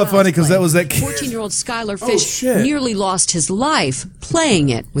 That's not funny because that was that kid. 14-year-old Skylar Fish nearly lost his life playing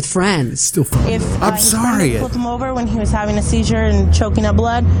it with friends. Still funny. If I'm his sorry. friend flipped him over when he was having a seizure and choking up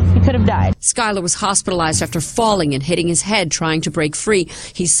blood, he could have died. Skylar was hospitalized after falling and hitting his head trying to break free.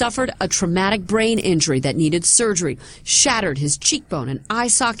 He suffered a traumatic brain injury that needed surgery, shattered his cheekbone and eye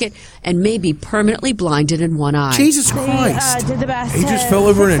socket, and may be permanently blinded in one eye. Jesus They Christ. did the best. He just to fell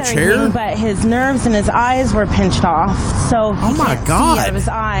over in fix a chair? everything, but his nerves and his eyes were pinched off, so he Oh my can't God. see out of his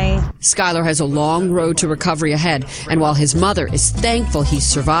eye. Skylar has a long road to recovery ahead, and while his mother is thankful he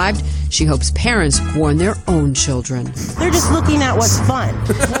survived, she hopes parents warn their own children. They're just looking at what's fun,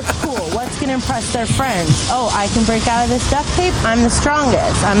 what's cool, what's going to impress their friends. Oh, I can break out of this duct tape. I'm the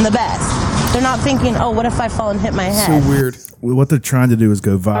strongest. I'm the best. They're not thinking, oh, what if I fall and hit my head? So weird. What they're trying to do is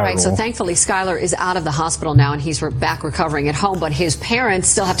go viral. All right, so thankfully Skylar is out of the hospital now and he's back recovering at home, but his parents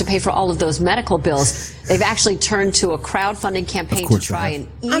still have to pay for all of those medical bills. They've actually turned to a crowdfunding campaign to try and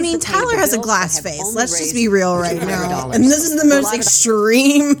ease I mean, the pain of Tyler the has a bills, glass but have face. only Let's just raised be real right now. $200. And this is the A most lot of-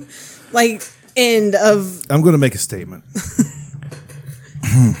 extreme, like, end of. I'm going to make a statement.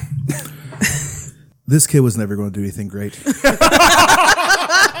 This kid was never going to do anything great.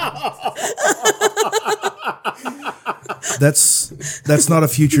 That's not a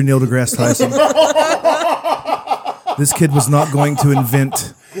future Neil deGrasse Tyson. This kid was not going to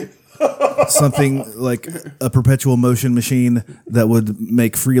invent something like a perpetual motion machine that would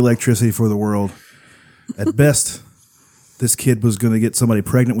make free electricity for the world. At best, this kid was going to get somebody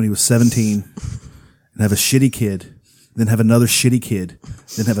pregnant when he was 17 and have a shitty kid, then have another shitty kid,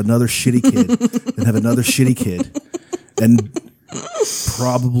 then have another shitty kid, then have another shitty kid, and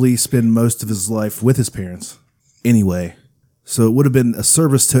probably spend most of his life with his parents anyway. So it would have been a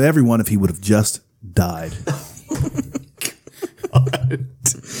service to everyone if he would have just died.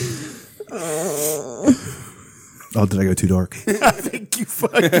 Oh, did I go too dark? I think you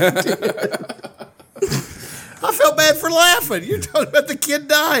fucking did. I felt bad for laughing. You're talking about the kid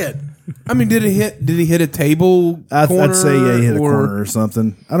dying. I mean, did he hit a table? I'd say yeah, he hit a or- corner or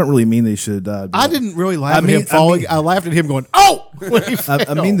something. I don't really mean they should have died. I didn't really laugh at him falling. I laughed at him going, oh! when he I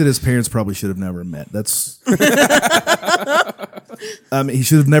fell. mean that his parents probably should have never met. That's. I mean, he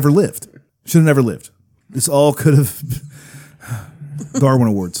should have never lived. Should have never lived. This all could have. Darwin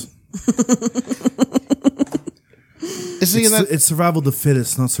Awards. It's survival of the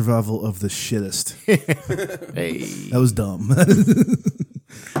fittest, not survival of the shittest. Hey. That was dumb.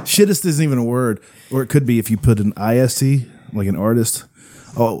 Shittest isn't even a word. Or it could be if you put an IST, like an artist.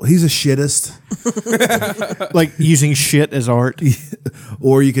 Oh, he's a shittest. Like using shit as art.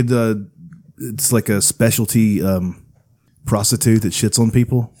 Or you could, it's like a specialty prostitute that shits on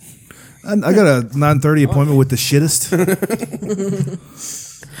people. I got a 9:30 appointment with the shittest.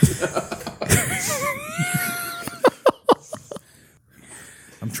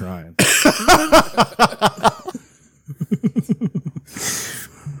 I'm trying.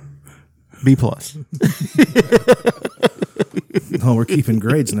 B+. Oh, we're keeping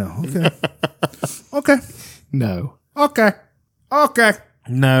grades now. Okay. Okay. No. Okay. Okay.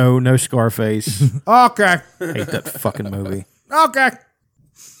 No Scarface. Okay. Hate that fucking movie. Okay.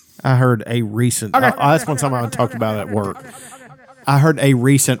 I heard a recent. Okay. That's one time I talked about it at work. I heard a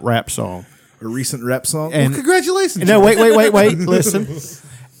recent rap song. A recent rap song? And well, congratulations. No, wait. Listen.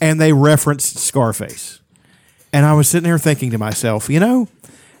 And they referenced Scarface. And I was sitting there thinking to myself,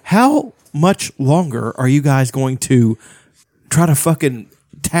 how much longer are you guys going to try to fucking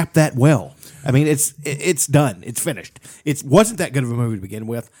tap that well? I mean, it's done. It's finished. It wasn't that good of a movie to begin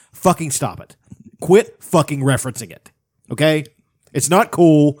with. Fucking stop it. Quit fucking referencing it. Okay? It's not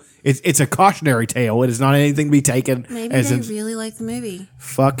cool. It's a cautionary tale. It is not anything to be taken Maybe as they in, really like the movie.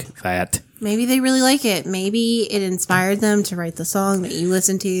 fuck that. Maybe they really like it. Maybe it inspired them to write the song that you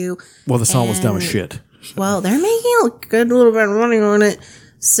listen to. Well, the song was dumb as and- shit. Well, they're making a good little bit of money on it.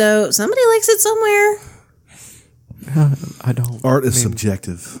 So somebody likes it somewhere. I don't. Art is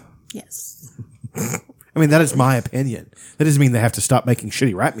subjective. Yes. I mean, that is my opinion. That doesn't mean they have to stop making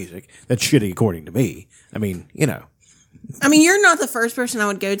shitty rap music. That's shitty according to me. I mean, I mean, you're not the first person I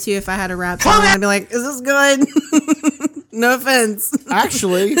would go to if I had a rap song. I'd be like, is this good? No offense.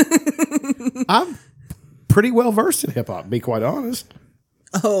 Actually, I'm pretty well versed in hip hop, to be quite honest.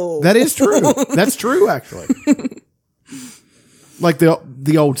 Oh. That is true. That's true, actually. Like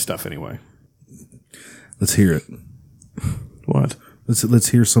the old stuff, anyway. Let's hear it. What? Let's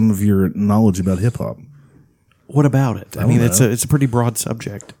hear some of your knowledge about hip hop. What about it? I mean, it's a pretty broad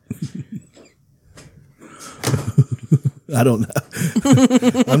subject. I don't know.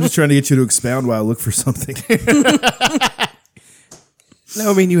 I'm just trying to get you to expound while I look for something.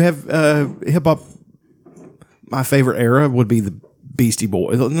 No, I mean, you have hip hop. My favorite era would be the Beastie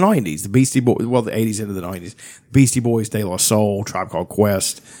Boys, the 90s, the Beastie Boys, well, the 80s into the 90s. Beastie Boys, De La Soul, Tribe Called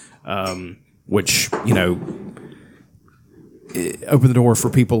Quest, which, it opened the door for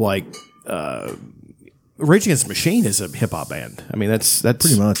people like Rage Against the Machine is a hip hop band. I mean, that's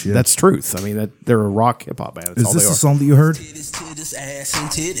pretty much, yeah. That's truth. I mean, they're a rock hip hop band. That's Is all this they the are. song that you heard? Titties, ass and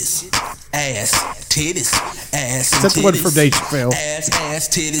titties. Ass, titties, ass and That's titties. the one from Dave Chappelle. Ass,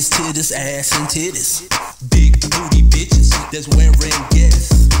 titties, titties, ass and titties. Big booty bitches that's wearing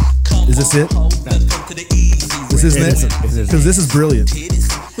guests. Is this it? This isn't it? Because this is brilliant.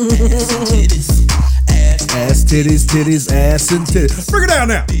 Ass, titties, titties, ass, and titties. Bring it down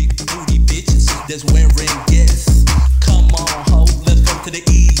now. Big booty bitches that's wearing guests. Come on, ho, let's go to the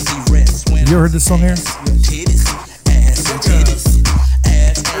easy rest. You ever heard this song here? Titties, ass and titties.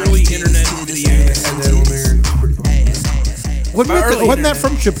 Early internet video had that on there. Wasn't that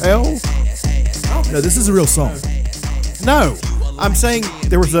from Chappelle? No, this is a real song. No, I'm saying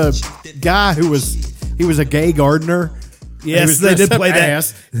there was a guy who was a gay gardener. Yes, He was they did dressed up play that.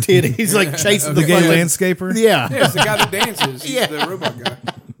 ass. He's like chasing The gay fucking- landscaper? Yeah, Yeah, it's the guy that dances. He's Yeah. the robot guy.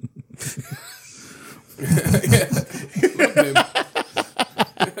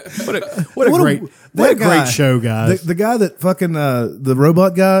 What a great guy. show, guys. The guy that fucking the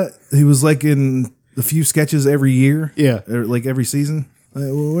robot guy, he was like in a few sketches every year. Yeah. Or like every season.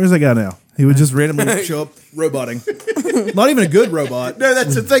 Where's that guy now? He would just randomly show up roboting. Not even a good robot. No,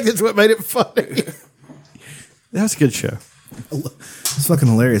 that's the thing. That's what made it funny. That was a good show. It's fucking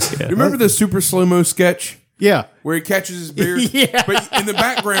hilarious. You remember the super slow mo sketch? Yeah. Where he catches his beard? Yeah. But in the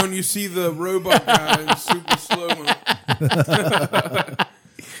background, you see the robot guy in super slow mo.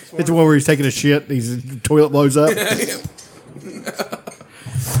 It's the one where he's taking a shit. His toilet blows up.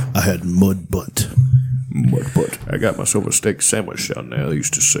 I had mud butt. But I got myself a steak sandwich down there they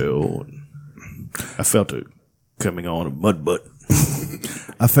used to sell. And I felt it coming on a mud butt.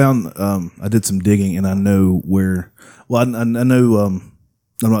 I found I did some digging and I know where. Well, I know.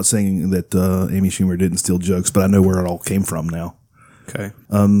 I'm not saying that Amy Schumer didn't steal jokes, but I know where it all came from now. Okay.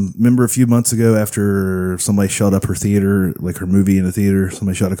 Remember a few months ago after somebody shot up her theater, like her movie in a theater,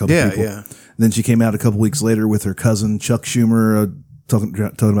 somebody shot a couple people. Yeah. And then she came out a couple weeks later with her cousin Chuck Schumer talking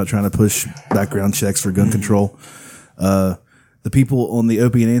about trying to push background checks for gun control. The people on the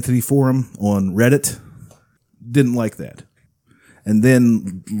Opie and Anthony forum on Reddit didn't like that. And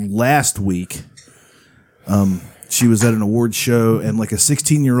then last week, she was at an awards show and like a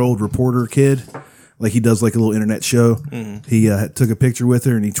 16-year-old reporter kid, like he does like a little internet show. Mm-hmm. He took a picture with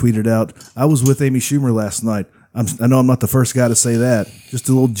her and he tweeted out, "I was with Amy Schumer last night. I know I'm not the first guy to say that. Just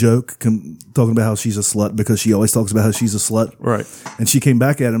a little joke talking about how she's a slut because she always talks about how she's a slut." Right. And she came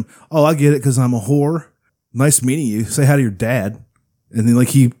back at him, "Oh, I get it because I'm a whore. Nice meeting you. Say hi to your dad." And then like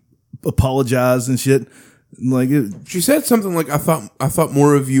he apologized and shit. Like she said something like, "I thought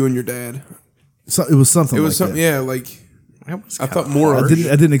more of you and your dad." So it was something. It was like something. that. Yeah, like I thought more. I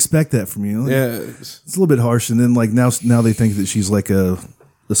didn't expect that from you. Like, Yeah. it's a little bit harsh. And then like now they think that she's like a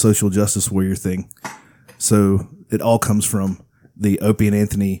social justice warrior thing. So it all comes from the Opie and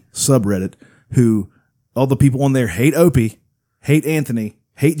Anthony subreddit, who all the people on there hate Opie, hate Anthony,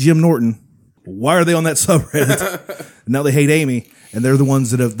 hate Jim Norton, Why are they on that subreddit? Now they hate Amy, and they're the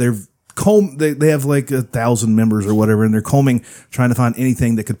ones that have they have like 1,000 members or whatever, and they're combing trying to find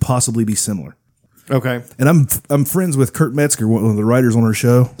anything that could possibly be similar. Okay. And I'm friends with Kurt Metzger, one of the writers on our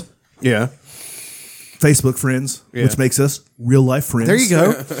show. Yeah. Facebook friends, which makes us real life friends. There you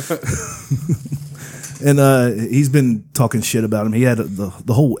go. And he's been talking shit about him. He had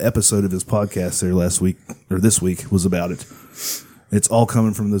the whole episode of his podcast there this week was about it. It's all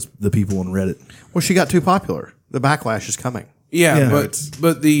coming from the people on Reddit. Well, she got too popular. The backlash is coming. Yeah.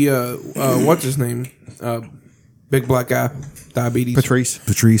 But the what's his name? Big black guy, diabetes.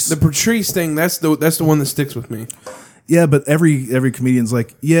 Patrice. The Patrice thing. That's the one that sticks with me. Yeah, but every comedian's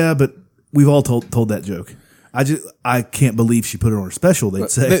like, yeah, but we've all told that joke. I can't believe she put it on her special. They'd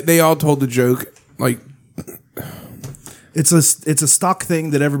say they all told the joke. Like, it's a stock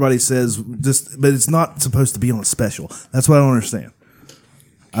thing that everybody says. But it's not supposed to be on a special. That's what I don't understand.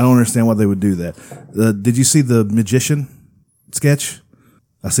 I don't understand why they would do that. Did you see the magician sketch?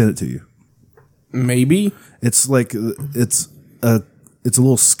 I sent it to you. Maybe it's like it's a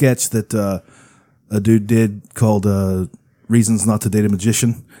little sketch that a dude did called "Reasons Not to Date a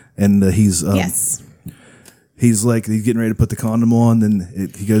Magician," and he's yes. He's getting ready to put the condom on,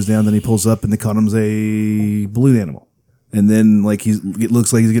 then he goes down, then he pulls up, and the condom's a balloon animal. And then it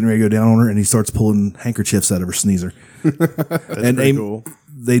looks like he's getting ready to go down on her, and he starts pulling handkerchiefs out of her sneezer. That's pretty cool.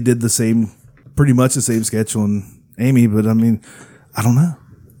 They did pretty much the same sketch on Amy, but I mean, I don't know.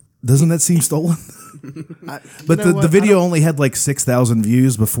 Doesn't that seem stolen? But the video only had 6,000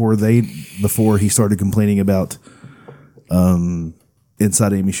 views before he started complaining about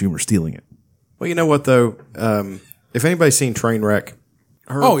Inside Amy Schumer stealing it. Well, you know what though? If anybody's seen Trainwreck,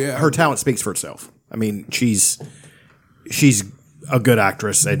 her talent speaks for itself. I mean, she's a good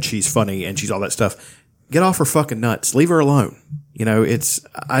actress and she's funny and she's all that stuff. Get off her fucking nuts. Leave her alone. You know,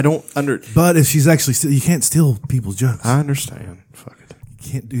 But if she's actually you can't steal people's jokes. I understand. Fuck it.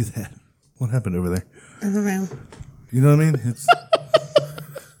 You can't do that. What happened over there? I don't know. You know what I mean? It's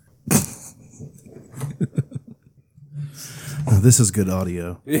this is good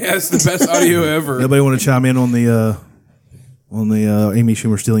audio. Yeah, it's the best audio ever. Nobody want to chime in on the Amy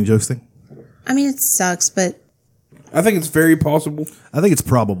Schumer stealing jokes thing? I mean, it sucks, but I think it's very possible. I think it's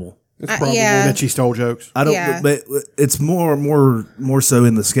probable. It's probable that she stole jokes. I don't, but it's more so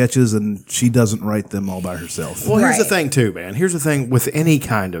in the sketches, and she doesn't write them all by herself. Well, here's the thing, too, man. Here's the thing with any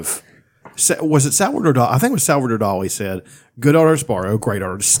kind of. Was it Salvador Dali? I think it was Salvador Dali said, "Good artists borrow, great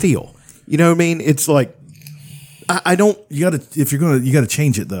artists steal." You know what I mean? It's like I don't. You gotta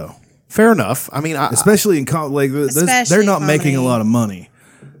change it though. Fair enough. I mean, especially in they're not making a lot of money.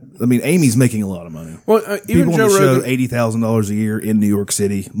 I mean, Amy's making a lot of money. Well, even people Joe on the show, Rogan, $80,000 a year in New York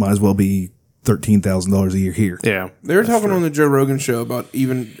City might as well be $13,000 a year here. Yeah, they were talking on the Joe Rogan show about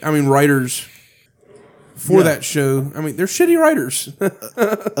writers for that show. I mean, they're shitty writers.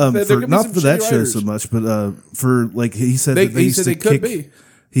 Not for that show so much, but for he said He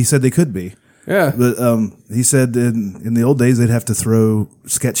said they could be. Yeah, but he said in the old days they'd have to throw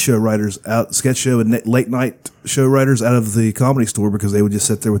sketch show and late night show writers out of the Comedy Store because they would just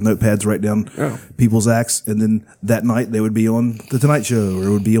sit there with notepads, write down people's acts, and then that night they would be on the Tonight Show or it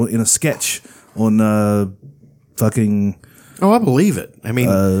would be in a sketch on fucking. Oh, I believe it. I mean,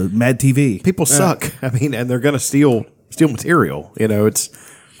 Mad TV. People suck. I mean, and they're going to steal material. You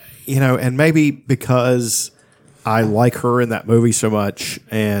know, and maybe because I like her in that movie so much,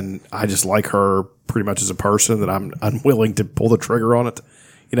 and I just like her pretty much as a person that I'm unwilling to pull the trigger on it.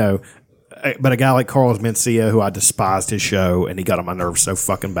 You know, but a guy like Carlos Mencia, who I despised his show, and he got on my nerves so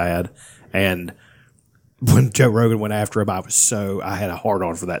fucking bad. And when Joe Rogan went after him, I had a hard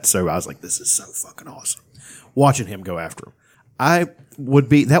on for that. So I was like, this is so fucking awesome. Watching him go after him. That would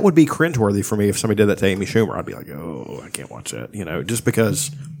be cringeworthy for me if somebody did that to Amy Schumer. I'd be like, oh, I can't watch that. You know, just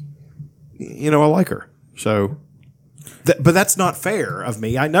because, I like her. So. But that's not fair of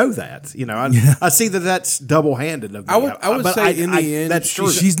me. I know that. You know, I see that that's double-handed of me. I would say in the end, that's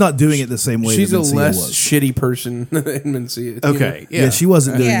true. She's not doing it the same way. She's that a Mencia less was. shitty person than Mencia. Okay, yeah, she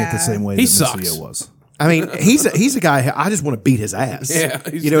wasn't doing it the same way He that sucks. Mencia was. I mean, he's a guy. I just want to beat his ass. Yeah,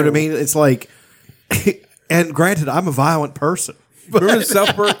 you know what I mean. It's like, and granted, I'm a violent person. Remember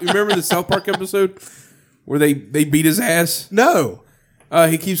the South Park episode where they beat his ass? No,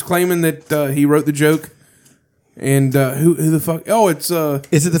 he keeps claiming that he wrote the joke. And who the fuck? Oh, it's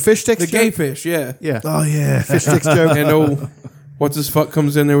is it the fish sticks? The joke? gay fish, yeah. Oh yeah, fish sticks joke. And what's his fuck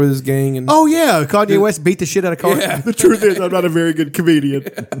comes in there with his gang and Kanye West beat the shit out of Kanye. Yeah. The truth is, I'm not a very good comedian.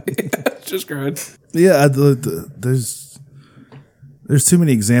 Just great. Yeah, there's too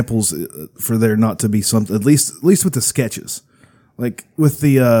many examples for there not to be something. At least with the sketches, Like with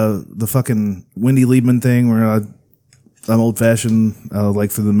the fucking Wendy Liebman thing, where I'm old fashioned. I would like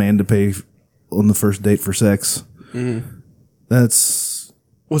for the man to pay on the first date for sex. That's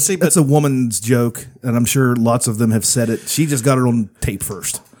that's a woman's joke, and I'm sure lots of them have said it. She just got it on tape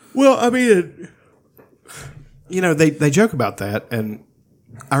first. Well, I mean, they joke about that, and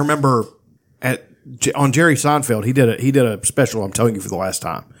I remember on Jerry Seinfeld, he did a special. I'm telling you for the last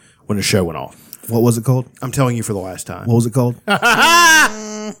time when the show went off. What was it called? I'm telling you for the last time. What was it called?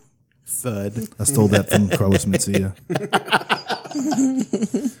 Thud. I stole that from Carlos Mencia.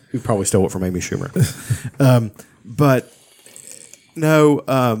 You probably stole it from Amy Schumer. But no,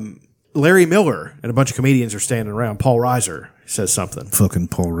 Larry Miller and a bunch of comedians are standing around. Paul Reiser says something. Fucking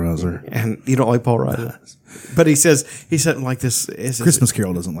Paul Reiser. And you don't like Paul Reiser? But he said like this. Christmas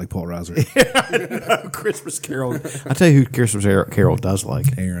Carol doesn't like Paul Reiser. No, Christmas Carol. I'll tell you who Christmas Carol does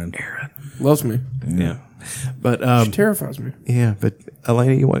like. Aaron. Loves me. Yeah. But she terrifies me. Yeah, but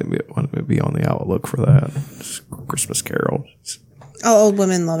Elena, you want me to be on the outlook for that. It's Christmas Carol. Oh, old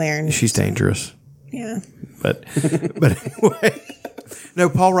women love Aaron. She's dangerous. Yeah. But anyway. No,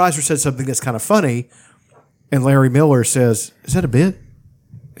 Paul Reiser said something that's kind of funny, and Larry Miller says, "Is that a bit?"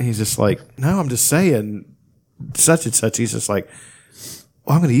 And he's just like, "No, I'm just saying such and such." He's just like,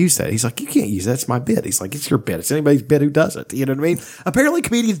 "Well, I'm going to use that." He's like, "You can't use that. It's my bit." He's like, "It's your bit. It's anybody's bit who does it." You know what I mean? Apparently,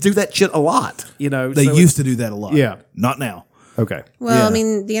 comedians do that shit a lot. They used to do that a lot. Yeah. Not now. Okay. Well, Yeah. I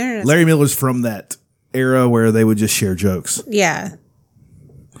mean, the internet. Larry Miller's from that era where they would just share jokes. Yeah.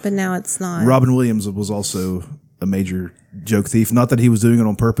 But now it's not. Robin Williams was also a major joke thief. Not that he was doing it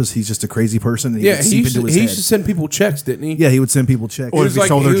on purpose. He's just a crazy person. And Yeah, would he seep used, into to, his he head. used to send people checks, didn't he? Yeah, he would send people checks. He was like,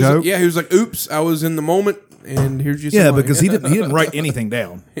 he was like, "Oops, I was in the moment, and here's your." Yeah, some money." because he didn't write anything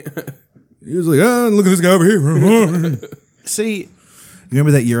down. He was like, "Oh, look at this guy over here." See, you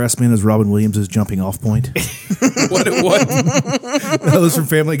remember that year I spent as Robin Williams' jumping off point? What? That was from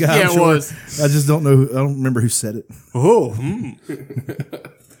Family Guy. Yeah, I'm it sure. was. I just don't know. I don't remember who said it. Oh.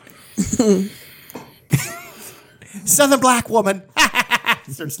 Southern black woman.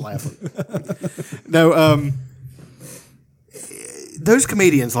 Starts laughing. No, those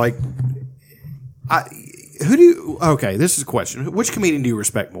comedians, like, okay, this is a question. Which comedian do you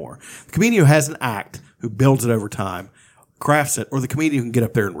respect more? The comedian who has an act, who builds it over time, crafts it, or the comedian who can get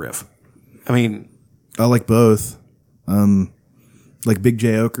up there and riff? I mean, I like both. Like Big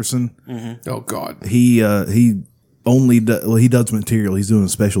J. Okerson. Mm-hmm. Oh God, he only he does material. He's doing a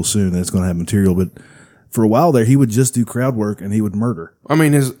special soon that's going to have material, but for a while there, he would just do crowd work and he would murder. I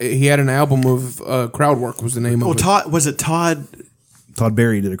mean, he had an album of crowd work was the name of it. Todd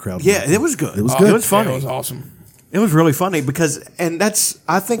Berry did a crowd work. Yeah, it was good. It was good. It was funny. Yeah, it was awesome. It was really funny because,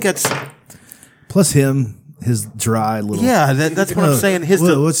 I think that's plus him, his dry little. Yeah, that's what I'm saying.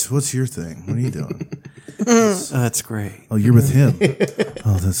 What's your thing? What are you doing? That's great. Oh, you're with him.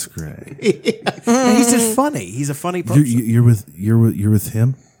 Oh, that's great. He's just funny. He's a funny person. You're with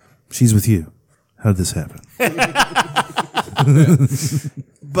him. She's with you. How did this happen?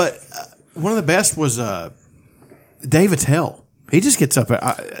 But one of the best was Dave Attell. He just gets up.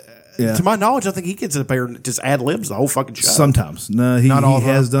 Yeah. To my knowledge, I think he gets up there and just ad libs the whole fucking show. Sometimes, no, he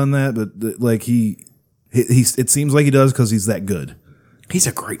has done that, but like he it seems like he does because he's that good. He's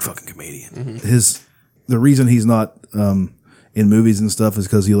a great fucking comedian. Mm-hmm. The reason he's not in movies and stuff is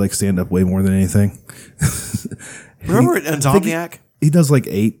because he likes stand up way more than anything. Remember at Insomniac? He does like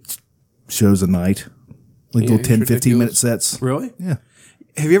 8 shows a night, like little 10, 15-minute sets. Really? Yeah.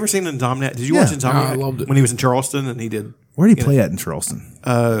 Have you ever seen Insomniac? Did you watch Insomniac? I loved it. When he was in Charleston and he did. Where did he play at in Charleston?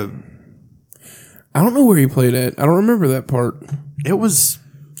 I don't know where he played at. I don't remember that part. It was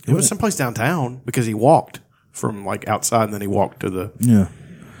someplace downtown because he walked from like outside and then he walked to the. Yeah.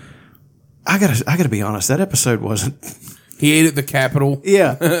 I gotta be honest. That episode wasn't. He ate at the Capitol.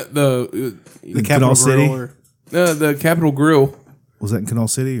 Yeah. the Canal Capitol City? Grill. The Capitol Grill. Was that in Canal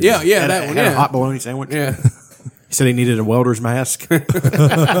City? Yeah, Had that one. a Yeah. hot bologna sandwich. Yeah. He said he needed a welder's mask.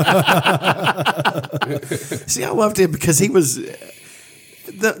 See, I loved him because he was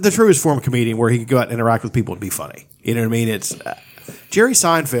the truest form of comedian where he could go out and interact with people and be funny. You know what I mean? It's Jerry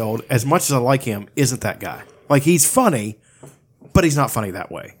Seinfeld, as much as I like him, isn't that guy. Like, he's funny, but he's not funny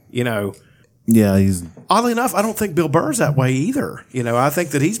that way. You know? Yeah, he's. Oddly enough, I don't think Bill Burr's that way either. You know, I think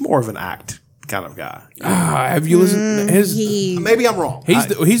that he's more of an act kind of guy. Have you listened? Maybe I'm wrong.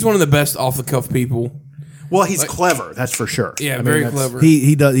 He's one of the best off the cuff people. Well, he's clever, that's for sure. Yeah, I mean, very that's- clever.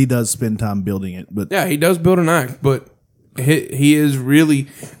 He does spend time building it, but Yeah, he does build an act, but he is really.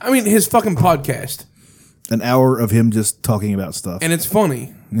 I mean, his fucking podcast, an hour of him just talking about stuff, and it's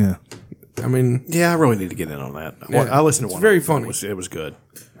funny. yeah. I mean, Yeah, I really need to get in on that. Yeah, I listened to it's one. very of them. funny. It was good.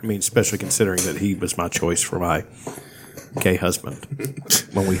 I mean, especially considering that he was my choice for my gay husband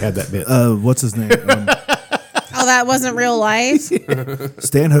when we had that bit. What's his name? Oh, that wasn't real life.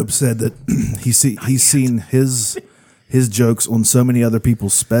 Stanhope said that he's seen his jokes on so many other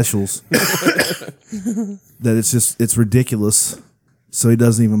people's specials that it's ridiculous. So he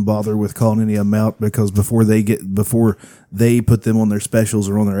doesn't even bother with calling any of them out because before they put them on their specials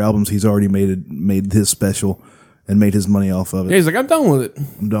or on their albums, he's already made his special and made his money off of it. Yeah, he's like, I'm done with it.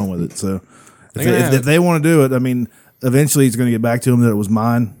 I'm done with it. So if they want to do it, I mean, eventually he's going to get back to him that it was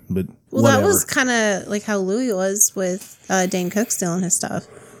mine. But Well, whatever. that was kind of like how Louis was with Dane Cook stealing his stuff.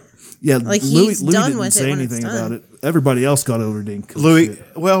 Yeah, like Louis he's done didn't with say it when it's anything done. about it. Everybody else got over Dane Cook. Louis,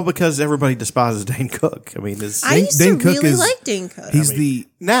 well, because everybody despises Dane Cook. I mean, I used to really like Dane Cook.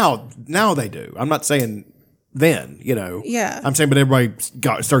 Now they do. I'm not saying then, Yeah. I'm saying, but everybody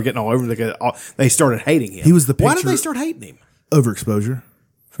started getting all over. They started hating him. He was the Why did picture- they start hating him? Overexposure.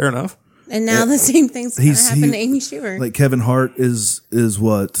 Fair enough. And now the same thing's going to happen to Amy Schumer. Like Kevin Hart is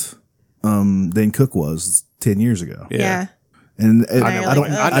what Dane Cook was 10 years ago. Yeah. And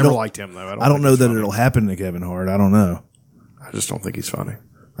I never liked him though. I don't know that it'll happen to Kevin Hart. I don't know. I just don't think he's funny.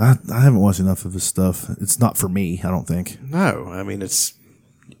 I haven't watched enough of his stuff. It's not for me. I don't think. No, I mean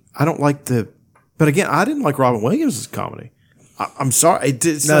I don't like but again, I didn't like Robin Williams' comedy. I'm sorry,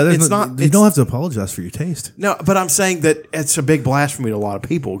 it's not. You don't have to apologize for your taste. No, but I'm saying that it's a big blasphemy to a lot of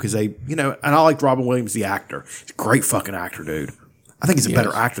people because they, and I liked Robin Williams, the actor. He's a great fucking actor, dude. I think he's a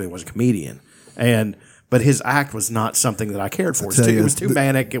better actor than he was a comedian. But his act was not something that I cared for. It was too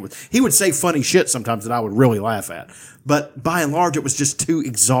manic. He would say funny shit sometimes that I would really laugh at. But by and large, it was just too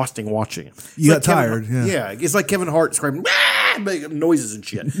exhausting watching him. You got tired. Yeah, it's like Kevin Hart screaming making noises and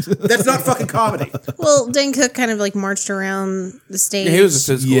shit. That's not fucking comedy. Well, Dane Cook kind of like marched around the stage. Yeah, he was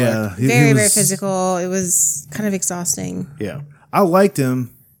a physical actor. Very physical. It was kind of exhausting. Yeah. I liked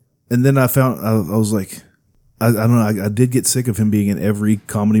him, and then I was like, I don't know. I did get sick of him being in every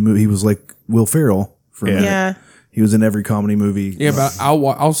comedy movie. He was like Will Ferrell. Yeah. He was in every comedy movie. Yeah, but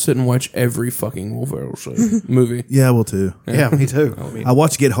I'll sit and watch every fucking Will Ferrell show movie. Yeah, I will too. Yeah, me too. I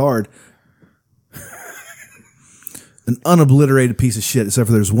watch Get Hard. An unobliterated piece of shit, except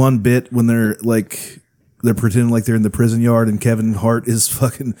for there's one bit when they're pretending like they're in the prison yard and Kevin Hart is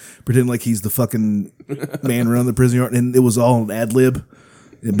fucking pretending like he's the fucking man around the prison yard, and it was all an ad lib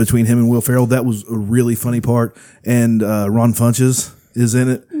between him and Will Ferrell. That was a really funny part. And Ron Funches is in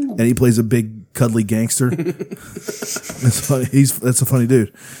it, and he plays a big cuddly gangster. That's funny. That's a funny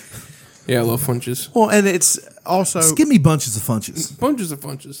dude. Yeah, I love Funches. Well, and it's also just give me bunches of Funches. Bunches of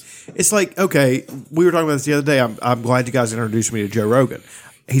Funches. It's like, okay, we were talking about this the other day. I'm glad you guys introduced me to Joe Rogan.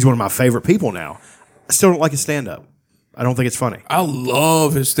 He's one of my favorite people now. I still don't like his stand up. I don't think it's funny. I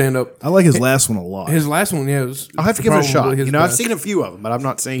love his stand up. I like his last one a lot. His last one, yeah, I'll have to give it a shot. probably his I've best. seen a few of them, but I've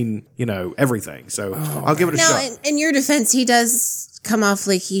not seen everything. So I'll give it a Now, shot. in your defense, he does come off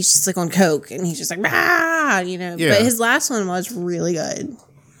like he's just like on coke and he's just like, Yeah. But his last one was really good.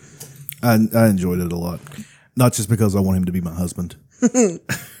 I enjoyed it a lot. Not just because I want him to be my husband. I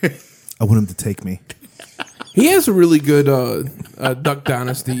want him to take me. He has a really good Duck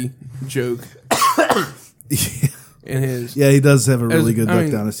Dynasty joke. In his Yeah, he does have a really good I Duck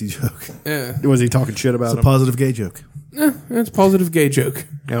mean, Dynasty joke. Yeah. Was he talking shit about It's a him? positive gay joke. It's a positive gay joke.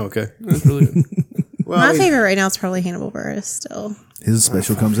 Oh, okay. That's really good. My favorite right now is probably Hannibal Buress still. His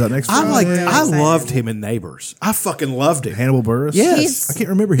special comes out next Friday. I loved him in Neighbors. I fucking loved him. Hannibal Buress? Yes. I can't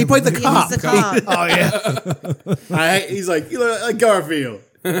remember him. He played the He cop. was the cop. Oh yeah. He's like, you look like Garfield.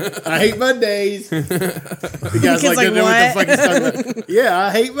 I hate Mondays. The guy's like, like, know what the what? fuck he's talking about. Yeah,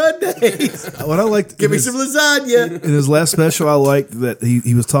 I hate Mondays. What I liked Give me some lasagna. in his last special, I liked that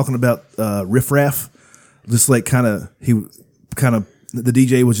he was talking about riff raff, just like the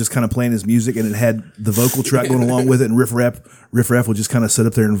DJ was just kind of playing his music, and it had the vocal track going along with it, and riff raff would just kind of sit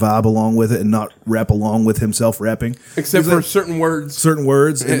up there and vibe along with it, and not rap along with himself rapping, Except for certain words.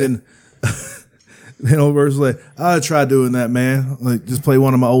 and then. And over was like, I tried doing that, man. Like, just play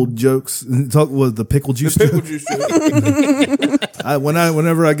one of my old jokes. And talk with the pickle juice. Pickle juice joke.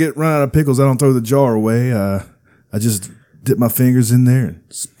 Whenever I get run out of pickles, I don't throw the jar away. I just dip my fingers in there and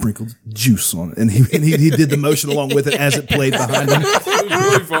sprinkled juice on it. And he did the motion along with it as it played behind him. It was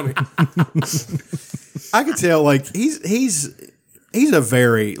really funny. I could tell, like, he's a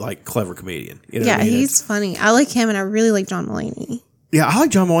very like clever comedian. You know what I mean? He's funny. I like him, and I really like John Mulaney. Yeah, I like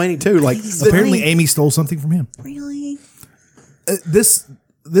John Mulaney too. Like, Apparently, Amy stole something from him. Really? This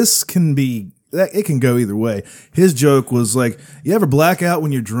can be. It can go either way. His joke was like, you ever black out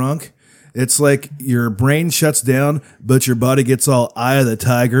when you're drunk? It's like your brain shuts down, but your body gets all eye of the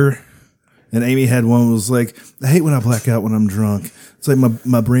tiger. And Amy had one that was like, I hate when I black out when I'm drunk. It's like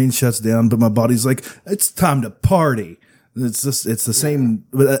my brain shuts down, but my body's like, it's time to party. It's the same,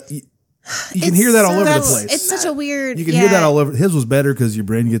 but you can hear that all over the place. It's such a weird. You can hear that all over. His was better because your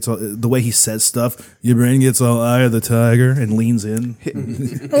brain gets all, the way he says stuff. Your brain gets all eye of the tiger and leans in.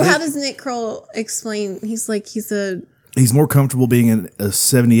 Well, how does Nick Kroll explain? He's more comfortable being a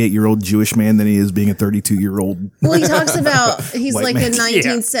 78-year-old Jewish man than he is being a 32-year-old. Well, he talks about he's White like man. a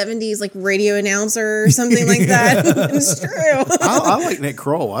 1970s like radio announcer or something like that. It's true. I like Nick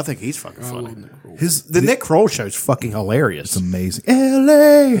Kroll. I think he's fucking funny. The Nick Kroll show's fucking hilarious. It's amazing.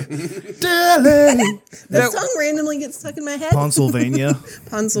 L.A. Delhi. That song randomly gets stuck in my head. Pennsylvania.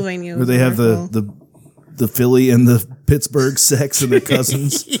 Pennsylvania. Where they have the Philly and the Pittsburgh sex and their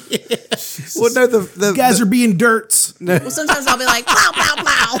cousins. Well, no, the guys are being dirts. No. Well, sometimes I'll be like, pow, pow,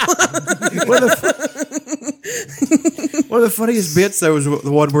 pow. One of the funniest bits, though, was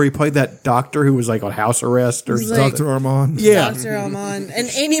the one where he played that doctor who was like on house arrest or something. Dr. Armand. Yeah. Dr. Armand. And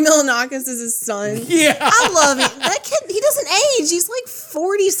Andy Milonakis is his son. Yeah. I love it. That kid, he doesn't age. He's like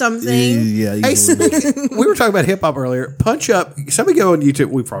 40-something. Yeah. Hey, we were talking about hip hop earlier. Punch Up. Somebody go on YouTube.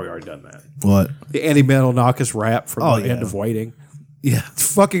 We've probably already done that. What? The Andy Milonakis rap from the End of Waiting. Yeah.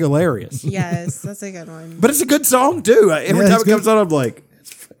 It's fucking hilarious. Yes, that's a good one. But it's a good song, too. Every time it comes on, I'm like,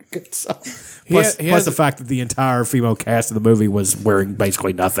 it's a fucking good song. Plus the fact that the entire female cast of the movie was wearing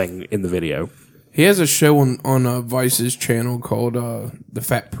basically nothing in the video. He has a show on Vice's channel called The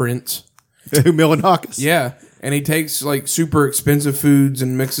Fat Prince. Milonakis? Yeah. And he takes like super expensive foods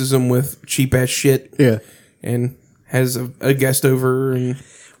and mixes them with cheap ass shit. Yeah. And has a guest over. And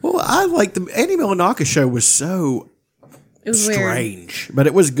well, I like the Andy Milonakis show was so strange, but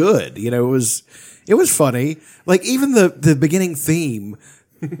it was good. You know, it was funny. Like even the beginning theme,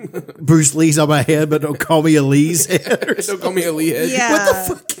 Bruce Lee's on my head, but don't call me a Lee's head. Don't call me a Lee head. Yeah. What the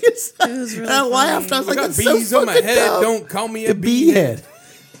fuck is that? It was really I laughed. I was I like, got that's so bees on my fucking head. dumb. Don't call me a bee head.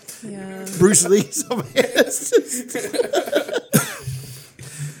 Yeah. Bruce Lee's on my head.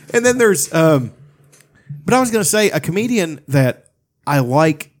 And then there's, but I was going to say a comedian that I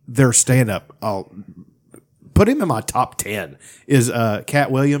like their stand up. I'll put him in my top 10 is Cat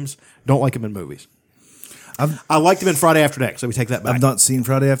Williams. Don't like him in movies. I liked him in Friday After Next. Let me take that back. I've not seen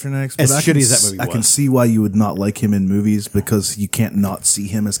Friday After Next. As but shitty as that movie I can was. see why you would not like him in movies because you can't not see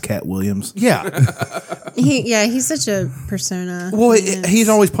him as Cat Williams. Yeah. He's such a persona. Well, he's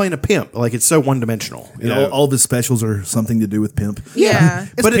always playing a pimp. Like it's so one dimensional. You know? All of his specials are something to do with pimp. Yeah.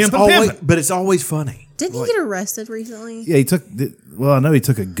 But pimp and always, pimpin'. but it's always funny. Didn't he get arrested recently? Yeah, he took. Well, I know he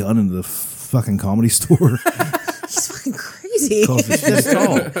took a gun into the fucking comedy store. He's fucking crazy. It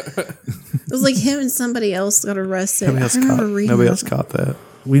was like him and somebody else got arrested. Nobody else caught that.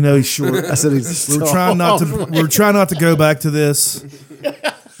 We know he's short. I said he's we're trying not to go back to this.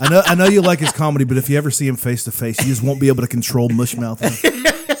 I know you like his comedy, but if you ever see him face to face, you just won't be able to control mushmouth him.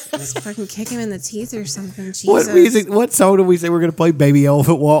 Just fucking kick him in the teeth or something. Jesus. What song did we say we're going to play? Baby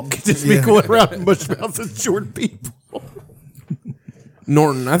Elephant Walk. Just be going around and mushmouth and short people.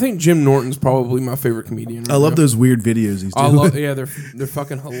 Norton. I think Jim Norton's probably my favorite comedian. I love those weird videos he's doing. Yeah, they're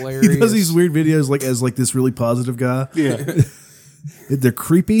fucking hilarious. He does these weird videos like as like this really positive guy. Yeah. They're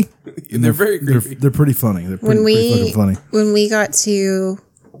creepy. And They're very creepy. They're pretty funny. They're pretty fucking funny. When we got to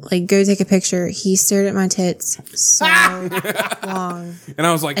like go take a picture, he stared at my tits so long. And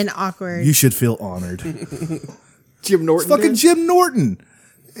I was like, and awkward. You should feel honored. Jim Norton. It's fucking Jim Norton.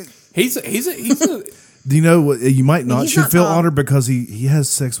 He's a Do you know what? You might not. He's Should not feel tall. honored because he has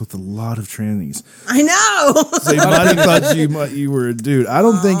sex with a lot of trannies. I know. So you might have thought you were a dude. I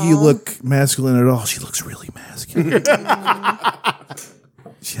don't think you look masculine at all. She looks really masculine.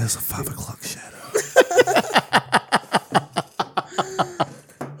 She has a 5 o'clock shadow.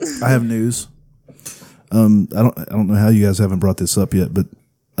 I have news. I don't know how you guys haven't brought this up yet, but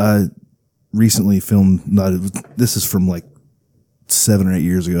I recently filmed. This is from like 7 or 8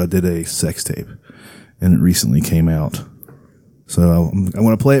 years ago. I did a sex tape, and it recently came out. So I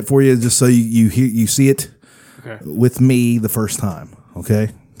want to play it for you just so you see it with me the first time. Okay.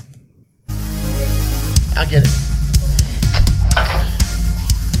 I'll get it.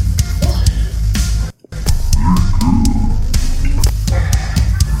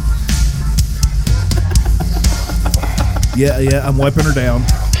 Yeah, I'm wiping her down.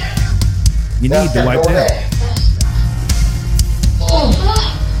 You need to wipe down. Oh,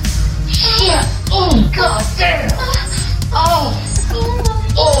 shit. Oh, god damn. Oh,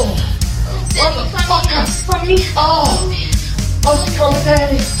 motherfucker. Oh, she called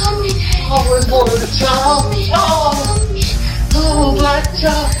daddy. Oh, we're born with a child. Oh, black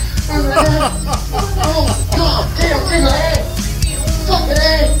child. Oh, god damn, it's in the head. Fucking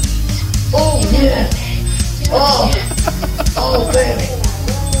head. Oh, yeah. Oh, baby.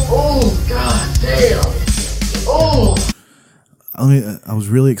 Oh, god damn. Oh. I was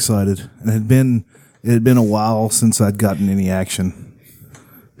really excited. And it had been a while since I'd gotten any action.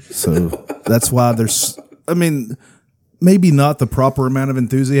 So that's why maybe not the proper amount of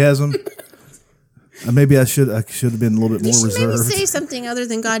enthusiasm. Maybe I should have been a little bit more reserved. Maybe say something other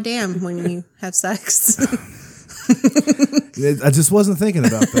than goddamn when you have sex. I just wasn't thinking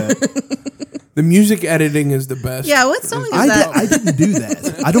about that. The music editing is the best. Yeah, what song is that? I didn't do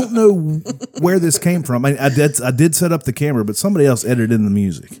that. I don't know where this came from. I did set up the camera, but somebody else edited in the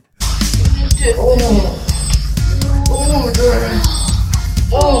music.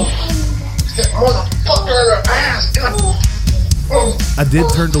 That motherfucker in her ass. I did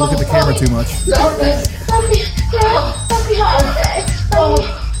turn to look at the camera too much.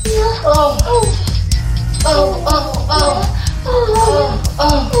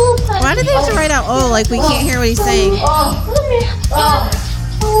 Why did they have to write out "oh" like we can't hear what he's saying? God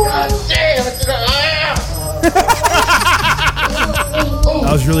damn, it's in her ass.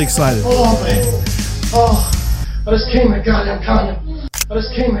 I was really excited. Oh, man. Oh, I just came my goddamn condom. I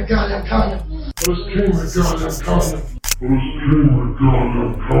just came my goddamn condom.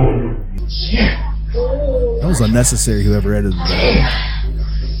 Shit. That was unnecessary, whoever edited that.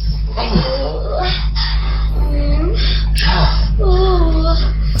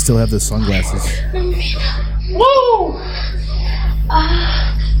 I still have those sunglasses. Woo!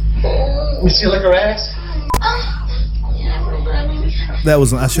 We see like her ass? That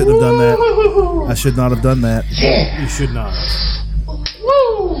was. I shouldn't have done that. I should not have done that. You should not.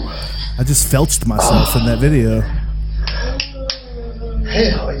 Woo! I just felched myself in that video.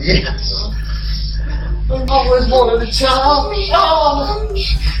 Hell yes. I've always wanted a child.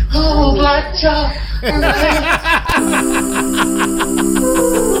 Oh, black child.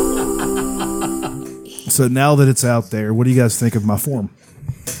 So now that it's out there, what do you guys think of my form?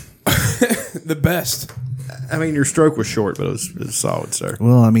 The best. I mean, your stroke was short, but it was solid, sir.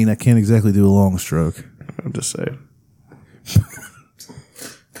 Well, I mean, I can't exactly do a long stroke. I'm just saying.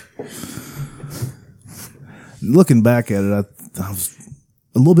 Looking back at it, I was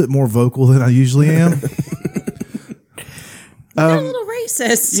a little bit more vocal than I usually am. You're a little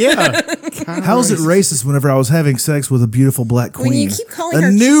racist. Yeah. How's it racist whenever I was having sex with a beautiful black queen? When you keep calling a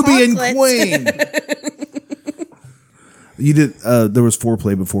her Nubian chocolate. queen. You did. There was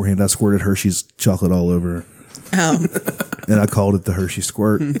foreplay beforehand. I squirted Hershey's chocolate all over her. Oh. And I called it the Hershey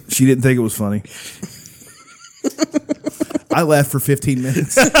squirt. She didn't think it was funny. I laughed for 15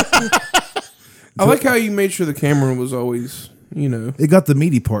 minutes. I like how you made sure the camera was always, It got the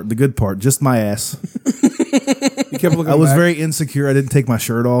meaty part, the good part, just my ass. You kept looking I was back. very insecure. I didn't take my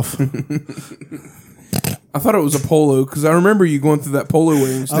shirt off. I thought it was a polo because I remember you going through that polo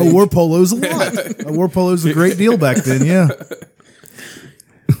wearing stage. I wore polos a lot. I wore polos a great deal back then, yeah.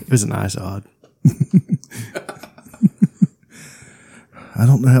 It was a nice odd. I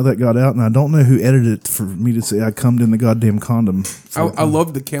don't know how that got out, and I don't know who edited it for me to say I cummed in the goddamn condom. I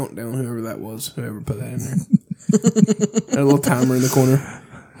love the countdown, whoever that was, whoever put that in there. Had a little timer in the corner.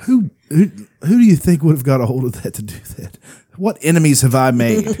 Who do you think would have got a hold of that to do that? What enemies have I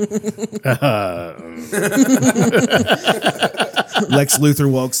made? Lex Luthor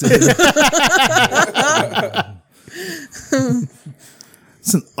walks in.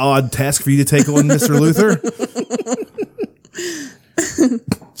 It's an odd task for you to take on, Mr. Luthor.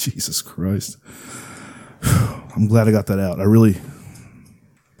 Jesus Christ. I'm glad I got that out. I really...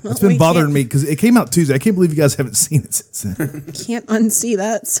 It's been bothering me because it came out Tuesday. I can't believe you guys haven't seen it since then. Can't unsee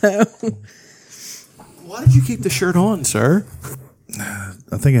that, so... Why did you keep the shirt on, sir?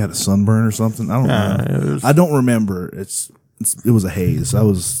 I think I had a sunburn or something. I don't know. I don't remember. It was a haze. I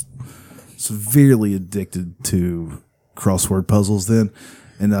was severely addicted to crossword puzzles then,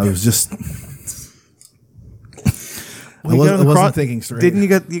 and I was just... I wasn't thinking straight. Didn't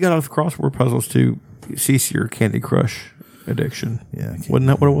you got off crossword puzzles to cease your Candy Crush addiction? Yeah. Wasn't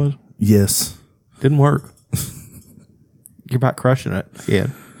that what it was? Yes. Didn't work. You're about crushing it. Yeah.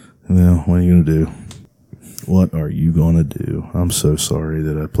 Well, what are you going to do? What are you going to do? I'm so sorry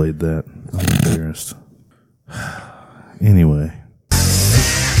that I played that. I'm embarrassed. Anyway.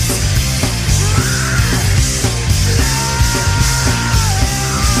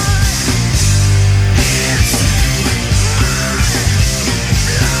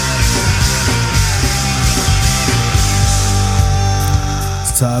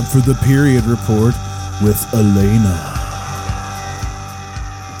 It's time for the period report with Elena.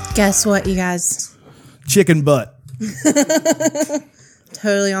 Guess what, you guys? Chicken butt.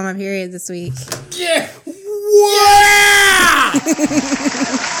 Totally on my period this week. Yeah. Wow!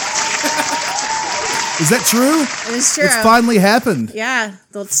 Is that true? It is true. It's finally happened. Yeah,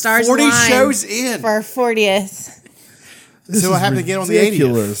 the stars 40 aligned shows in. for our 40th. So I happened to get on the 80th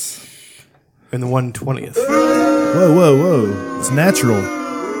ridiculous. and the 120th. Whoa. It's natural.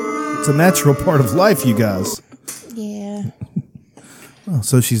 It's a natural part of life, you guys. Yeah. Oh,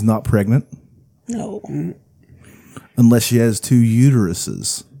 so she's not pregnant? No. Unless she has 2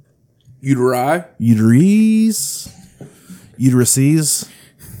 uteruses. Uteri? Uteries? Uteruses?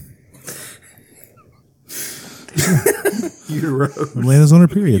 Atlanta's on her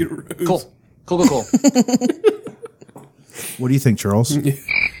period. Cool. What do you think, Charles?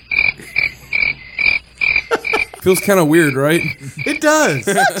 Feels kind of weird, right? It does.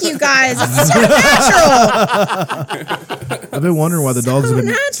 Fuck you guys. It's so natural. I've been wondering why the dogs have been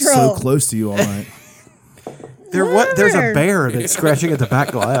natural. so close to you all night. There's a bear that's scratching at the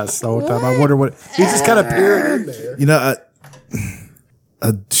back glass the whole time. I wonder what he just kind of peering in there. You know,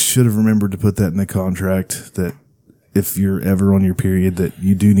 I should have remembered to put that in the contract that if you're ever on your period, that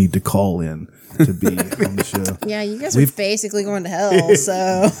you do need to call in to be on the show. Yeah, you guys are basically going to hell,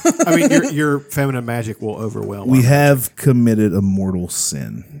 so. I mean, your feminine magic will overwhelm. We have committed a mortal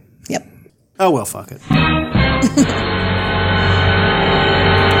sin. Yep. Oh, well, fuck it.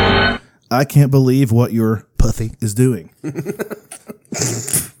 I can't believe what your pussy is doing. You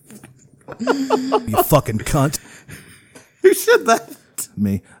fucking cunt. Who said that?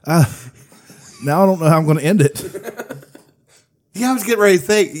 Me. Now I don't know how I'm going to end it. Yeah, I was getting ready to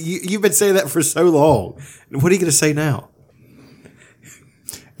think. You've been saying that for so long. What are you going to say now?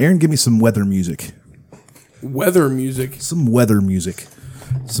 Aaron, give me some weather music. Weather music? Some weather music.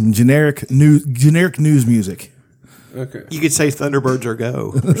 Some generic news music. Okay. You could say Thunderbirds or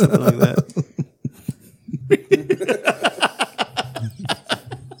go or something like that.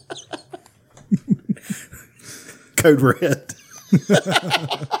 Code Red.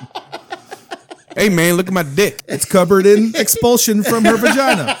 Hey, man, look at my dick. It's covered in expulsion from her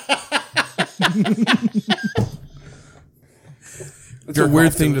vagina. It's a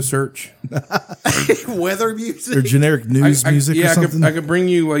weird thing to search. Weather music? Or generic news music or something? I could bring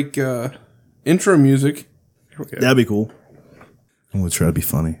you, like, intro music. Okay. That'd be cool. I'm going to try to be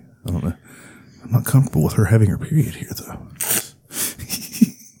funny. I don't know. I'm not comfortable with her having her period here, though.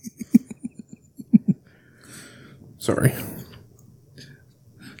 Sorry.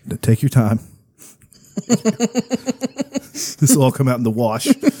 Take your time. This will all come out in the wash.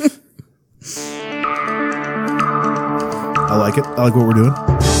 I like it. I like what we're doing.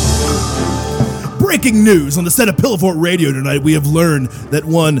 Breaking news on the set of Pillow Fort Radio tonight. We have learned that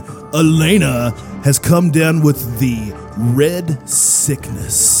one Elena has come down with the red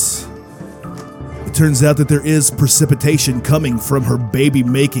sickness. It turns out that there is precipitation coming from her baby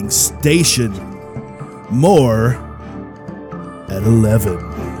making station. More at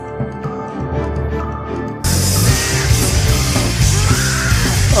 11.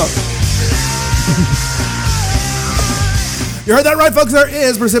 You heard that right, folks. There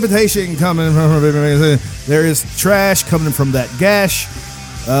is precipitation coming from her baby making station. There is trash coming from that gash.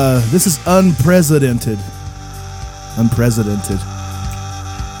 This is unprecedented. Unprecedented.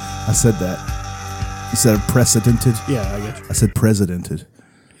 I said that. You said precedented? Yeah, I get you. I said presidented.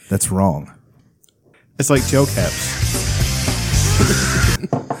 That's wrong. It's like gel caps.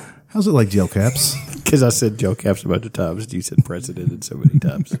 How's it like gel caps? Because I said gel caps a bunch of times and you said presidented so many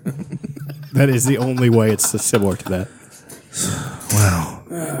times. That is the only way it's similar to that. Wow.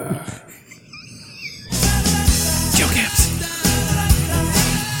 Gel caps.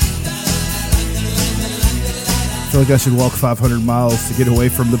 I feel like I should walk 500 miles to get away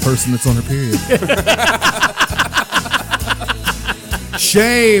from the person that's on her period.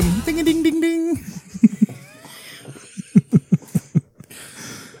 Shame. Ding, ding, ding, ding.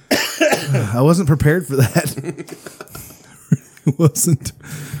 I wasn't prepared for that. Wasn't.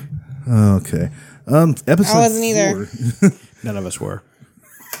 Okay. Episode I wasn't either. 4. None of us were.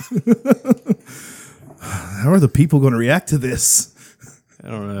 How are the people going to react to this? I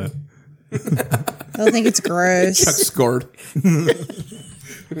don't know. They'll think it's gross. Chuck's scarred.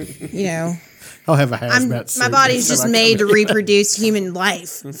 You know. I'll have a hazmat suit. My body's just made to reproduce human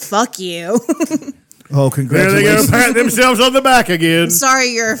life. Fuck you. Oh, congratulations. They're going to pat themselves on the back again.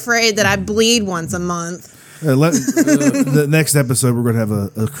 Sorry you're afraid that I bleed once a month. The next episode, we're going to have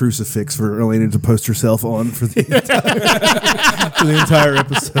a crucifix for Elena to post herself on for the entire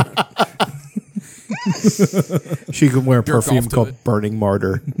episode. She can wear a perfume called Burning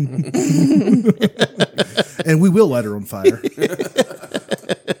Martyr. And we will light her on fire.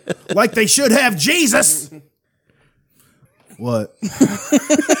 Like they should have Jesus. What?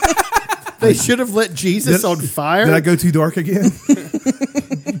 They should have lit Jesus on fire? Did I go too dark again?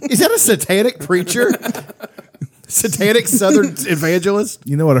 Is that a satanic preacher? Satanic Southern evangelist.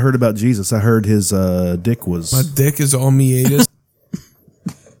 You know what I heard about Jesus? I heard his dick was. My dick is all meatus.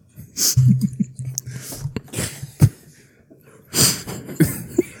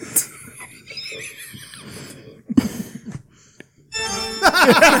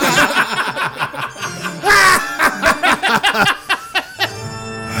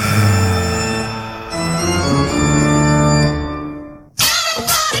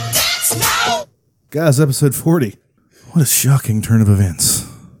 Guys, episode 40. What a shocking turn of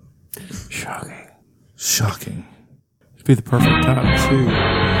events. Shocking. It'd be the perfect time to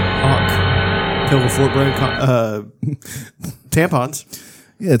hawk Pillow Fort Brand tampons.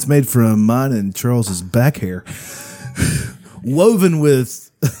 Yeah, it's made from mine and Charles's back hair. Woven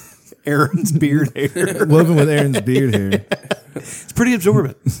with Aaron's beard hair. Woven with Aaron's beard hair. It's pretty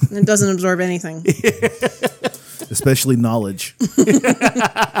absorbent. It doesn't absorb anything. Especially knowledge. Because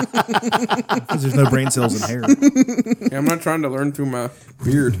there's no brain cells in hair. Yeah, I'm not trying to learn through my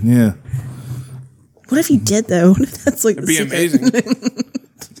beard. Yeah. What if you did, though? What if that's like It'd the be secret?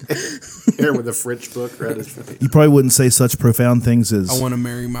 amazing. Aaron with a French book around his face. You probably wouldn't say such profound things as. I want to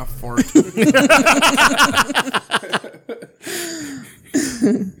marry my fart.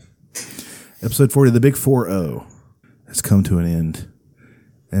 Episode 40, the big 4-0, has come to an end.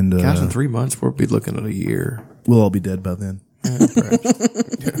 And Guys, in 3 months, we'll be looking at a year. We'll all be dead by then.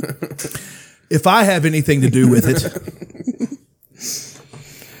 If I have anything to do with it.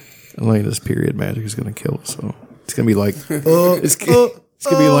 Elena's period magic is going to kill us. So it's going to be like it's going to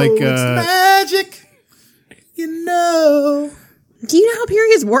be like it's magic. You know. Do you know how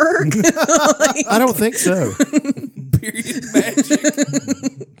periods work? I don't think so. Period magic.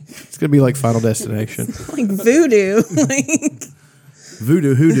 It's going to be like Final Destination. Like voodoo. Like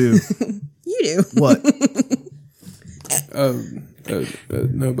voodoo, hoodoo. You do. What?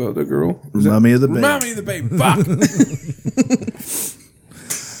 No, about the girl. Remind me of the babe. Remind me of the babe. Fuck.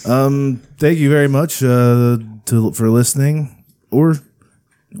 Thank you very much for listening. Or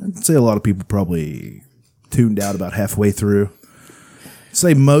I'd say a lot of people probably tuned out about halfway through. I'd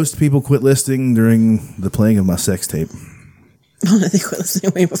say most people quit listening during the playing of my sex tape. Oh, no, they quit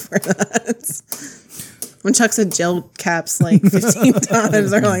listening way before that. When Chuck said gel caps like 15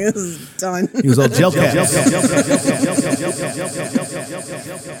 times, they're like, this is done. He was all gel caps.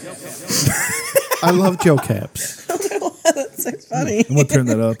 I love gel caps. That's so funny. I'm going to turn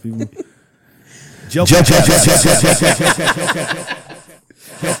that up. Even. Gel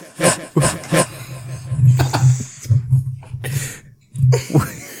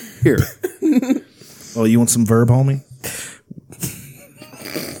Here. Oh, you want some verb, homie?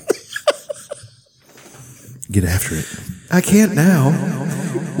 Get after it. I can't now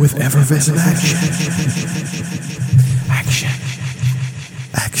with effervescent action. Action.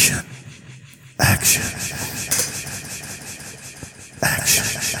 Action. Action. Action.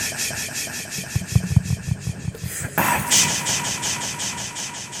 Action.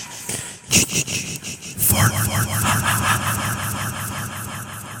 Fart.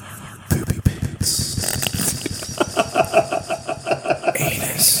 Poopy pants.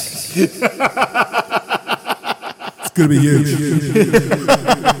 Anus. It's gonna be huge.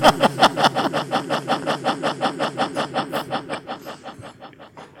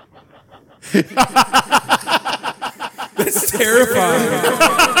 That's terrifying.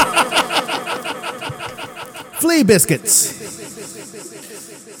 Flea biscuits.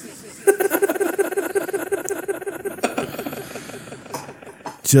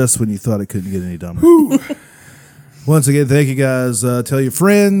 Just when you thought it couldn't get any dumber. Once again, thank you guys. Tell your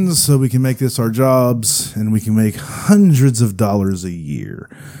friends so we can make this our jobs and we can make hundreds of dollars a year.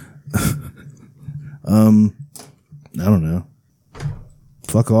 I don't know.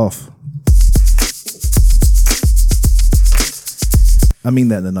 Fuck off. I mean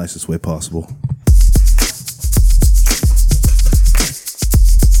that in the nicest way possible.